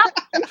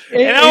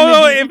 And I don't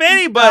know if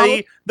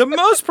anybody, the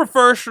most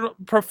professional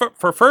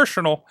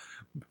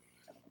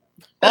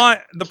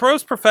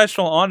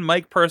on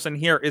mic person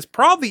here is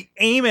probably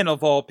Eamon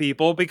of all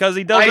people because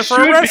he does I it for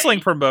should a be. wrestling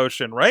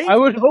promotion, right? I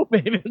would hope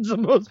Eamon's the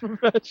most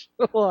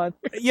professional one.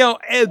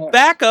 And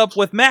back up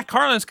with Matt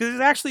Carlins because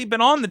he's actually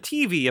been on the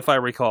TV, if I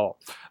recall.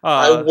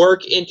 I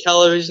work in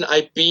television.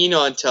 I've been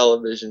on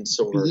television,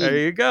 Sorg. There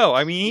you go.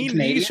 I mean, he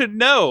Canadian? should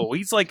know.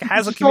 He's like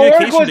has a Sorg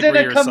communication was in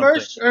degree a or something.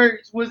 commercial, or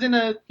was in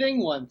a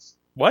thing once.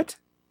 What?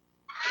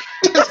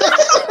 Wasn't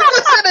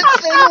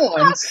a thing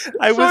once.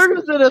 I Sorg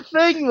was. was in a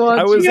thing once.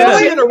 I was- You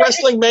Yeah. in a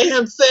Wrestling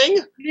Mayhem thing?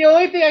 The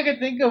only thing I could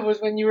think of was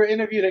when you were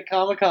interviewed at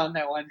Comic Con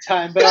that one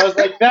time, but I was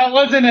like, that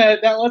wasn't a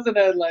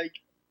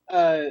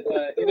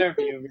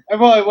interview.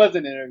 Well, it was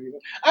an interview.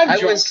 I'm I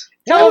drunk. was.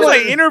 What Tell was I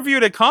us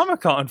interviewed at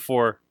Comic Con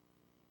for?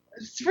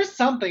 for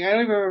something. I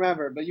don't even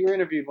remember, but you were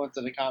interviewed once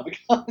at a Comic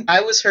Con.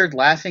 I was heard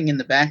laughing in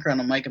the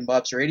background on Mike and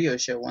Bob's radio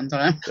show one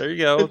time. There you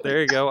go.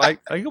 There you go.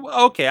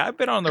 Okay. I've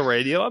been on the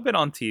radio. I've been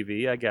on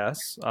TV. I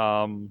guess.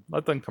 I've done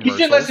You commercials.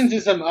 should listen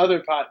to some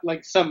other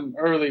some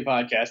early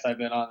podcast I've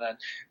been on then.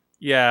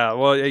 Yeah,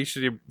 well, you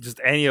should do just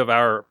any of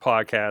our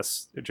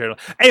podcasts in general.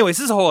 Anyways,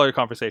 this is a whole other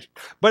conversation.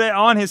 But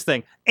on his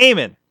thing,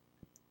 Eamon,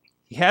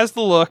 he has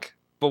the look,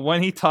 but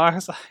when he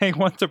talks, I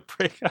want to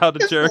break out a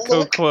His Jericho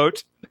look.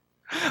 quote.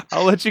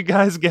 I'll let you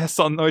guys guess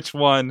on which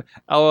one.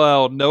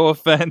 LOL, no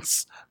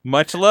offense.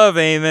 Much love,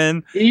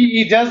 Eamon.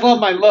 He does love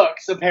my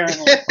looks,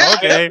 apparently. Okay. I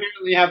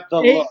apparently have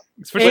the Hey, look.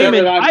 Especially Whatever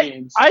Eamon, that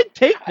means. I'd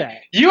take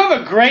that. You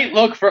have a great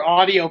look for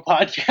audio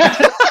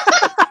podcasts.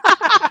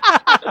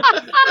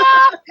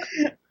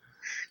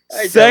 I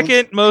don't.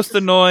 second most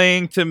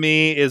annoying to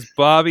me is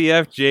Bobby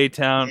F.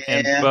 J-Town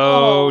and Yeah.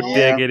 Bo Oh,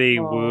 Diggity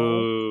yeah.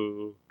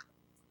 Woo.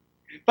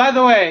 By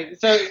the way,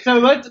 so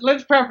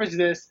let's preface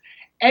this.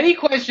 Any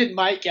question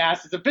Mike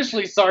asks is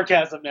officially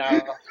sarcasm now.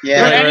 For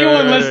Yeah.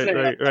 anyone listening,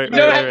 right, you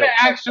don't have right. to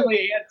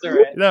actually answer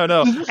it. No.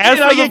 Does this As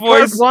mean I for the get carte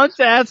voice, blanche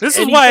to ask this is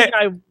anything why-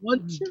 I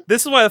want to?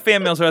 this is why the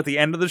fan mails are at the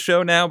end of the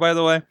show now, by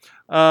the way.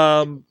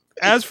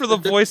 As for the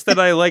voice that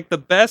I like the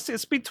best,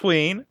 it's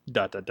between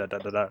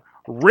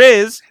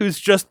Riz, who's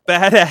just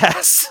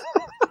badass.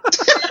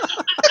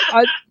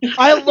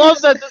 I love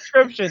that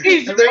description.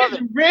 Is I love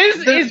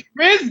it.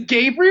 Riz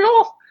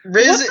Gabriel?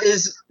 Riz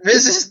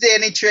is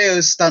Danny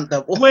Trejo's stunt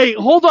double. Wait,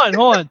 hold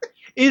on.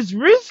 Is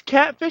Riz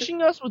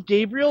catfishing us with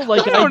Gabriel?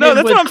 Like I don't I know. did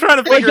That's with, what I'm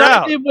trying to like figure I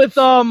out. did with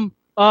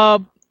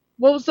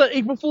what was the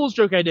April Fool's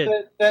joke I did?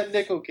 That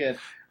nickel kid.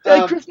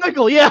 Chris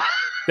Nickel, yeah.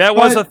 That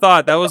was a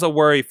thought. That was a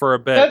worry for a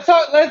bit.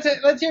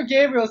 Let's hear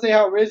Gabriel say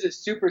how Riz is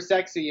super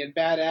sexy and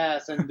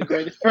badass and the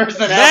greatest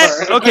person That,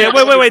 ever. okay,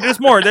 wait. There's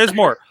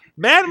more.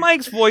 Mad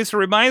Mike's voice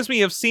reminds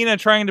me of Cena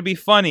trying to be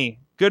funny.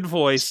 Good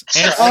voice.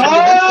 And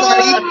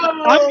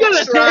I'm gonna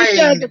take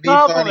that as a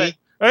compliment.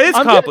 it's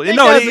I'm gonna compliment. take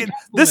No, that as a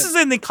this is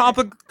in the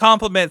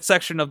compliment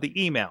section of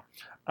the email.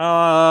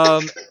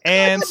 And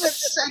That's the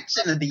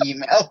section of the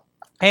email.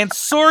 and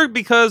Sorg,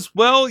 because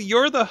well,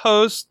 you're the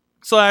host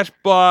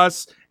 /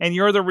 boss, and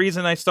you're the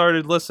reason I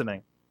started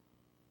listening.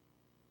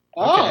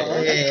 Oh,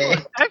 Hey.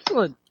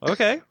 Excellent.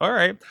 Okay, all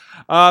right.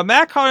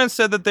 Matt Collins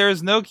said that there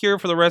is no cure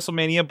for the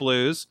WrestleMania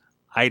blues.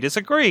 I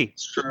disagree.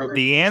 It's true.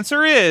 The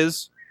answer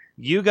is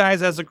you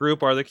guys as a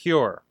group are the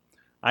cure.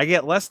 I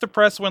get less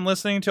depressed when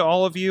listening to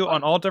all of you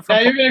on all now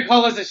different. you're gonna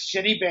call us a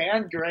shitty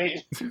band?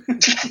 Great.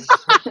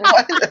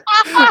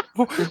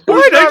 Why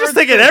are you just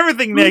taking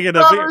everything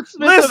negative? Robert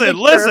Smith of the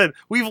Listen.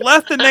 We've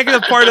left the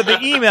negative part of the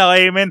email,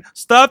 Eamon.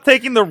 Stop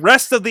taking the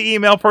rest of the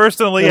email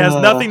personally. It has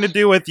nothing to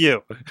do with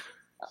you.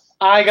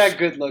 I got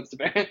good looks,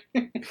 man.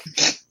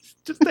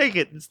 Just take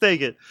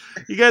it.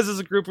 You guys as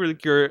a group are the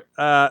cure.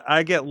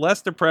 I get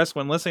less depressed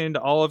when listening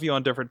to all of you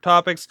on different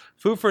topics.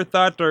 Food for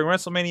thought during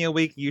WrestleMania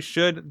week. You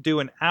should do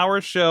an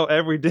hour show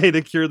every day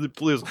to cure the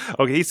blues.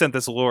 Okay, he sent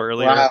this a little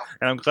earlier. Wow.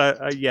 And I'm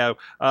glad. Yeah.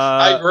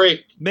 I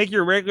agree. Make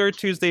your regular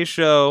Tuesday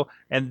show,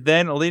 and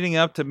then leading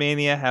up to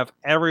Mania, have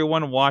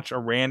everyone watch a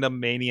random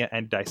Mania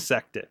and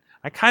dissect it.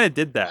 I kind of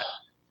did that.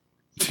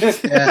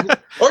 Yeah.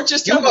 Or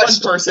just You have one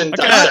watched- person I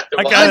got- dissect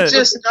I them. got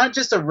it. Not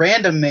just a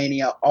random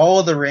mania,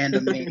 all the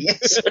random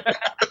manias.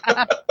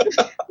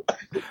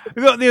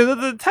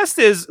 The test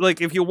is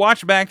like if you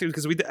watch back to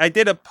because I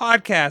did a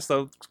podcast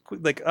of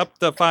like up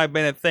to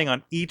 5-minute thing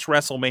on each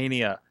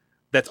WrestleMania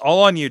that's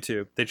all on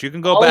YouTube that you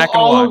can go back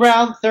and all watch.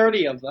 around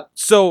 30 of them.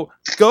 So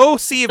go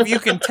see if you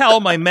can tell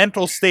my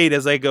mental state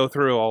as I go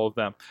through all of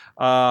them.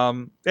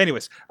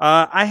 Anyways,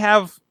 I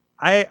have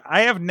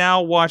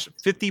now watched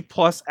 50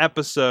 plus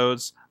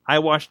episodes. I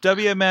watched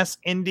WMS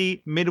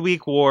Indie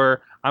Midweek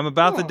War. I'm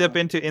about to dip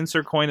into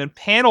Insert Coin and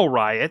Panel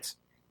Riot.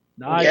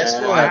 Nice. Guess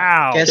what?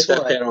 Wow. Guess Get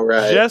that what? panel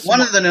right. Just One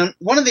of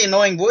the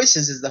annoying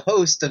voices is the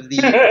host of the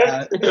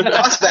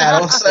boss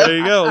battle. So there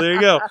you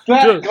go.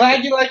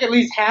 Glad you like at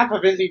least half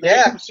of Izzy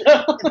Yeah.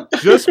 show.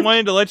 Just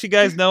wanted to let you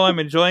guys know I'm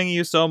enjoying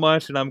you so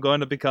much, and I'm going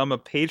to become a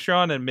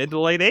Patreon in mid to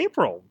late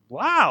April.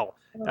 Wow.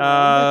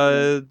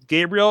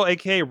 Gabriel,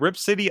 aka Rip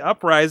City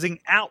Uprising,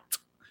 out.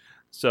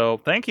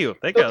 So thank you.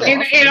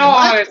 In all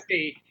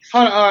honesty,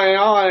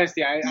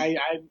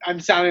 I'm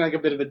sounding like a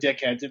bit of a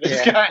dickhead to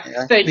this Yeah, guy.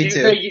 yeah, Thank me you,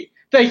 too.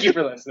 thank you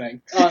for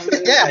listening.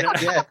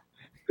 yeah.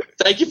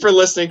 Thank you for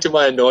listening to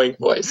my annoying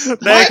voice.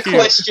 Thank My you.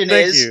 question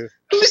Thank is, you.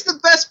 who's the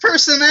best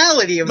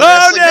personality of No.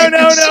 wrestling?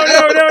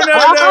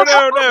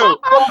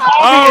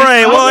 All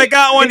right. Well, I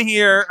got one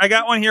here.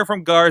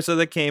 From Garza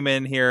that came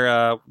in here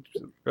a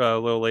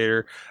little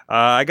later.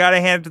 I got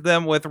to hand it to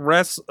them with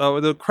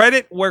the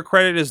credit where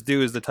credit is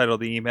due is the title of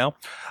the email.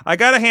 I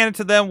got to hand it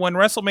to them when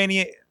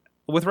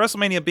with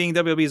WrestleMania being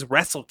WWE's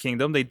Wrestle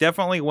Kingdom, they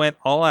definitely went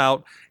all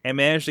out and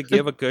managed to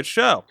give a good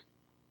show.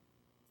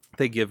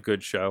 They give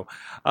good show.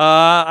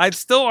 I'd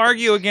still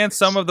argue against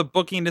some of the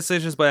booking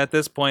decisions, but at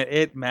this point,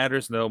 it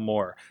matters no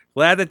more.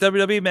 Glad that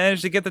WWE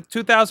managed to get the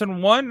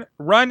 2001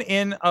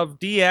 run-in of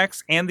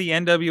DX and the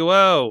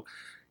NWO.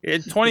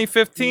 In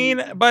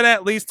 2015, but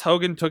at least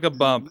Hogan took a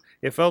bump.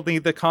 If only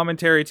the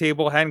commentary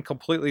table hadn't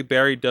completely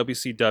buried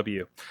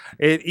WCW.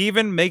 It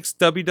even makes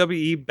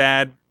WWE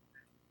bad.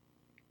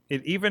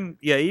 It even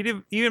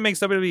makes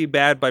WWE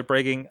bad by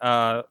bragging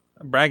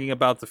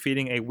about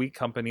defeating a weak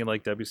company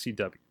like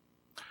WCW.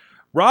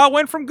 Raw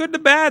went from good to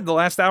bad. The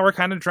last hour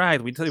kind of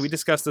dragged. We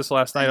discussed this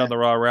last night on the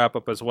Raw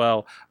wrap-up as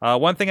well.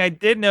 One thing I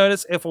did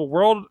notice, if a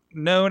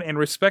world-known and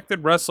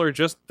respected wrestler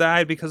just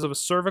died because of a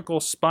cervical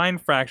spine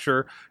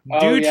fracture,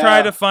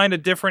 try to find a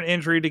different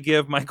injury to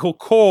give Michael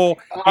Cole.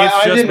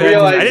 I didn't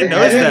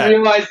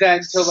realize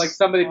that until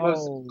somebody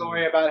posted a Oh.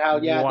 story about how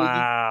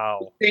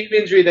Wow. the same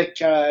injury that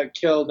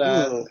killed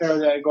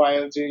Perry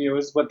Aguayo Jr.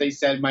 was what they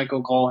said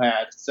Michael Cole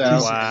had. So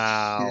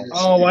Wow.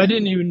 Oh, I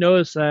didn't even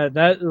notice that.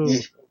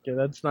 Okay,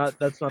 that's not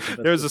the best.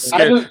 There's a thing.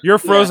 scare. You're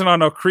frozen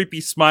on a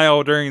creepy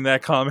smile during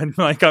that comment.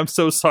 Like, I'm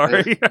so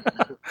sorry.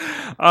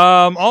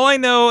 All I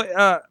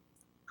know,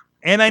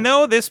 and I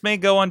know this may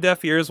go on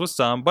deaf ears with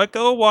some, but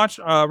go watch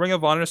Ring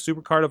of Honor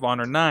Supercard of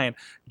Honor 9.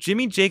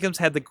 Jimmy Jacobs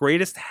had the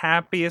greatest,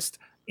 happiest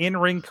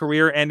in-ring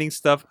career-ending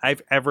stuff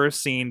I've ever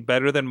seen.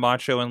 Better than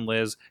Macho and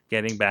Liz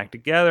getting back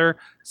together.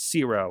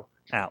 Zero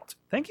out.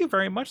 Thank you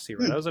very much,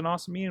 Zero. That was an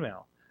awesome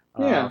email.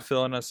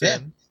 Filling us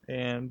in.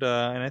 And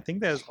I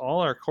think that is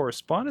all our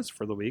correspondence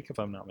for the week, if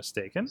I'm not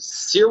mistaken.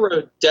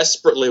 Zero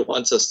desperately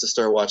wants us to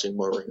start watching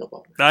more Ring of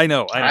Honor. I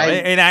know.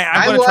 And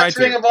I'm I going to try watch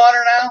Ring to. of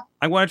Honor now.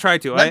 I'm going to try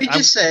to. Let me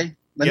just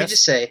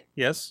say,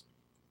 Yes.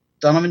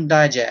 Donovan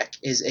Dijak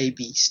is a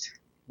beast.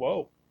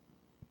 Whoa.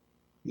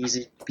 He's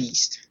a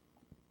beast.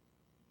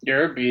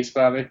 you're a beast,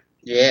 Bobby.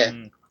 Yeah.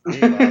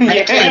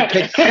 I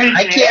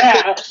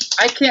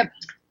I can't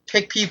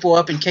pick people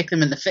up and kick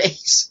them in the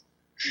face.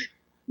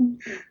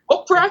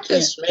 Well,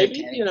 practice, I can't.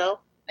 maybe, you know.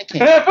 I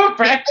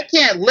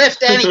can't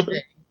lift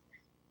anything.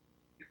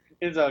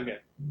 It's all good.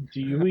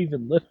 Do you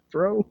even lift,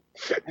 bro?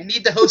 I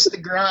need to host the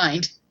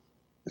grind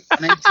on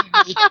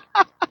MTV.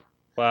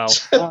 Wow.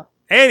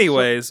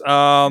 Anyways,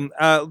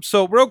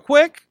 so real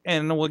quick,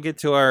 and we'll get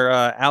to our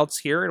outs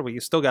here. We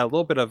still got a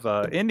little bit of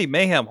Indie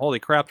Mayhem. Holy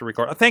crap to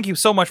record. Thank you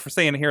so much for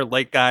staying here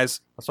late,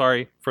 guys.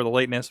 Sorry for the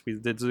lateness. We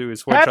did do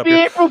his workshop Happy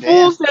here. April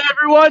Fool's Day,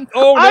 everyone!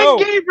 Oh, no.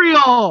 I'm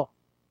Gabriel!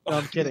 No,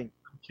 I'm kidding.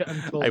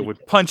 I'm totally I would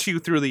kidding. punch you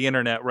through the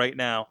internet right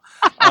now.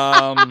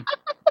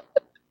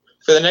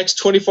 For the next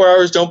 24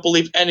 hours, don't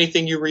believe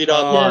anything you read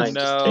online.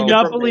 no. Just Do take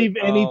not it from me. believe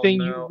anything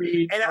no. you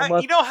read. And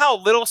unless- you know how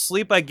little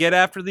sleep I get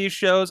after these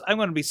shows? I'm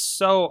going to be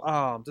so...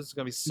 Oh, this is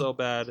going to be so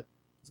bad.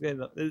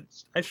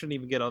 I shouldn't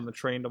even get on the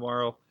train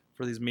tomorrow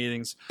for these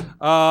meetings.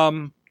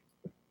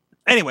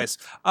 Anyways,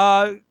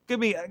 give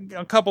me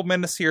a couple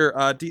minutes here.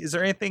 Is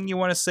there anything you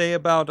want to say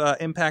about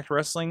Impact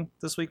Wrestling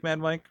this week, Mad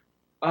Mike?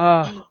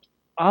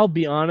 I'll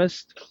be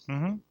honest.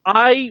 Mm-hmm.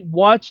 I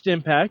watched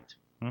Impact.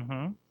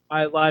 Mm-hmm.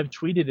 I live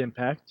tweeted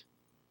Impact.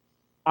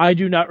 I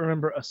do not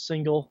remember a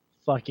single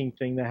fucking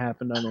thing that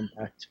happened on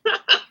Impact.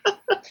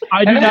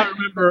 I do not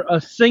remember a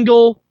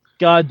single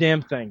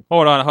goddamn thing.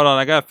 Hold on.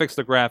 I gotta fix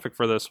the graphic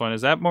for this one.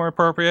 Is that more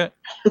appropriate?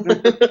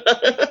 Impact.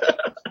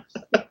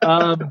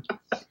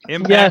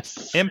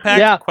 Yes. Impact?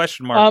 Yeah.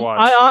 Question mark.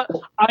 Watch.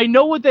 I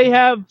know what they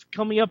have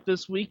coming up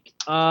this week.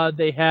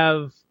 They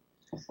have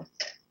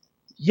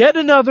yet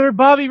another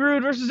Bobby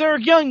Roode versus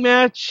Eric Young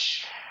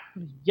match.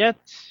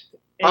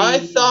 I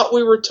thought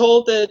we were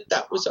told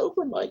that was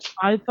over, Mike.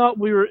 I thought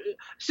we were.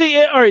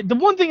 See, all right. The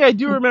one thing I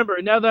do remember,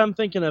 now that I'm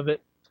thinking of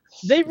it,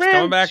 they coming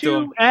ran back to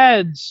 'em. 2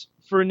 ads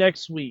for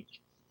next week.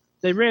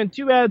 They ran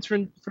 2 ads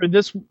for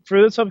this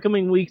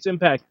upcoming week's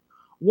Impact.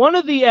 One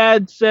of the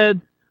ads said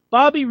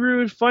Bobby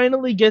Roode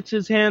finally gets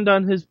his hand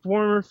on his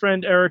former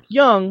friend Eric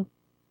Young.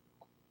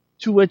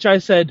 To which I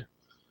said,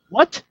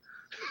 "What?"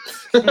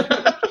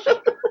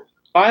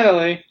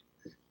 Finally.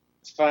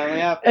 It's finally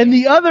happening. And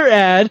the other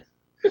ad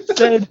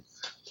said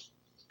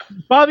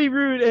Bobby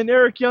Roode and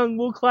Eric Young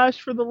will clash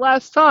for the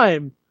last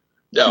time.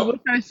 To No. which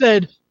I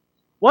said,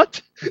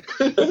 "What?"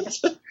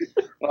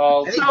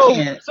 Well,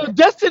 So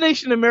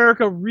Destination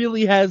America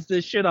really has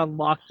this shit on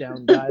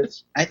lockdown,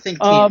 guys. I think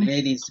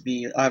TNA needs to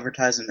be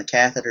advertising the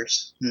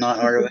catheters, not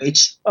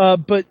ROH.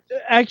 But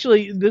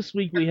actually, this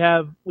week we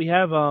have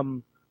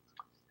a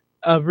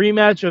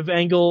rematch of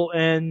Angle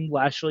and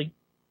Lashley,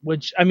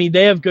 which I mean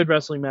they have good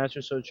wrestling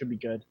matches, so it should be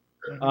good.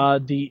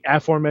 The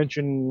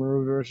aforementioned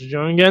Roode versus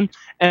Young again,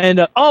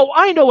 and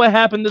I know what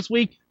happened this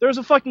week. There was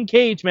a fucking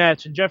cage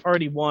match, and Jeff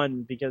Hardy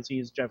won because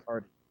he's Jeff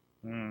Hardy.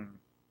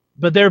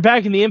 But they're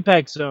back in the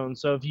Impact Zone,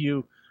 so if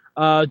you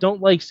don't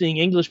like seeing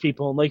English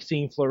people and like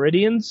seeing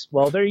Floridians,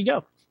 well, there you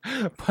go.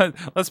 But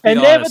let's be And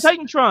honest. they have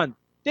a Titantron.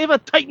 They have a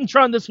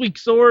Titantron this week,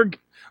 Sorg.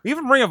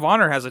 Even Ring of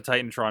Honor has a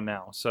Titantron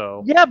now.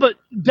 So Yeah, but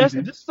this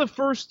is the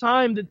first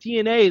time that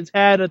TNA has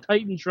had a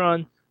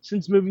Titantron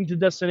since moving to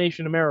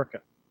Destination America.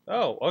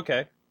 Oh,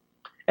 okay.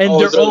 And Oh,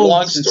 they're it's a all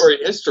long story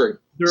history.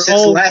 they're Since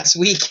all last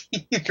week.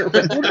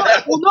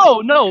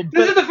 well, no.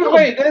 This is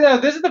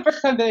But, this is the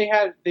first time they've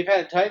had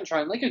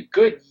Titantron in like a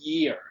good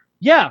year.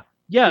 yeah.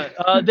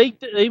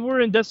 They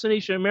were in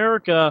Destination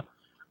America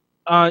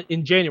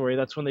in January.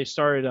 That's when they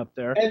started up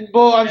there. And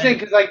well, I'm saying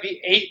because like the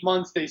 8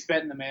 months they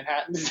spent in the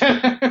Manhattan.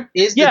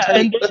 Is Yeah, the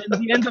and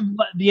Titan-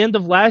 the end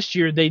of last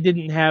year they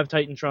didn't have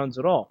Titantrons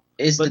at all.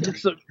 is the but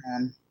this-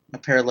 Titantron a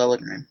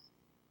parallelogram?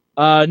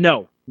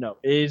 No.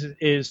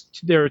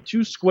 There are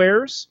two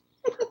squares.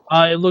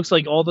 It looks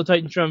like all the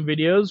Titantron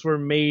videos were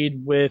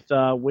made with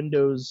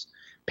Windows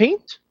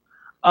Paint.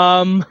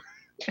 Can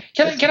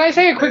I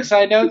say a quick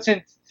side note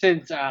since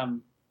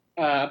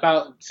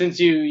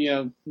you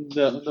know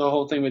the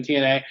whole thing with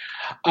TNA,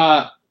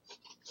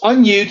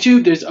 on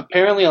YouTube there's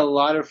apparently a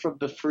lot of from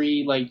the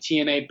free like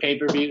TNA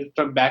pay-per-view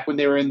from back when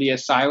they were in the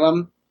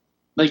Asylum,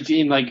 like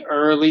in like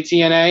early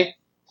TNA,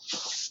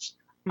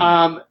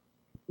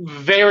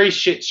 very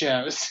shit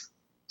shows.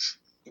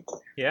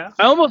 Yeah.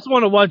 I almost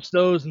want to watch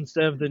those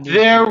instead of the new.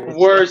 They're series.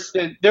 worse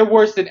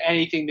than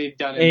anything they've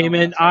done. In the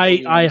Amen. last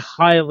couple I years.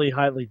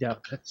 highly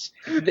doubt this.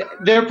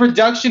 Their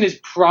production is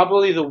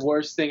probably the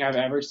worst thing I've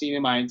ever seen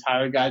in my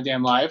entire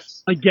goddamn life.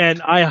 Again,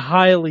 I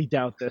highly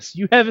doubt this.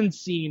 You haven't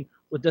seen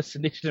what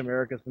Destination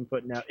America's been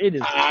putting out. It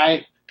is.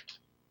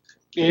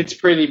 It's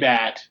pretty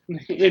bad.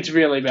 It's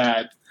really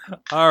bad.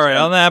 All right.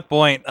 On that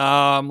point,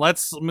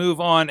 let's move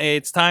on.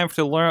 It's time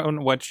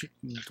to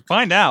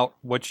find out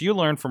what you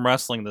learned from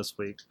wrestling this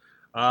week.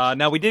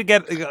 Now we did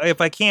get,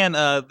 if I can,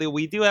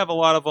 we do have a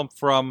lot of them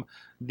from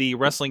the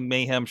Wrestling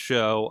Mayhem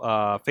Show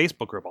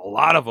Facebook group. A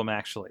lot of them,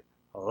 actually.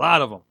 A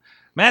lot of them.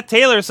 Matt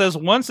Taylor says,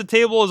 once the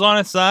table is on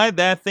its side,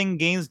 that thing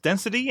gains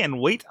density and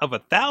weight of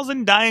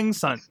 1,000 dying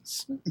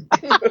suns.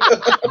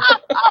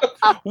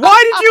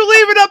 Why did you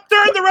leave it up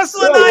during the rest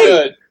of the So night?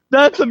 good.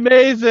 That's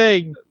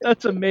amazing.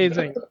 That's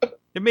amazing.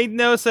 It made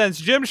no sense.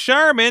 Jim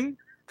Sharman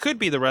could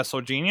be the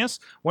wrestler genius.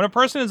 When a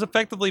person is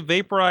effectively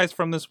vaporized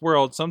from this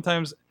world,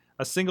 sometimes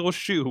a single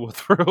shoe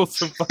will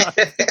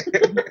survive.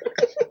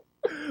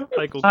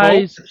 Michael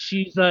Cole.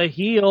 She's a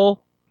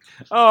heel.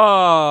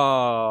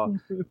 Oh,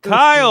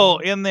 Kyle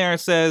in there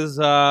says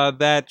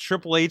that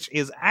Triple H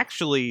is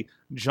actually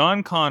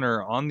John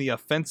Connor on the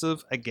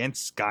offensive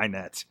against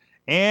Skynet,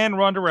 and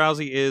Ronda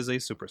Rousey is a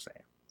Super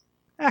Saiyan.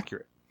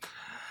 Accurate.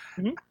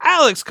 Mhm.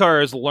 Alex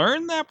Carr has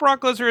learned that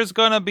Brock Lesnar is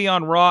going to be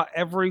on Raw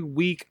every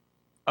week.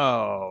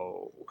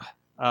 Oh.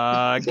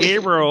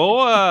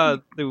 Gabriel,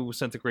 who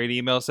sent a great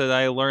email, said,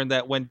 I learned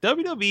that when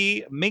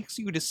WWE makes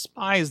you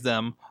despise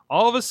them,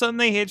 all of a sudden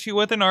they hit you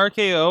with an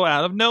RKO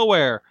out of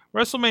nowhere.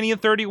 WrestleMania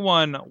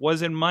 31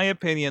 was, in my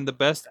opinion, the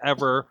best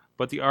ever,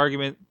 but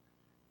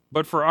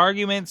for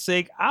argument's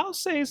sake, I'll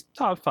say it's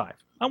top 5.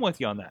 I'm with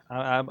you on that.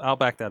 I'll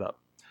back that up.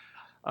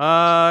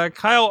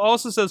 Kyle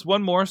also says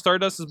one more.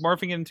 Stardust is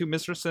morphing into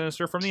Mr.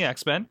 Sinister from the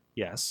X-Men.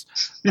 Yes.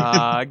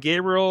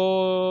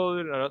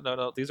 Gabriel.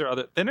 No. These are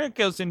other. Then it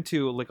goes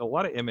into like a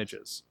lot of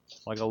images,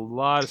 like a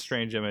lot of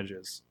strange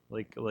images.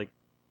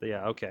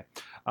 Yeah. Okay.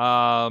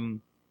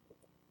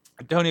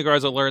 Antonio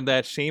Garza learned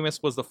that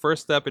Sheamus was the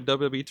first step in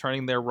WWE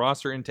turning their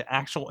roster into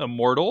actual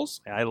immortals.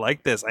 I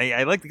like this.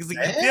 I like because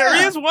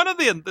there is one of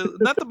them,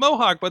 not the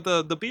mohawk, but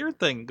the beard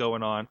thing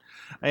going on.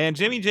 And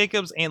Jimmy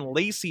Jacobs and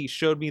Lacey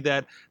showed me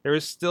that there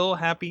is still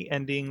happy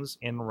endings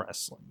in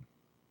wrestling.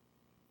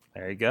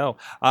 There you go.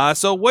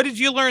 So what did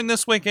you learn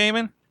this week,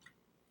 Eamon?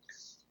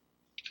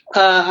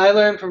 I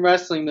learned from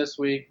wrestling this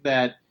week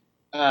that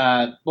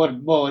it's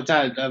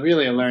not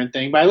really a learned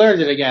thing, but I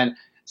learned it again.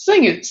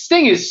 Sting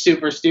is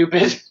super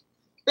stupid.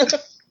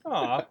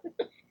 Aw.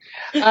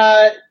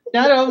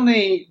 Not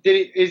only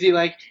is he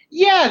like,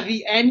 yeah,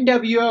 the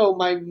NWO,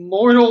 my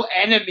mortal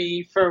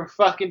enemy for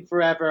fucking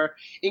forever,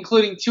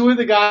 including 2 of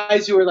the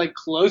guys who are like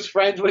close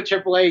friends with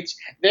Triple H,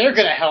 they're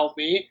gonna help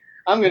me.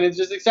 I'm gonna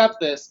just accept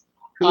this.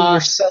 Who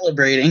were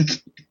celebrating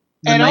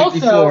the and night also-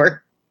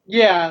 before.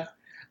 Yeah.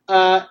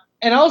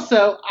 And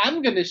also,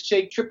 I'm gonna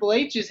shake Triple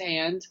H's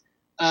hand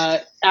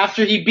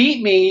after he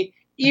beat me,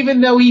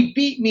 even though he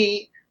beat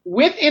me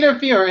with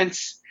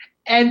interference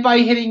and by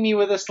hitting me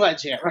with a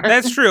sledgehammer.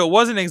 That's true. It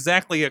wasn't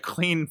exactly a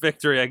clean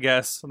victory, I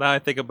guess, now I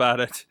think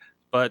about it.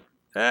 But,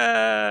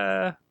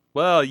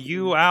 well,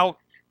 you out.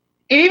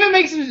 It even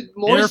makes it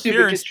more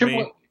stupid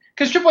Interference,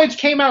 because Triple H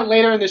came out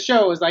later in the show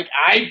and was like,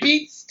 I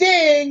beat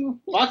Sting!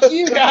 Fuck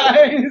you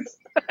guys!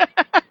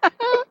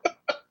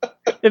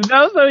 If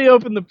that was how he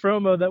opened the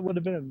promo, that would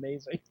have been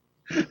amazing.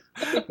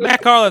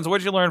 Matt Carlins, what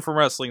did you learn from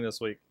wrestling this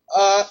week?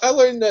 I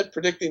learned that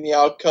predicting the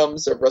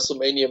outcomes of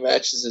WrestleMania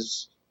matches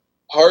is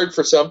hard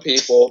for some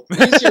people,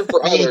 easier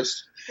for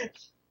others.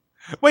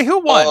 Wait, who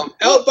won?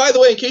 By the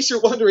way, in case you're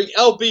wondering,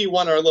 LB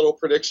won our little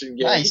prediction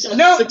game. Nice. He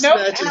got 6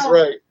 matches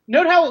right.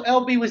 Note how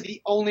LB was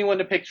the only one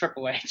to pick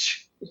Triple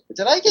H.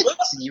 Did I get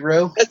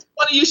 0? It's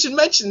funny you should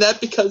mention that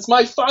because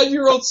my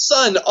 5-year-old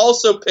son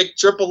also picked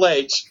Triple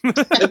H. In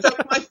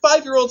fact, my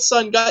 5-year-old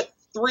son got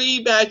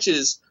 3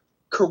 matches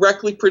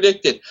correctly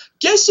predicted.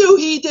 Guess who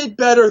he did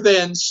better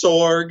than,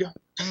 Sorg?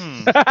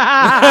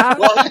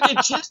 Well, he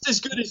did just as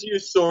good as you,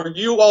 Sorg.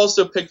 You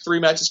also picked 3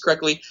 matches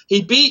correctly.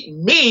 He beat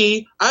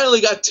me. I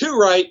only got 2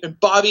 right, and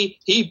Bobby,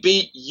 he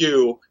beat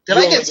you. Did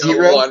You I only get got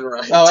 0? 1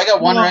 right. Oh, I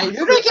got 1 No, right.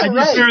 Who did I I get did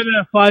right? better than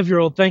a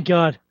 5-year-old. Thank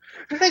God.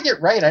 Who did I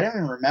get right? I don't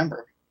even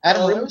remember.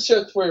 Adam Let me Rose?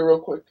 check for you real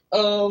quick.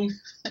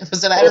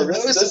 Was it Adam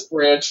this, Rose? this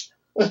branch.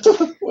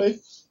 wait.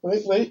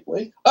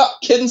 Oh,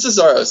 Kid and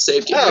Cesaro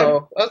saved you.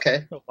 Oh,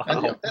 okay.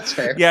 Wow. That's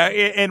fair. Yeah,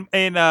 and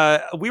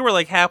we were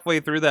like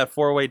halfway through that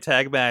 4-way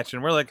tag match,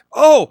 and we're like,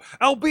 "Oh,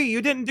 LB,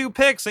 you didn't do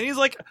picks," and he's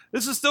like,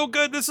 "This is still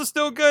good. This is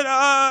still good."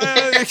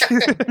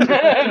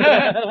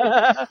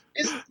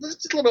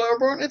 It's a little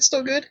overborn. It's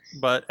still good.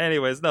 But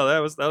anyways, no, that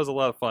was a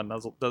lot of fun.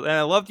 And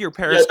I loved your Yeah,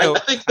 Periscope. I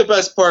think the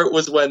best part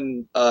was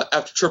when,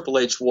 after Triple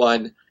H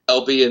won,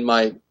 LB and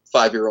my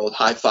 5-year-old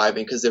high-fiving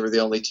because they were the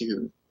only 2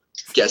 who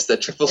guessed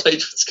that Triple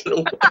H was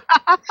going to win.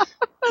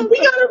 We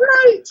got it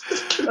right!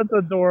 That's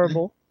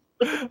adorable.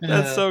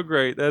 That's so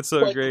great. That's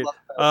so Quite great.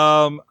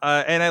 love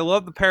And I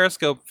love the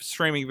Periscope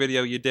streaming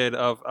video you did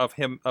of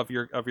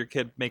your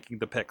kid making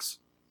the picks.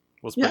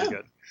 Was pretty Yeah.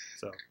 good.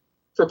 So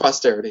For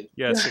posterity.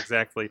 yes,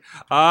 exactly.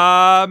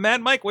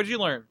 Mad Mike, what did you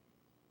learn?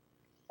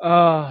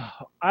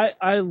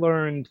 I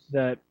learned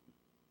that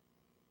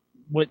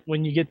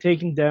when you get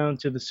taken down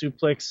to the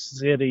Suplex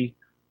City,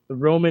 the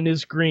Roman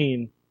is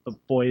green, but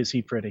boy is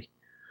he pretty.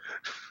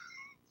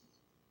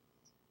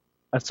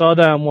 I saw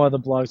that on one of the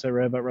blogs I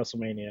read about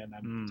WrestleMania, and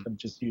I'm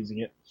just using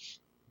it.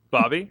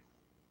 Bobby?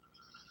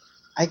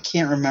 I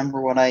can't remember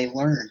what I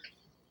learned.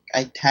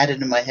 I had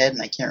it in my head,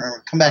 and I can't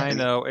remember. Come back I to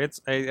me. know.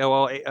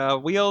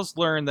 Wheels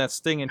learned that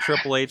Sting and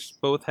Triple H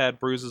both had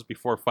bruises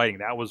before fighting.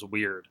 That was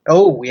weird.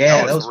 Oh,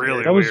 yeah. That was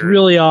really That was weird.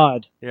 really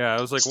odd. Yeah, I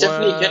was like,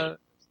 Stephanie what? hit-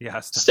 Yeah,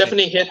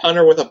 Stephanie hit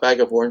Hunter with a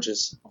bag of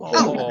oranges. Oh, I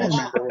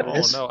remember what it Oh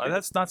is. no,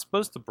 that's not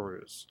supposed to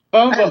bruise.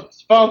 Phone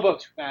books,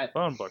 Matt.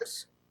 Phone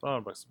books.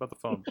 About the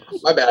phone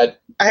books. My bad.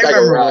 I Bag of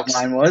remember what rocks.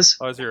 mine was.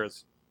 Oh, it's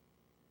yours.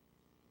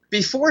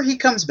 Before he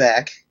comes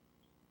back,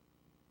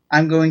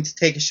 I'm going to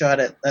take a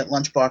shot at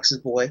Lunchbox's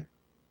boy.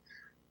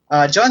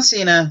 John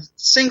Cena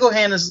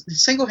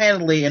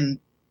single-handedly in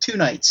 2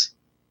 nights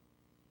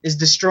is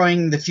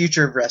destroying the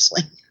future of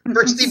wrestling.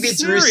 First he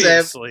beats Rusev,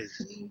 Seriously.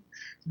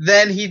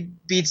 then he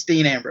beats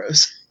Dean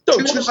Ambrose.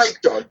 Don't Two you of my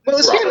start,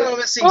 most Robert.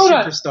 promising Hold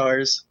on.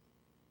 superstars.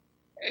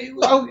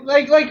 Oh,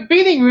 like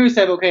beating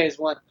Rusev, okay, is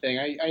one thing.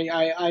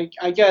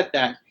 I get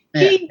that.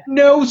 Yeah. He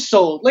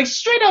no-sold, like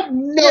straight up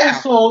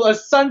no-sold a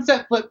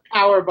sunset flip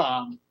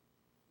powerbomb.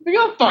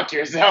 Go fuck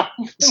yourself.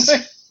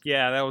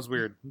 Yeah, that was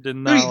weird. Did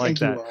Who do you not like think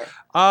that. you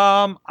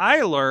are?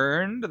 I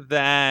learned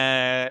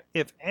that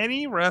if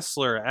any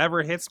wrestler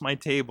ever hits my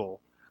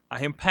table,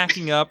 I am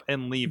packing up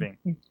and leaving.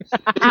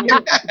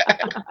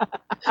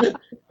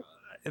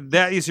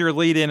 That is your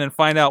lead in and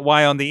find out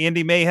why on the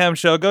Indie Mayhem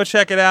Show. Go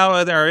check it out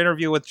with our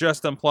interview with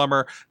Justin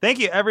Plummer. Thank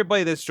you,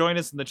 everybody that's joined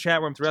us in the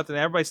chat room throughout the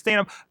night. Everybody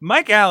stand up.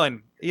 Mike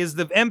Allen is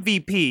the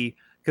MVP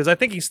because I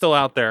think he's still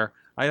out there.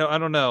 I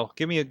don't know.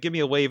 Give me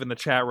a wave in the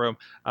chat room.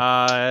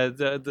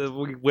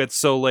 We went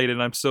so late,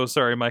 and I'm so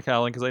sorry, Mike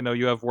Allen, because I know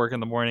you have work in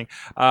the morning.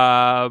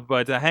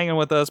 But hanging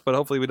with us. But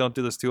hopefully we don't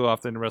do this too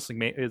often.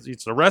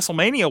 It's a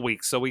WrestleMania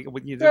week, so we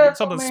do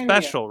something WrestleMania.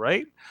 special,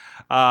 right?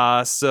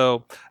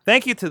 So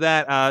thank you to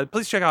that.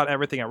 Please check out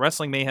everything at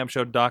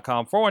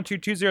WrestlingMayhemShow.com.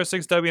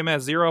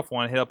 412-206-WMS0 if you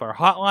want to hit up our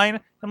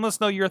hotline and let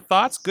us know your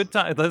thoughts. Good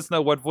time. Let us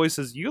know what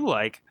voices you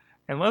like.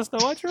 And let us know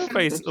what your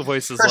voice is like.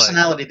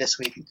 Personality this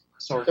week.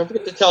 Sort Don't of.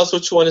 forget to tell us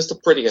which one is the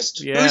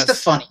prettiest. Yes. Who's the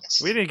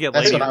funniest? We didn't get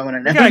That's ladies. what I want to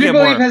We know. gotta Who do get you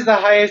believe more. has the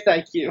highest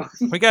IQ?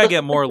 We gotta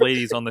get more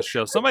ladies on the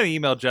show. Somebody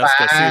email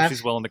Jessica, see if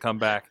she's willing to come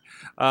back.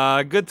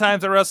 Good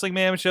times at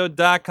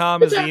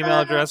WrestlingMayhemShow.com is the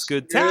email address.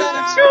 Good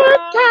times.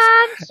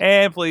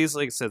 And please,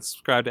 like I said,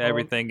 subscribe to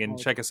everything and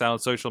check us out on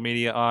social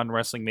media on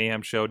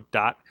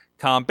WrestlingMayhemShow.com.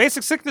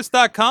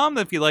 BasicSickness.com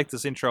if you like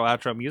this intro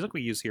outro music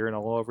we use here and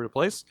all over the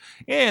place,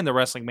 and the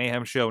Wrestling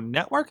Mayhem Show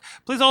Network.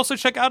 Please also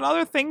check out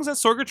other things at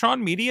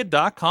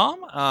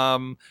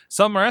SorgatronMedia.com.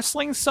 Some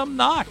wrestling, some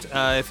not.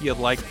 If you'd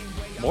like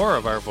more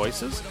of our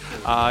voices,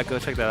 go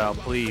check that out,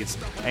 please.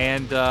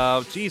 And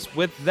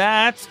with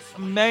that,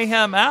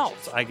 Mayhem out,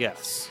 I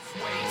guess.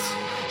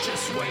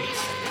 Just wait,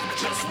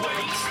 just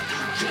wait,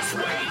 just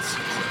wait,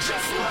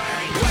 just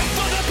wait. Wait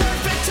for the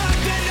perfect time,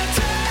 then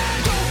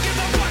attack. Don't give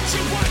up what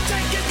you want,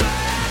 take it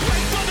back.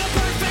 Wait for the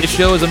perfect. This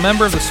show is a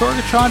member of the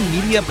Sorgatron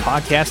Media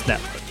Podcast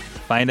Network.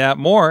 Find out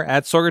more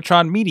at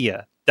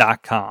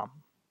SorgatronMedia.com.